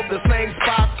at all the same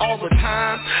spots all the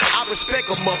time. I respect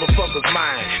a motherfucker's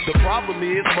mind. The problem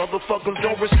is motherfuckers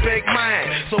don't respect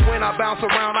mine. So when I bounce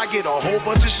around, I get a whole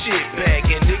bunch of shit back,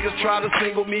 and niggas try to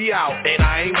single me out, and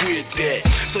I ain't with that.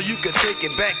 So you can take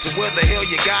it back to where the hell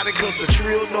you got it, cause the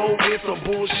trill know when some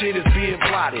bullshit is being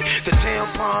plotted. The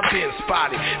tampon been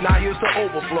spotted. Now here's the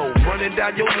overflow, running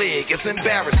down your leg. It's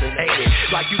embarrassing, ain't it?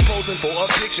 Like you posing for a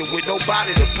picture with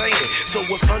nobody to paint it. So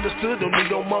what's understood don't need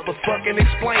no motherfucking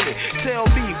explaining. Tell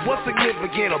me what's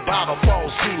significant about a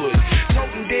falsehood.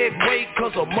 Toting dead weight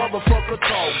cause a motherfucker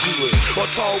talk good or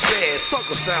talk bad.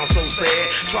 Sucker sound so sad.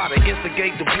 Try to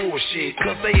instigate the bullshit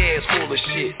cause they ass full of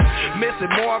shit. Messing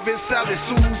Marvin, Sally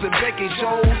Sue's and Becky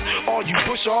Joes. All you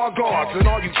push our guards and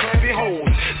all you trappy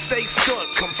hoes. Stay stuck,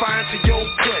 confined to your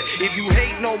cut. If you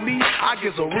hating on me, I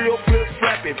guess a real flip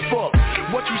flapping fuck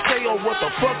what you say or what the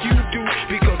fuck you do,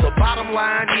 because the bottom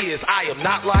line is I am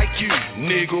not like you,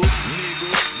 niggas.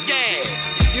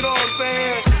 Yeah, you know what I'm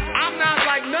saying? I'm not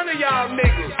like none of y'all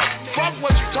niggas. Fuck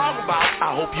what you talk about.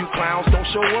 I hope you clowns don't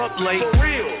show up late. For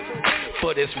real.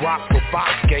 For this Rock for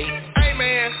Propagate. Hey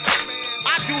man,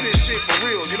 I do this shit for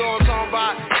real. You know what I'm talking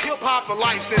about? Hip hop for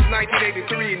life since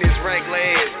 1983 in this regular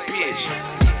ass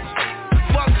bitch.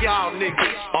 Fuck y'all niggas,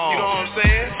 you know what I'm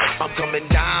saying? I'm coming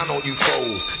down on you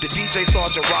foes. The DJ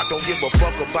Sergeant Rock don't give a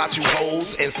fuck about you hoes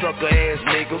and sucker ass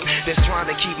niggas that's trying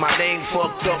to keep my name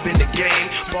fucked up in the game.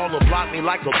 Baller blocked me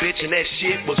like a bitch and that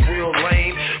shit was real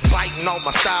lame. Biting on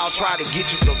my style, try to get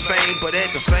you some fame, but at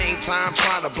the same time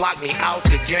trying to block me out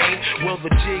the game. Well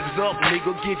the jig's up,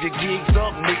 nigga, give your gigs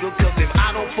up, nigga, cause if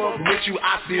I don't fuck with you,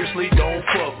 I seriously don't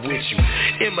fuck with you.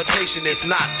 Imitation is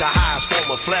not the highest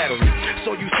form of flattery,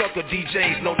 so you sucker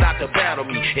DJs know know not to battle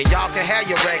me. And y'all can have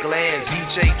your regular ass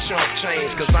DJ chump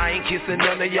change, cause I ain't kissing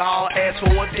none of y'all ass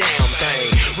for a damn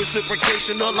thing.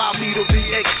 Reciprocation allow me to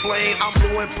be explained. I'm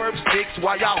blowing perp sticks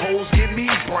while y'all hoes give me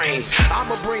brains.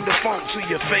 I'ma bring the funk to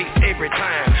your face every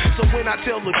time. So when I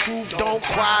tell the truth, don't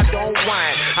cry, don't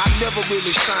whine. I never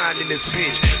really shine in this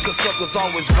bitch, cause suckers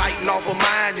always biting off of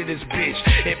mine in this bitch.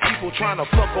 And people trying to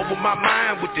fuck over my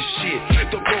mind with this shit.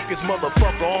 The brokest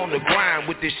motherfucker on the grind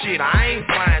with this shit. I ain't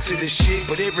blind to this shit,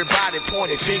 but everybody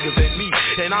pointing fingers at me.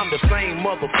 And I'm the same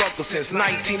motherfucker since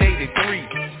 1983.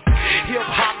 Hip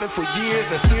hopping for years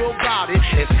and still got it,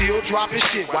 and still dropping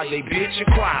shit while they bitch and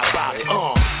cry about it.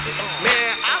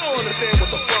 Man, I don't understand what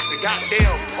the fuck the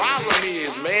goddamn problem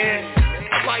is, man.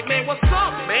 Like, man, what's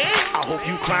up, man? I hope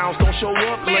you clowns don't show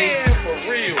up late. Man, for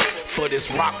real. For this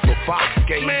rock for Fox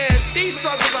game. Man, these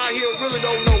suckers out here really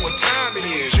don't know what time it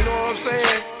is, you know what I'm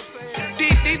saying?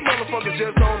 These motherfuckers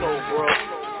just don't know, bro.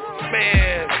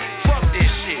 Man, fuck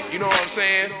this shit, you know what I'm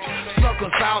saying?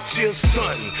 Suckers out here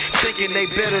stunting, thinking they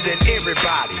better than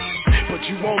everybody. But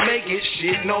you won't make it,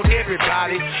 shit, know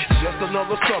everybody. Just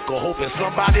another sucker, hoping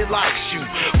somebody likes you.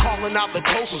 Calling out the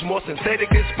coast was more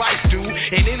synthetic than Spice do.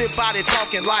 And anybody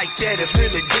talking like that is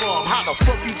really dumb. How the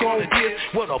fuck you gon' get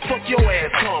where the fuck your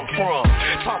ass come from?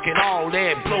 Talking all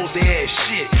that blows the ass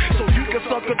shit, so you can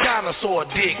suck a dinosaur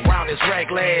dick round this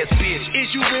ragla ass bitch. Is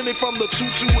you really from the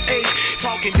 228?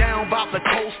 Talking down about the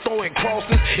coast, throwing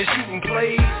crosses and shooting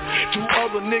plays to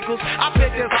other niggas? I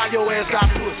bet that's how your ass got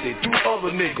pussy, through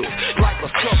other niggas. Like a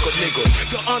sucker nigga.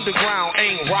 The underground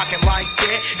ain't rockin' like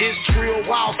that. It's drill,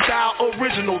 wild style,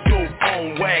 original dope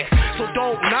on wax. So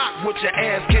don't knock what your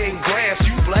ass can't grasp.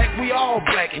 You black, we all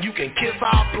black, and you can kiss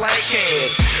our black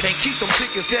ass. And keep them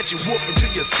tickets that you whoopin' to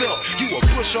yourself. You a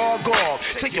push or guard.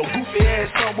 Take your goofy ass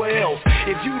somewhere else.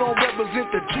 If you don't represent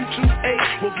the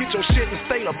 228, well get your shit and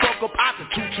stay the fuck up out the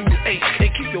 228. And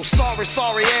keep your sorry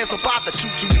ass up out the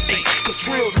 228. Cause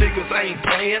real niggas ain't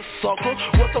playin', sucker.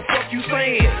 What the fuck you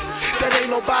sayin'? That ain't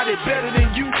nobody better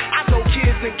than you. I know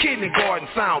kids in kindergarten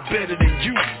sound better than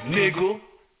you, nigga.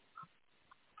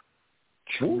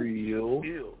 Real.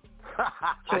 Ill.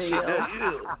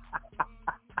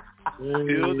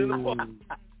 Ill than the fuck.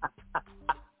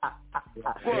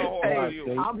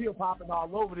 Hey, I'm hip hopping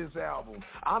all over this album.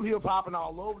 I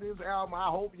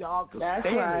hope y'all can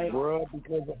stand it, bro,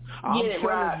 because I'm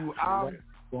telling you,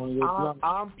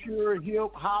 I'm pure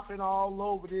hip hopping all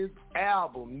over this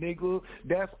album, nigga.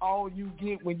 That's all you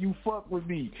get when you fuck with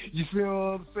me. You feel what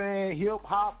I'm saying? Hip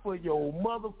hop for your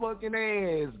motherfucking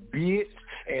ass, bitch.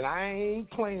 And I ain't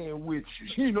playing with you.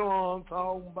 You know what I'm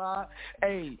talking about?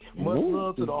 Hey, much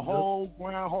love to the whole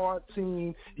GRINDHARD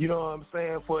team, you know what I'm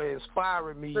saying, for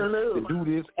inspiring me to do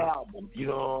this album. You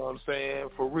know what I'm saying?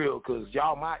 For real, because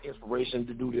y'all my inspiration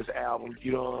to do this album.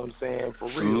 You know what I'm saying? For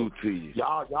real. Salute to you.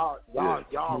 Y'all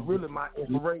really my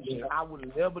inspiration. I would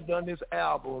have never done this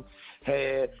album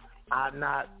had I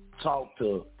not talked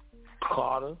to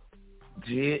Carter,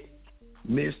 Jet,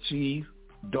 Mischief,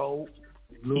 Dope,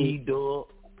 E-Dub,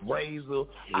 Razor.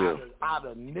 I'd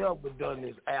have never done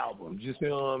this album. You see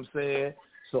what I'm saying?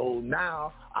 So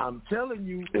now I'm telling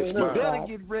you, you better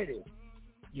get ready.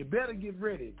 You better get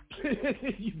ready.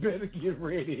 You better get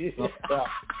ready.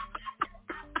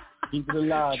 Keep it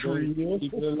alive, baby.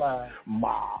 Keep it alive.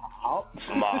 Ma. All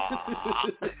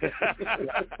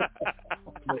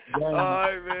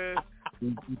right, man.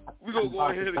 We're going to go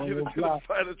ahead and get into the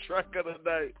final track of the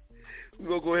night.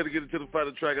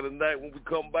 When we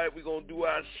come back, we're going to do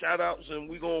our shout-outs, and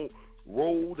we're going to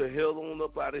roll the hell on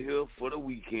up out of here for the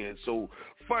weekend. So,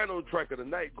 final track of the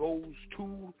night goes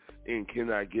to, and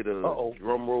can I get a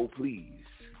drum roll, please?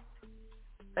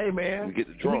 Hey, man. We get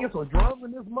the Can drum. we get some drums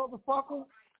in this motherfucker?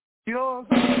 You know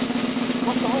what I'm saying?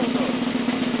 What's the hold up?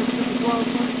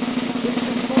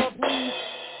 Please.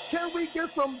 Can we get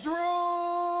some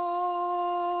drums?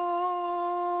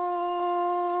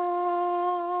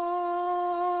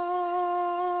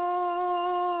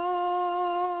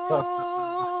 Go.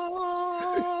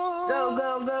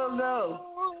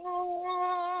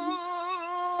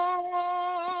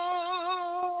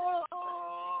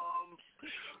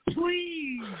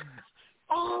 Please.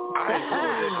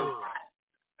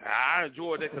 I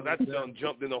enjoyed that because I done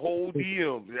jumped in the whole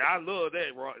DM. I love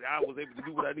that, bro. I was able to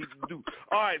do what I needed to do.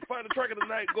 All right, final track of the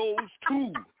night goes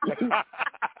to.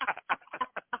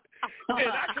 And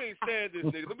I can't stand this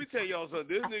nigga. Let me tell y'all something.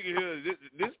 This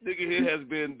nigga here has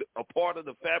been a part of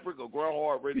the fabric of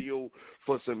GRINDHARD Radio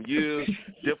for some years.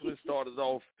 Definitely started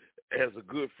off as a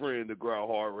good friend to Grind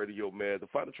Hard Radio, man, the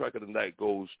final track of the night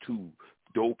goes to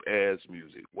Dope Ass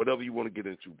Music. Whatever you want to get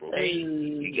into, bro. Hey,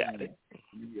 you got it.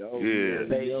 Yo,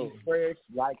 yeah. Yo. Fresh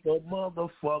like a motherfucker.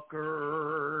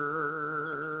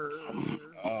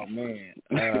 Oh man.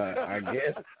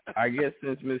 I guess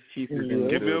since Miss Chief is in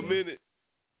give me a minute.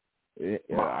 Yeah,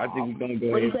 I think we're gonna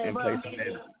go ahead and play some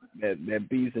that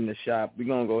Bees in the Shop. We're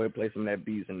gonna go ahead and play some of that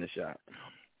Bees in the Shop.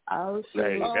 Oh shit.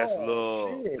 Hey, that's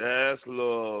love. Shit. That's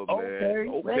love, man.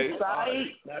 Okay.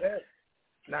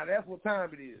 Now that's what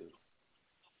time it is.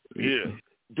 Yeah.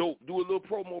 Do a little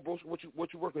promo, bro. What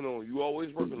you working on? You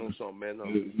always working on something, man.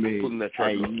 I'm pulling that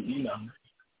track up.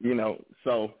 You know.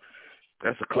 So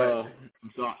that's a classic.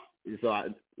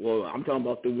 I'm talking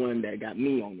about the one that got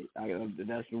me on it.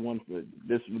 That's the one for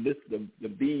the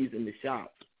Bees in the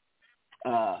Shop.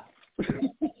 What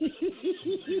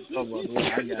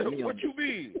you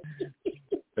mean?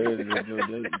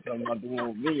 Talking about the one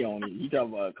with me on it. You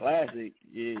talking about a classic?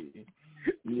 Yeah.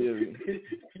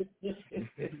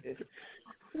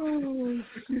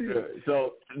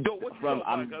 So, what you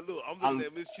I'm looking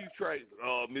at Miss Chief track,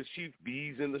 Miss Chief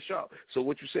Bees in the Shop. So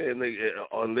what you saying?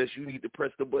 Unless you need to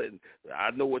press the button,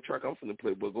 I know what track I'm finna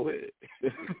play. But go ahead.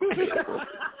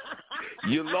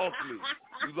 You lost me.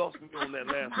 You lost me on that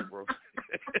last one, bro.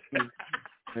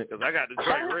 Because I got the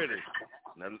track ready.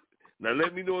 Now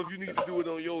let me know if you need to do it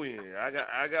on your end.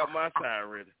 I got my side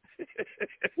ready.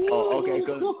 Okay.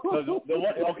 So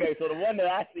the one that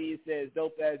I see, it says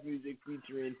Dope Ass Music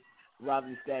featuring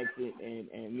Robin Stacks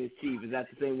and Miss Chief. Is that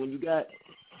the same one you got?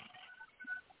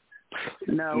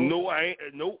 No, I ain't.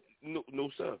 No,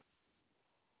 sir.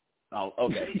 Oh,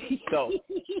 okay. So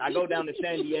I go down to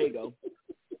San Diego.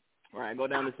 All right, I go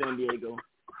down to San Diego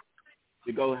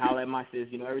to go holler at my sis.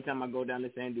 You know, every time I go down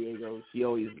to San Diego, she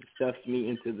always stuffs me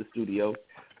into the studio.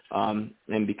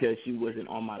 And because she wasn't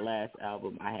on my last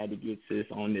album, I had to get sis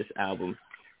on this album.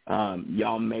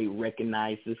 Y'all may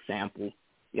recognize the sample.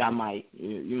 You might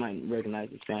recognize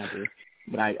the sample.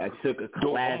 But I took a classic.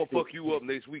 I'm gonna fuck you up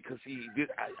next week, cause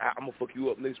I'm gonna fuck you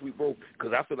up next week, bro.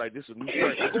 Cause I feel like this is a new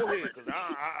track. Go ahead, cause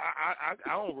I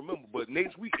don't remember, but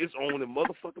next week it's on the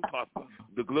motherfucking pop.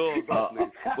 The gloves off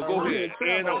next. But go ahead,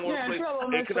 and I want to play.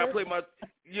 And can I play my?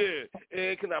 Yeah,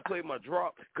 and can I play my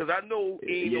drop? Cause I know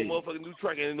ain't no motherfucking new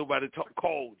track, ain't nobody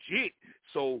called Jit.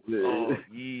 So I'm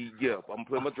gonna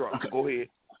play my drop. So go ahead.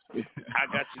 I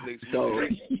got you next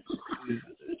week.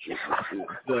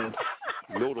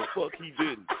 No, the fuck he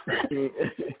didn't.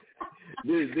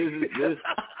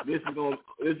 This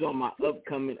is on my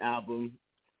upcoming album,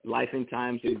 Life and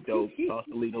Times is Dope,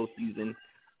 Sausalito season.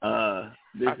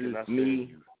 This is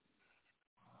me,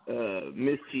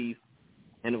 Miss Chief,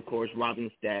 and of course Robin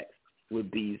Stacks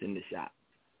with Bees in the Shop.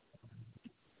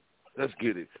 Let's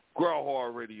get it. Grind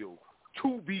Hard Radio.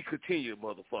 To be continued,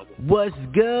 motherfucker. What's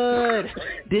good?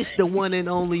 This the one and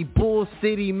only Bull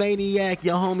City Maniac,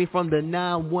 your homie from the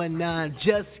 919,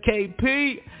 Just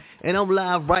KP. And I'm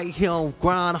live right here on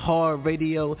Grind Hard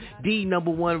Radio, the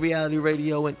 #1 reality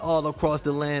radio and all across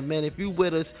the land. Man, if you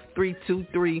with us,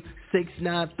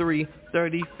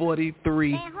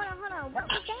 323-693-3043. Man,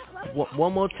 hold on.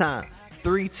 One more time.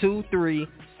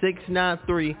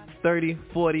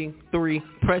 323-693-3043.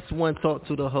 Press 1, talk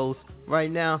to the host.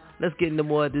 Right now, let's get into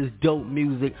more of this dope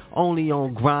music only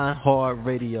on Grind Hard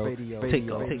Radio. Take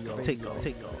off.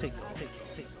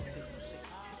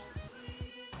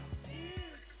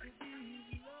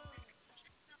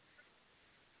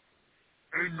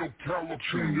 Ain't no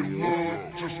California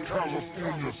love, just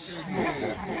California slug.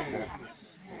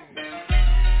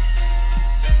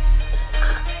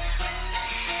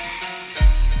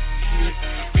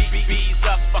 B's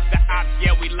up, fuck the ops,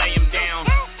 yeah, we lay him down.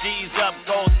 G's up,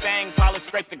 gold thing, polish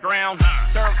scrape the ground.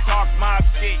 Surf talk, mob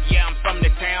shit, yeah, I'm from the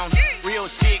town. Real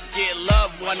shit, get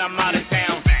love when I'm out of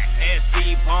town.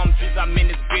 SC, palm trees, I'm in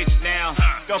this bitch now.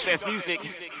 Dope ass music,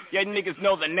 yeah, niggas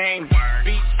know the name.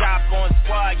 Beat shop on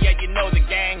squad, yeah, you know the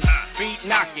gang. Beat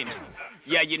knocking,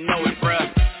 yeah, you know it,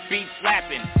 bruh. Beat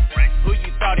slapping, who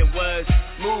you thought it was?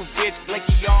 Move, bitch,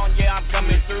 blicky on, yeah, I'm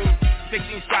coming through.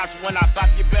 16 shots when I pop,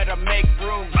 you better make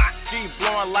room. She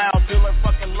blowing loud till her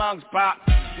fucking lungs pop.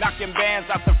 Knocking bands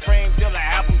off the frame till the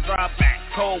album drop.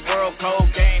 Cold world,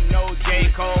 cold game, no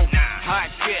J. Cole. Hot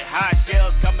shit, hot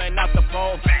shells coming out the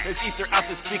pole. There's ether out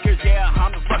the speakers, yeah,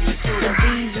 I'm the fucking shooter. The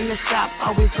bees in the shop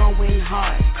always going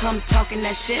hard. Come talking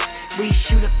that shit, we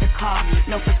shoot up the car.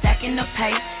 No for stacking the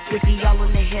pay, 50 all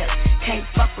on the hip. Can't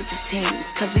fuck with the team,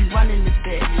 cause we running this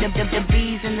bitch. The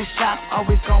bees in the shop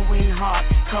always going hard.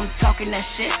 Come talking that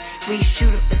shit, we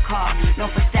shoot up the car. No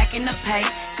for stacking the pay,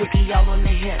 50 all on the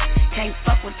hip. Can't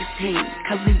fuck with the team,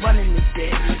 cause we running this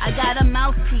bitch. I got a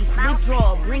mouthpiece,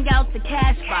 withdraw, bring out the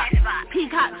cash box.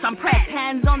 Peacocks on press,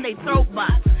 hands on they throat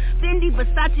box. Fendi,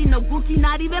 Versace, no Gucci,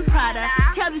 not even Prada.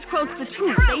 Tell these croaks the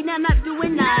truth, they not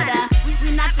doing nada.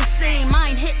 We not the same,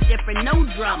 mine hit different, no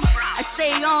drama. I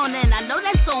stay on and I know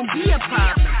that's gon' be a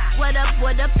problem. What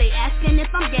up, they asking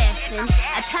if I'm gassing.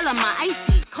 I tell them my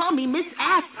icy, call me Miss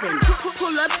Aspen.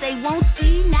 Pull up, they won't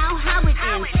see now how it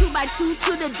ends. 2 by 2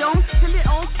 to the dome till it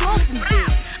all falls and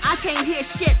bends. I can't hear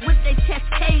shit with their chest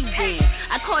caved in.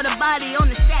 I caught a body on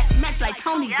the stats match like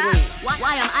Tony Green.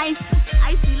 Why I'm icy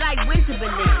like winter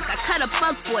balloons. I cut up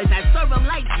fuck boys, I serve them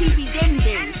like TV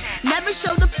din-dins. Never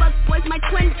show the fuck boys my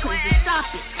twin twins. Stop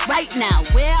it right now,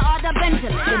 where are the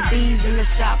Benjamins? The bees in the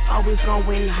shop always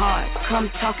going hard. Come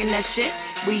talking that shit,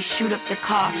 we shoot up the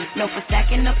car. No for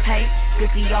stacking the pay,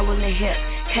 50 all on the hip.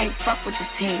 Can't fuck with the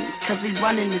team, cause we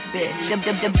running this bitch.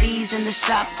 The bees in the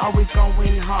shop always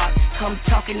going hard. Come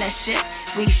talking that shit,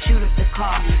 we shoot up the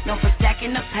car. No for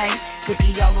stacking the pay,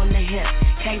 50 all on the hip.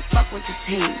 Can't fuck with the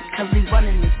team, cause we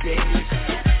running this bitch.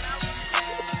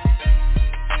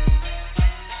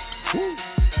 Woo.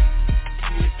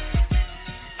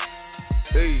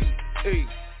 Hey.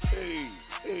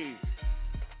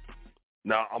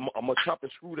 Now, I'm going to chop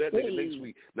and screw that nigga next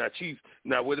week. Now, Chief,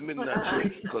 now, wait a minute now,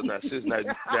 Chief, because now, sis,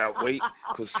 now, wait,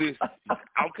 because, sis,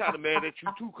 I'm kind of mad at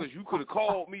you, too, because you could have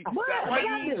called me. Why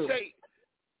you didn't say,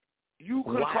 you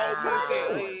could have called me and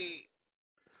said, hey,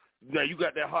 now, you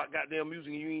got that hot goddamn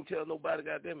music and you ain't tell nobody,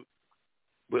 goddamn it.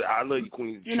 But I love you,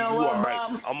 Queen. You know what, all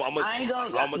right. I'm gonna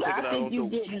take it out on you.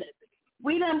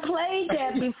 We done played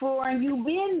that before and you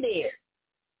been there.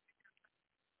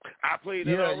 I played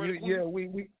that already. We have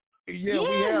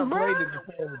played it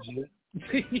before, Jim.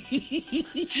 Shit.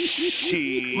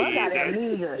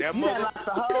 That lost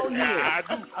the whole year. I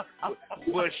do.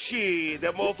 But shit,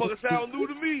 that motherfucker sound new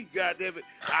to me, goddammit.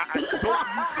 Don't you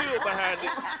feel behind it.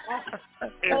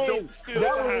 And don't feel behind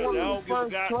it. I don't give a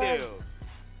goddamn.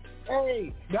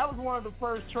 Hey, that was one of the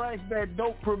first tracks that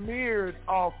Dope premiered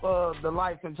off of The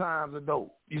Life and Times of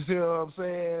Dope. You see what I'm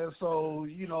saying? So,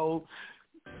 you know.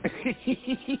 That's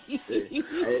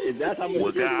how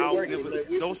much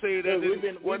don't say that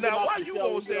nigga. Well, now, why you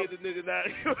gonna say the nigga now?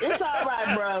 It's all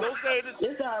right, bro. Don't say this.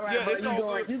 It's all right,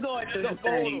 bro. You going through the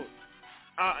thing.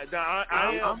 I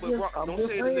am, but don't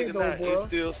say the nigga now. It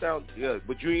still sounds,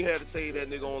 but you ain't had to say that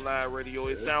nigga on live radio.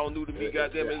 It sound new to me,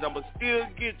 goddamn it. I'ma still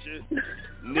get you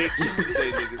next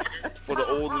Tuesday, niggas, for the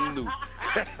old and the new.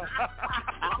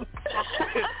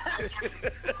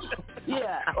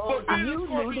 Yeah. But being the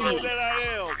Scorpio that I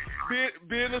am,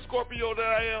 being the Scorpio that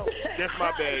I am, that's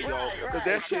my bad, y'all. Because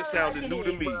that shit sounded new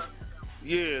to me.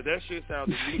 Yeah, that shit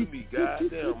sounded new to me.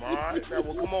 Goddamn, all right? Now,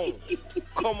 well,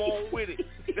 come on with it.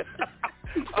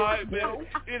 All right, man.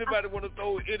 Anybody want to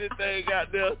throw anything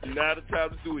out there? Now the time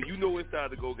to do it. You know it's time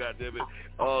to go, goddamn it.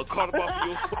 Call them off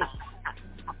your phone.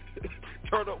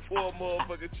 Turn up for a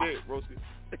motherfucking check, broski.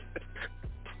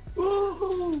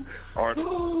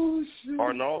 Arnold?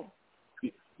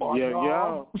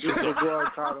 Yeah. This is your boy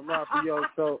Carter Mafio,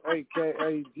 so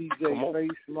a.k.a. DJ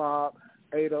Face Mob.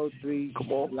 803,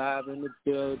 live in the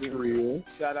building. Real.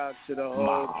 Shout out to the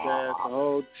whole cast, the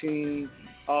whole team,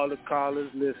 all the callers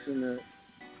listening.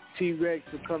 T-Rex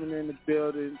for coming in the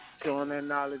building, showing that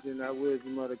knowledge and that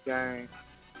wisdom of the game.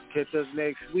 Catch us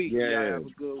next week. Yeah. Y'all have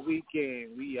a good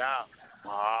weekend. We out.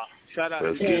 Shout out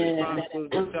to the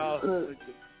sponsors.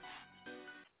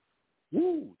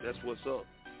 Woo, that's what's up.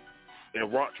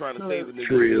 And Rock trying to save a nigga.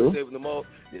 You saving them all.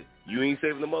 You ain't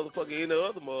saving the motherfucker any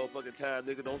other motherfucking time,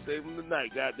 nigga. Don't save him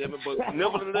tonight, goddammit. But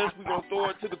nevertheless, we gonna throw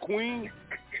it to the queen,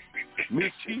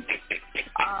 Miss Chief.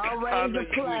 Always a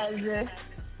pleasure.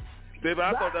 Baby,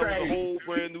 I thought that was a whole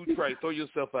brand new track. Throw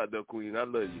yourself out there, queen. I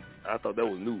love you. I thought that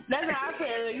was new. That's how I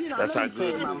said, that's how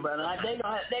good my brother. Like, they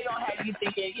gonna have you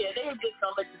thinking, they were just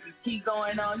gonna let you keep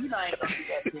going on. I ain't gonna do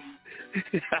that to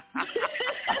you.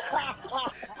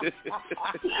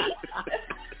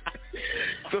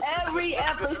 Every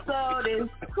episode is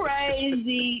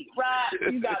crazy. Rock,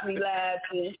 you got me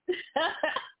laughing.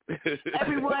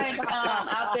 Everyone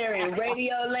out there in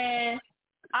Radio Land,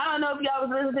 I don't know if y'all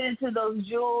was listening to those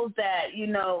jewels that,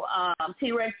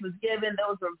 T-Rex was giving.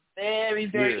 Those were very,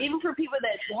 very, even for people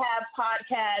that have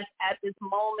podcasts at this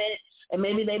moment, and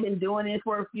maybe they've been doing it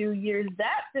for a few years,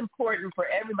 that's important for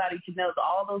everybody to know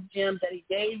all those gems that he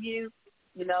gave you.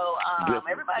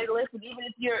 Everybody listen,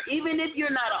 even if you're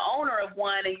not an owner of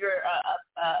one and you're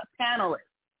a panelist,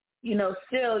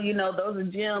 still, those are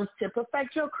gems to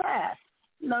perfect your craft.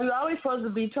 You're always supposed to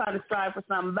be trying to strive for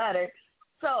something better.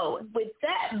 So with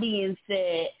that being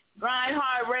said, Grind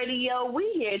Hard Radio,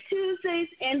 we here Tuesdays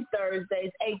and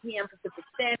Thursdays, 8 p.m. Pacific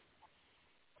Standard,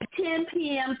 10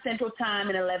 p.m. Central Time,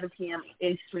 and 11 p.m.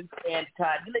 Eastern Standard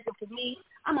Time. You're looking for me.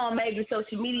 I'm on major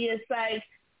social media sites.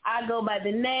 I go by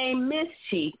the name Miss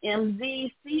Chief,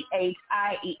 MZCHIEF.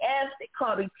 They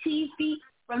call me Chiefy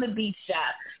from the Beach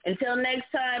Shop. Until next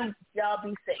time, y'all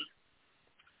be safe.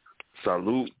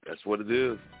 Salute. That's what it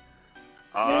is.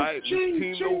 All right,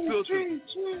 Team No Filter.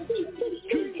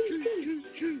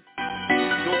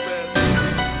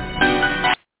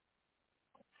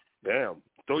 Damn,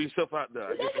 throw yourself out there.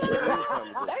 I guess it's time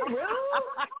to go.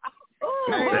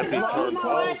 That thing turned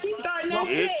off.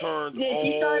 It turned all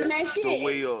the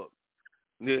way up.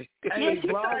 Yeah. Hey,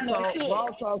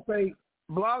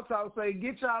 Blog Talk say,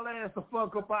 get y'all ass the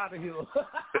fuck up out of here.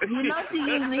 She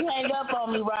usually hang up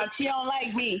on me, Rock. She don't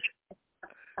like me.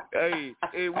 Hey,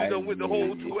 we done with the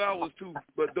whole 2 hours too,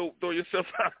 but don't throw yourself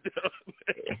out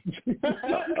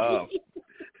there.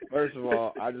 First of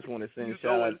all, I just want to send a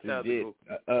shout out to Jit.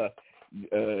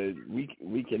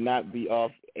 We cannot be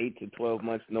off 8 to 12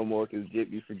 months no more because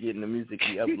Jit be forgetting the music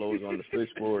he uploads on the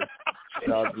switchboard.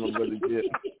 Shout out to my brother Jit.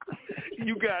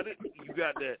 You got it. You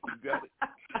got that.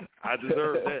 I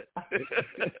deserve that.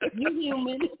 You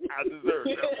human. I deserve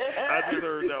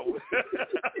that one.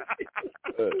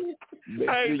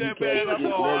 I ain't that bad. I'm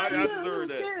all right. I deserve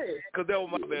that. Because that was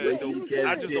my bad.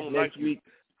 I just don't like you.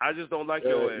 I just don't like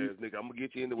your ass, nigga. I'm going to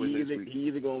get you in the way next week. He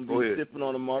either going to be sipping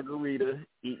on a margarita,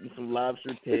 eating some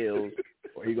lobster tails,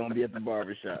 or he going to be at the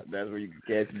barbershop. That's where you can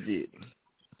catch Jit.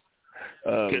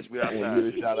 Catch me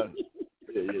outside. Shout out.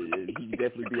 Yeah. He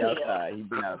definitely be outside. He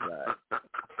been outside.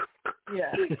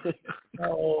 Yeah. Having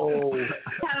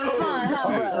fun, huh,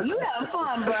 bro? You having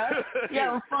fun, bro? You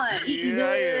having fun? Eating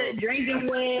good, drinking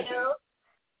well.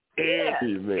 Yeah.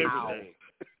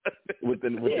 With the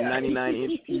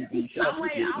 99-inch TV. I'm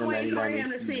waiting for him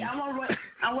to see.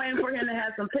 I'm waiting for him to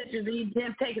have some pictures of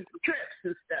him taking some trips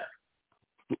and stuff.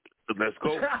 Let's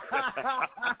go.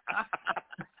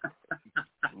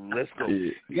 Let's go.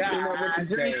 Yeah,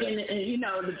 drinking,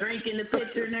 the drinking, the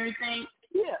picture and everything.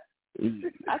 Yeah.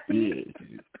 I see.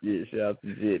 Yeah, shout out to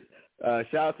Jit.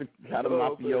 Shout out to Kata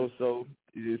Mafioso.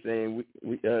 You're saying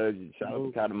we shout out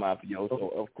to Kata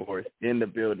Mafioso, of course, in the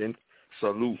building.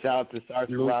 Salute. Shout out to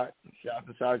Sergeant Rock. Shout out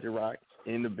to Sergeant Rock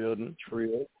in the building.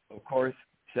 Trill. Of course,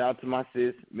 shout out to my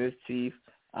sis, Miss Chief.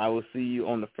 I will see you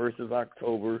on the 1st of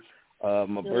October.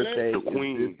 My birthday is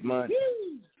this month.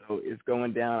 So it's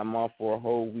going down. I'm off for a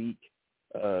whole week.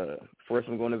 First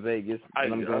I'm going to Vegas,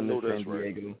 and I'm going to San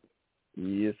Diego. Right.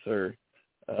 Yes, sir.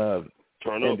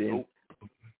 Turn up.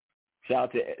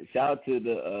 Shout out to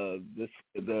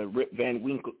the Rip Van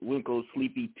Winkle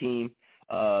Sleepy team.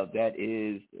 That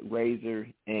is Razor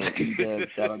and E-Dub.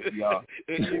 Shout out to y'all.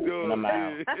 And I'm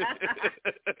out.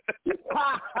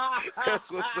 That's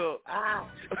what's up.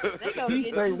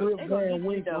 He say Rip Van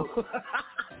Winkle.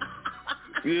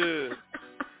 Yeah.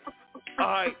 All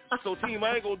right, so team,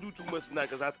 I ain't gonna do too much tonight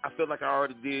because I feel like I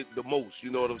already did the most. You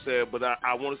know what I'm saying? But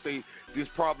I want to say this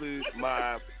probably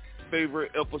my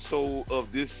favorite episode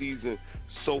of this season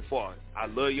so far. I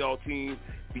love y'all, team.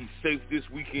 Be safe this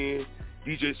weekend.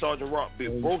 DJ Sergeant Rock,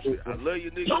 Big Broski. I love you,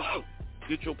 niggas.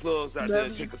 Get your plugs out there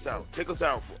and check us out. Check us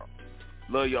out, bro.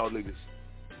 Love y'all, niggas.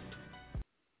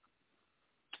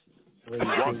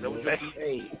 Rock, that was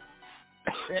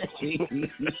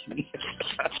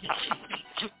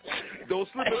Don't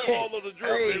slip and fall on the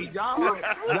drill. Hey,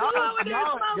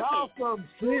 y'all some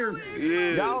serious.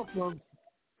 Yeah.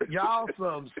 Y'all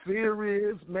some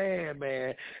serious man.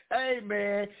 Hey,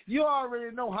 man, you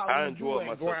already know how we do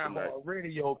at GRINDHARD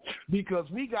Radio because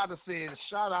we got to send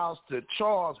shout-outs to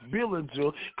Charles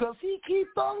Billinger because he keeps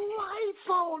the lights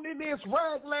on in this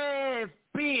ragland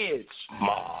bitch.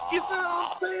 You see what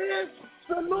I'm saying?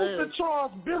 Salute to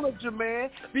Charles Billinger, man,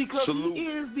 because he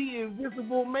is the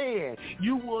invisible man.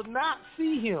 You will not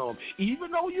see him.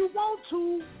 Even though you want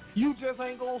to, you just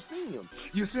ain't going to see him.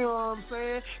 You see what I'm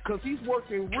saying? Because he's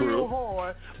working real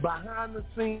hard behind the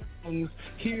scenes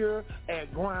here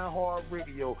at GRINDHARD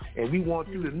Radio, and we want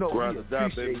you to know we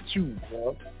appreciate you,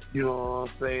 bro. You know what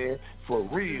I'm saying? For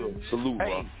real. Salute,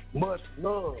 hey, much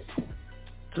love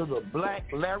to the Black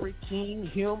Larry King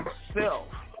himself.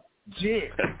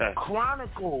 Jit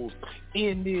Chronicles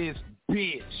in this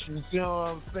bitch. You see what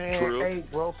I'm saying? True. Hey,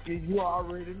 broski, you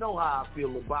already know how I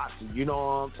feel about you. You know what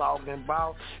I'm talking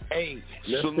about? Hey,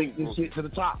 let's take this shit to the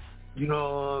top. You know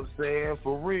what I'm saying?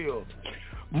 For real.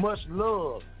 Much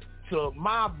love to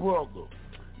my brother,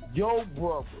 your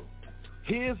brother,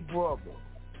 his brother,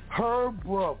 her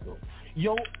brother,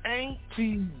 your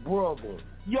auntie brother,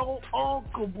 your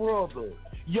uncle brother,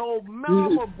 your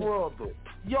mama brother,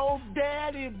 your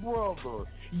daddy brother,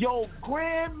 your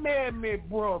grandmammy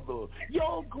brother,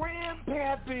 your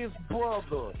grandpappy's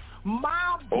brother,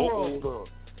 my brother,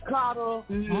 Carter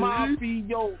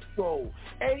Mafioso,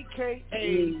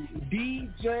 a.k.a.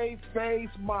 DJ Face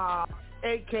Mob,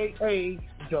 a.k.a.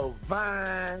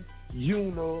 Divine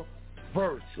Universal.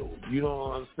 You know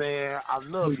what I'm saying? I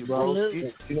love you, bro.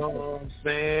 You know what I'm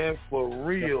saying? For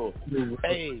real.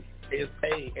 Hey,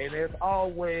 and as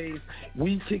always,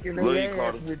 we kicking their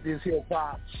ass with this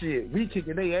hip-hop shit. We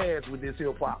kicking their ass with this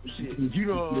hip-hop shit. You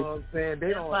know what I'm saying? They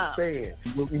don't understand.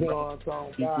 You know what I'm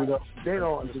talking about? They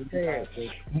don't understand.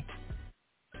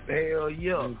 Hell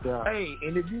yeah. Hey,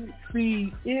 and if you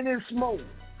see any smoke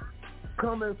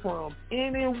coming from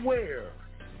anywhere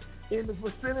in the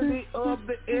vicinity of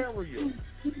the area,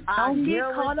 don't get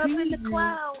caught up in the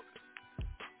cloud.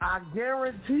 I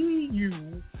guarantee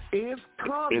you it's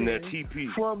coming in that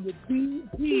TP. From the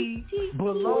TP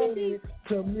belonging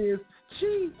to Miss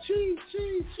Chi.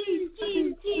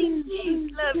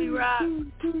 Love you, Rock.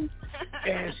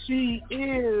 And she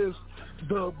is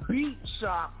the beat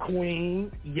shop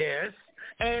queen, yes.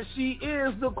 And she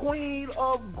is the queen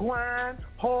of Grind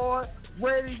Hard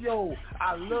Radio.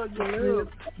 I love you, sis.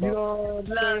 You know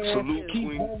what I'm saying? Salute, keep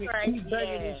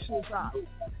banging this shit out.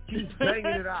 Keep banging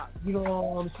it out. You know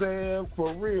what I'm saying?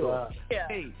 For real. Yeah.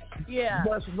 Hey, yeah.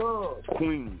 Much love,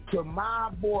 queen, to my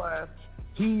boy.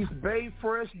 He's Bay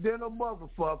Fresh than a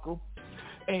motherfucker.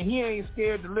 And he ain't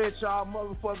scared to let y'all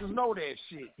motherfuckers know that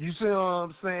shit. You see what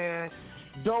I'm saying?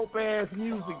 Dope ass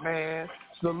music, man.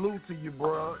 Salute to you,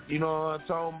 bro. You know what I'm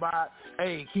talking about?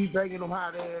 Hey, keep banging them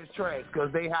hot ass tracks,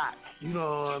 cause they hot. You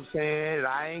know what I'm saying?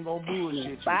 I ain't gonna bullshit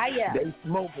you. Fire. They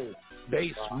smoking.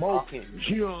 They smoking.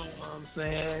 You know what I'm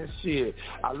saying? Shit.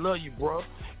 I love you, bro.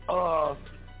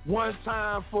 One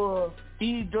time for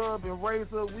E-Dub and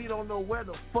Razor, we don't know where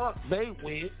the fuck they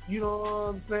went. You know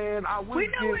what I'm saying? I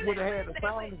wish Jim would have had a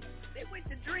sound. They went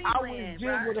to Dreamland. I wish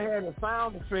Jim would have had a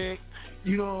sound effect.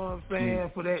 You know what I'm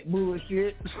saying? For that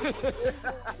bullshit.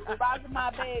 Rock my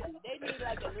baby. They need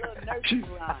like a little nursery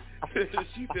rhyme.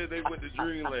 She said they went to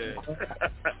Dreamland.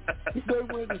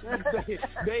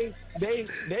 They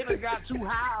done got too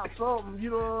high or something. You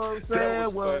know what I'm saying?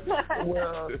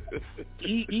 Well,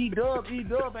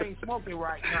 E-Dub ain't smoking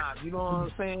right now. You know what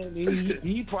I'm saying?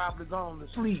 He probably gone to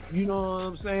sleep. You know what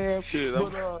I'm saying? Shit,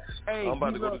 hey, I'm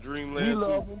about to go to Dreamland. We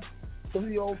love him.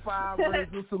 305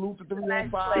 Razor, salute to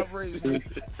 305 Razor.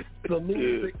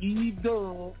 Salute to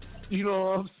E-Dub. You know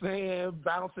what I'm saying?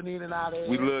 Bouncing in and out of it.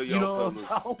 We love y'all, you know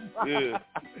what yeah.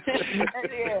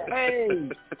 Hey,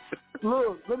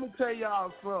 look, let me tell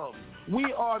y'all something.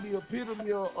 We are the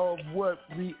epitome of what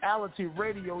reality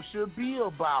radio should be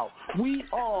about. We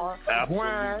are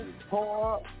Grind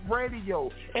Hard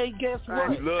Radio. And guess what?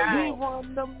 We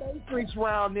run the matrix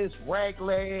around this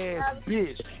raggedy ass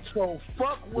bitch. So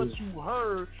fuck what you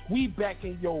heard. We back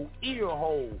in your ear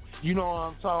hole. You know what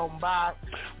I'm talking about?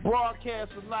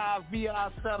 Broadcasting live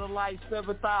via satellite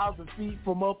 7,000 feet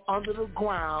from up under the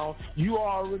ground. You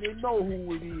already know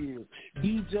who it is.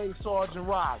 DJ Sergeant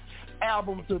Rock.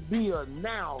 Album to be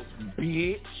announced,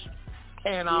 bitch.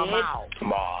 And I'm out.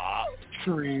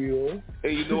 Trill.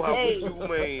 And you know how we do,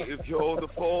 man. If you're on the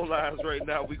phone lines right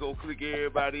now, we gonna click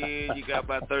everybody in. You got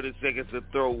about 30 seconds to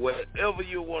throw whatever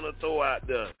you want to throw out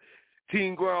there.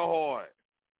 Team Ground Hard.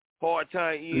 Hard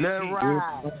Time ENT. Let's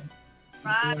ride.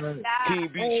 Team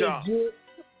Beat Shop.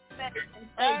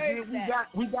 Hey,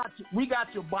 we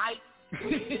got your bike.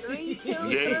 3, 2,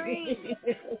 3.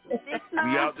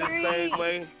 We out this thing,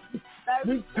 man.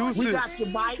 We got your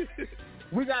bike.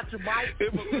 We got your bike.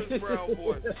 It was Chris Brown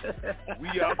voice. We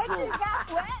out broke.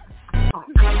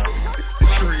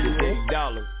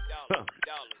 $3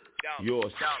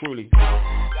 Yours truly.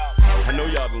 I know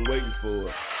y'all been waiting for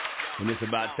it, and it's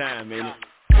about time, ain't it?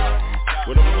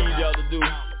 What I'm gonna need y'all to do,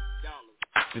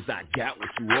 since I got what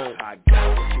you want, I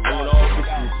want all this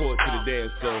to report to the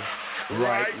dance floor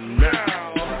right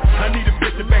now. I need a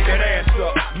bitch to back that ass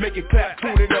up, make it clap,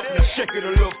 tune it up, now shake it a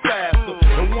little faster.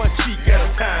 And one cheek at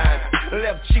a time,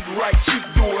 left cheek, right cheek,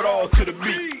 do it all to the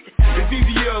beat. It's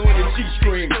easier with the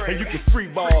G-string, and you can free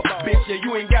ball, bitch, yeah,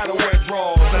 you ain't gotta wear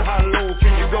drawers. Now how low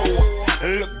can you go?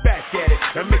 And look back at it,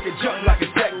 and make it jump like a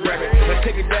jackrabbit. Now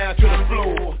take it down to the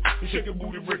floor, shake your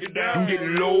booty, break it down. I'm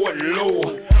getting lower and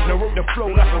lower. Now work the flow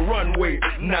like a runway,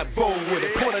 not bold with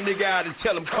it. Point a nigga out and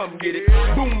tell him come get it.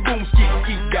 Boom, boom, skeet,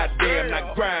 skeet, goddamn,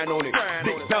 not grind on it.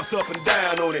 Big bounce up and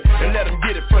down on it, and let him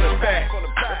get it from the back.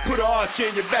 Put an arch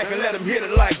in your back and let him hit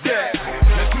it like that.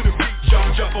 Now to the beat,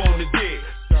 jump, jump on the dick.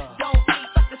 Don't be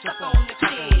fucking stuck on the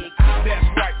dick. That's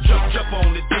right, jump, jump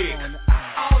on the dick.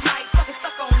 All night fucking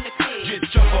stuck on the dick.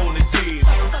 Just jump on the dick.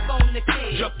 Stuck on the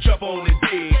dick. Jump, jump on the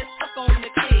dick. Just stuck on the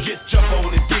dick. Just jump on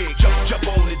the dick. Jump, jump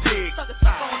on the dick. Stuck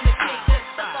on the dick. Just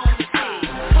stuck on the dick.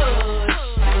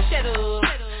 Push, shut up.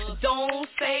 Don't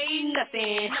say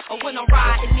nothing. Or when I'm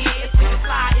riding it, it's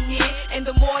sliding it. And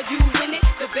the more you win it,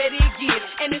 the better it gets.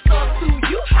 And it's up to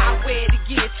you how wet it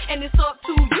gets. And it's up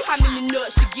to you how many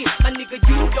nuts you get. My nigga,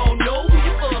 you don't know who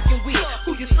you fucking with,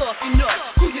 who you sucking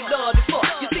up, who you love to fuck.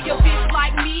 You see a bitch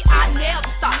like me, I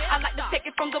never stop. I like to take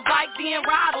it from the bike, then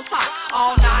ride on top.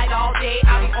 All night, all day,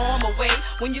 I be on my way.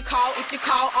 When you call, if you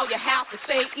call, all you have to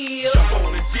say is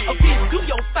a bitch, do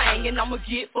your thing, and I'ma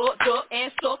get fucked up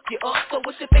and suck you up. So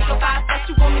what you think about that?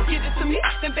 You wanna give it to me?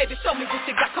 Then baby, show me what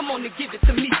you got. Come on and give it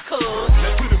to me, cuz.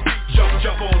 Now to the beat, jump,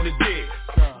 jump on the dick.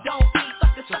 Don't be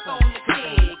fucking stuck on the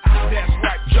dick. That's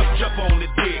right, jump, jump on the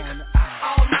dick.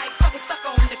 All night fucking stuck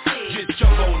on the dick. Just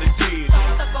jump on the dick.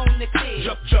 Stuck on the dick.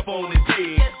 Jump, jump on the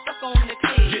dick. Just stuck on the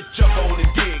dick. Just jump on the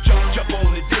dick. Jump, jump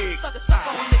on the dick. Stuck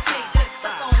on the dick. Just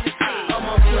stuck on the dick. I'm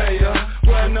a player,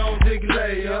 well-known dick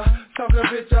layer. Talk a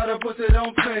bitch out of pussy,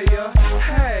 don't pay ya.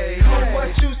 Hey,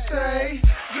 what you say?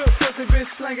 Good pussy, bitch,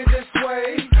 slang it this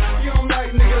way. You don't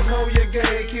like niggas, hold your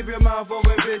gay. Keep your mouth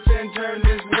open, bitch, and turn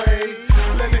this way.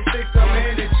 Let me stick some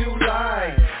in that you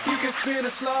like. You can spit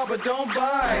a slaw, but don't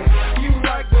bite. You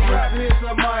like the rap, here's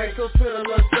the mic. So spit a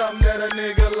little something that a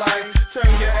nigga like.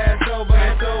 Turn your ass over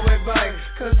and throw it back.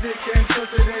 Cause dick and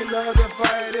pussy, they love to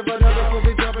fight. If another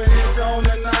pussy jumping, it's on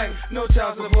tonight. No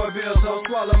child support bills, so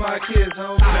swallow my kids,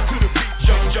 ho. Now to the beat,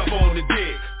 jump, jump on the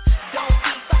dick. Don't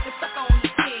be fucking stuck on the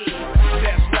dick.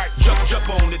 That's right, jump, jump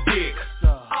on the dick.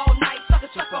 All night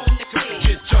fucking stuck on the dick.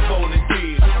 Just jump on the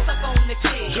dick. Stuck on the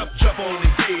dick. Jump, jump on the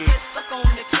dick. Stuck on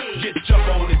the dick. Just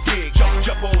jump on the dick. Jump,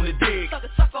 jump on the dick.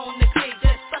 Stuck on the dick.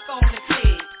 Just stuck on the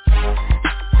dick.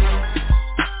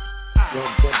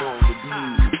 Jump, jump on the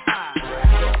dick.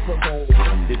 Jump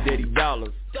on the daddy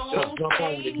dollars. Don't jump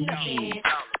on the dick.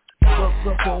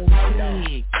 Jump on the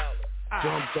dick.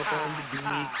 Jump on the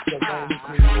dick. Jump on the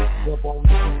click. Jump on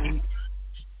the dick.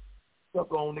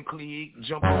 Suck on the click.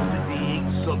 Jump on the dick.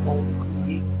 Suck on the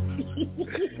click.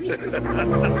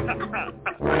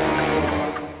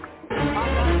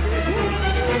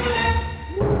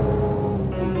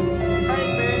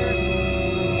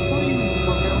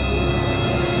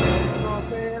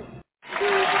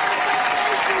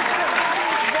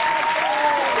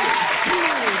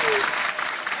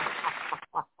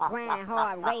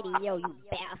 GRINDHARD Radio, you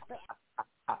bastard.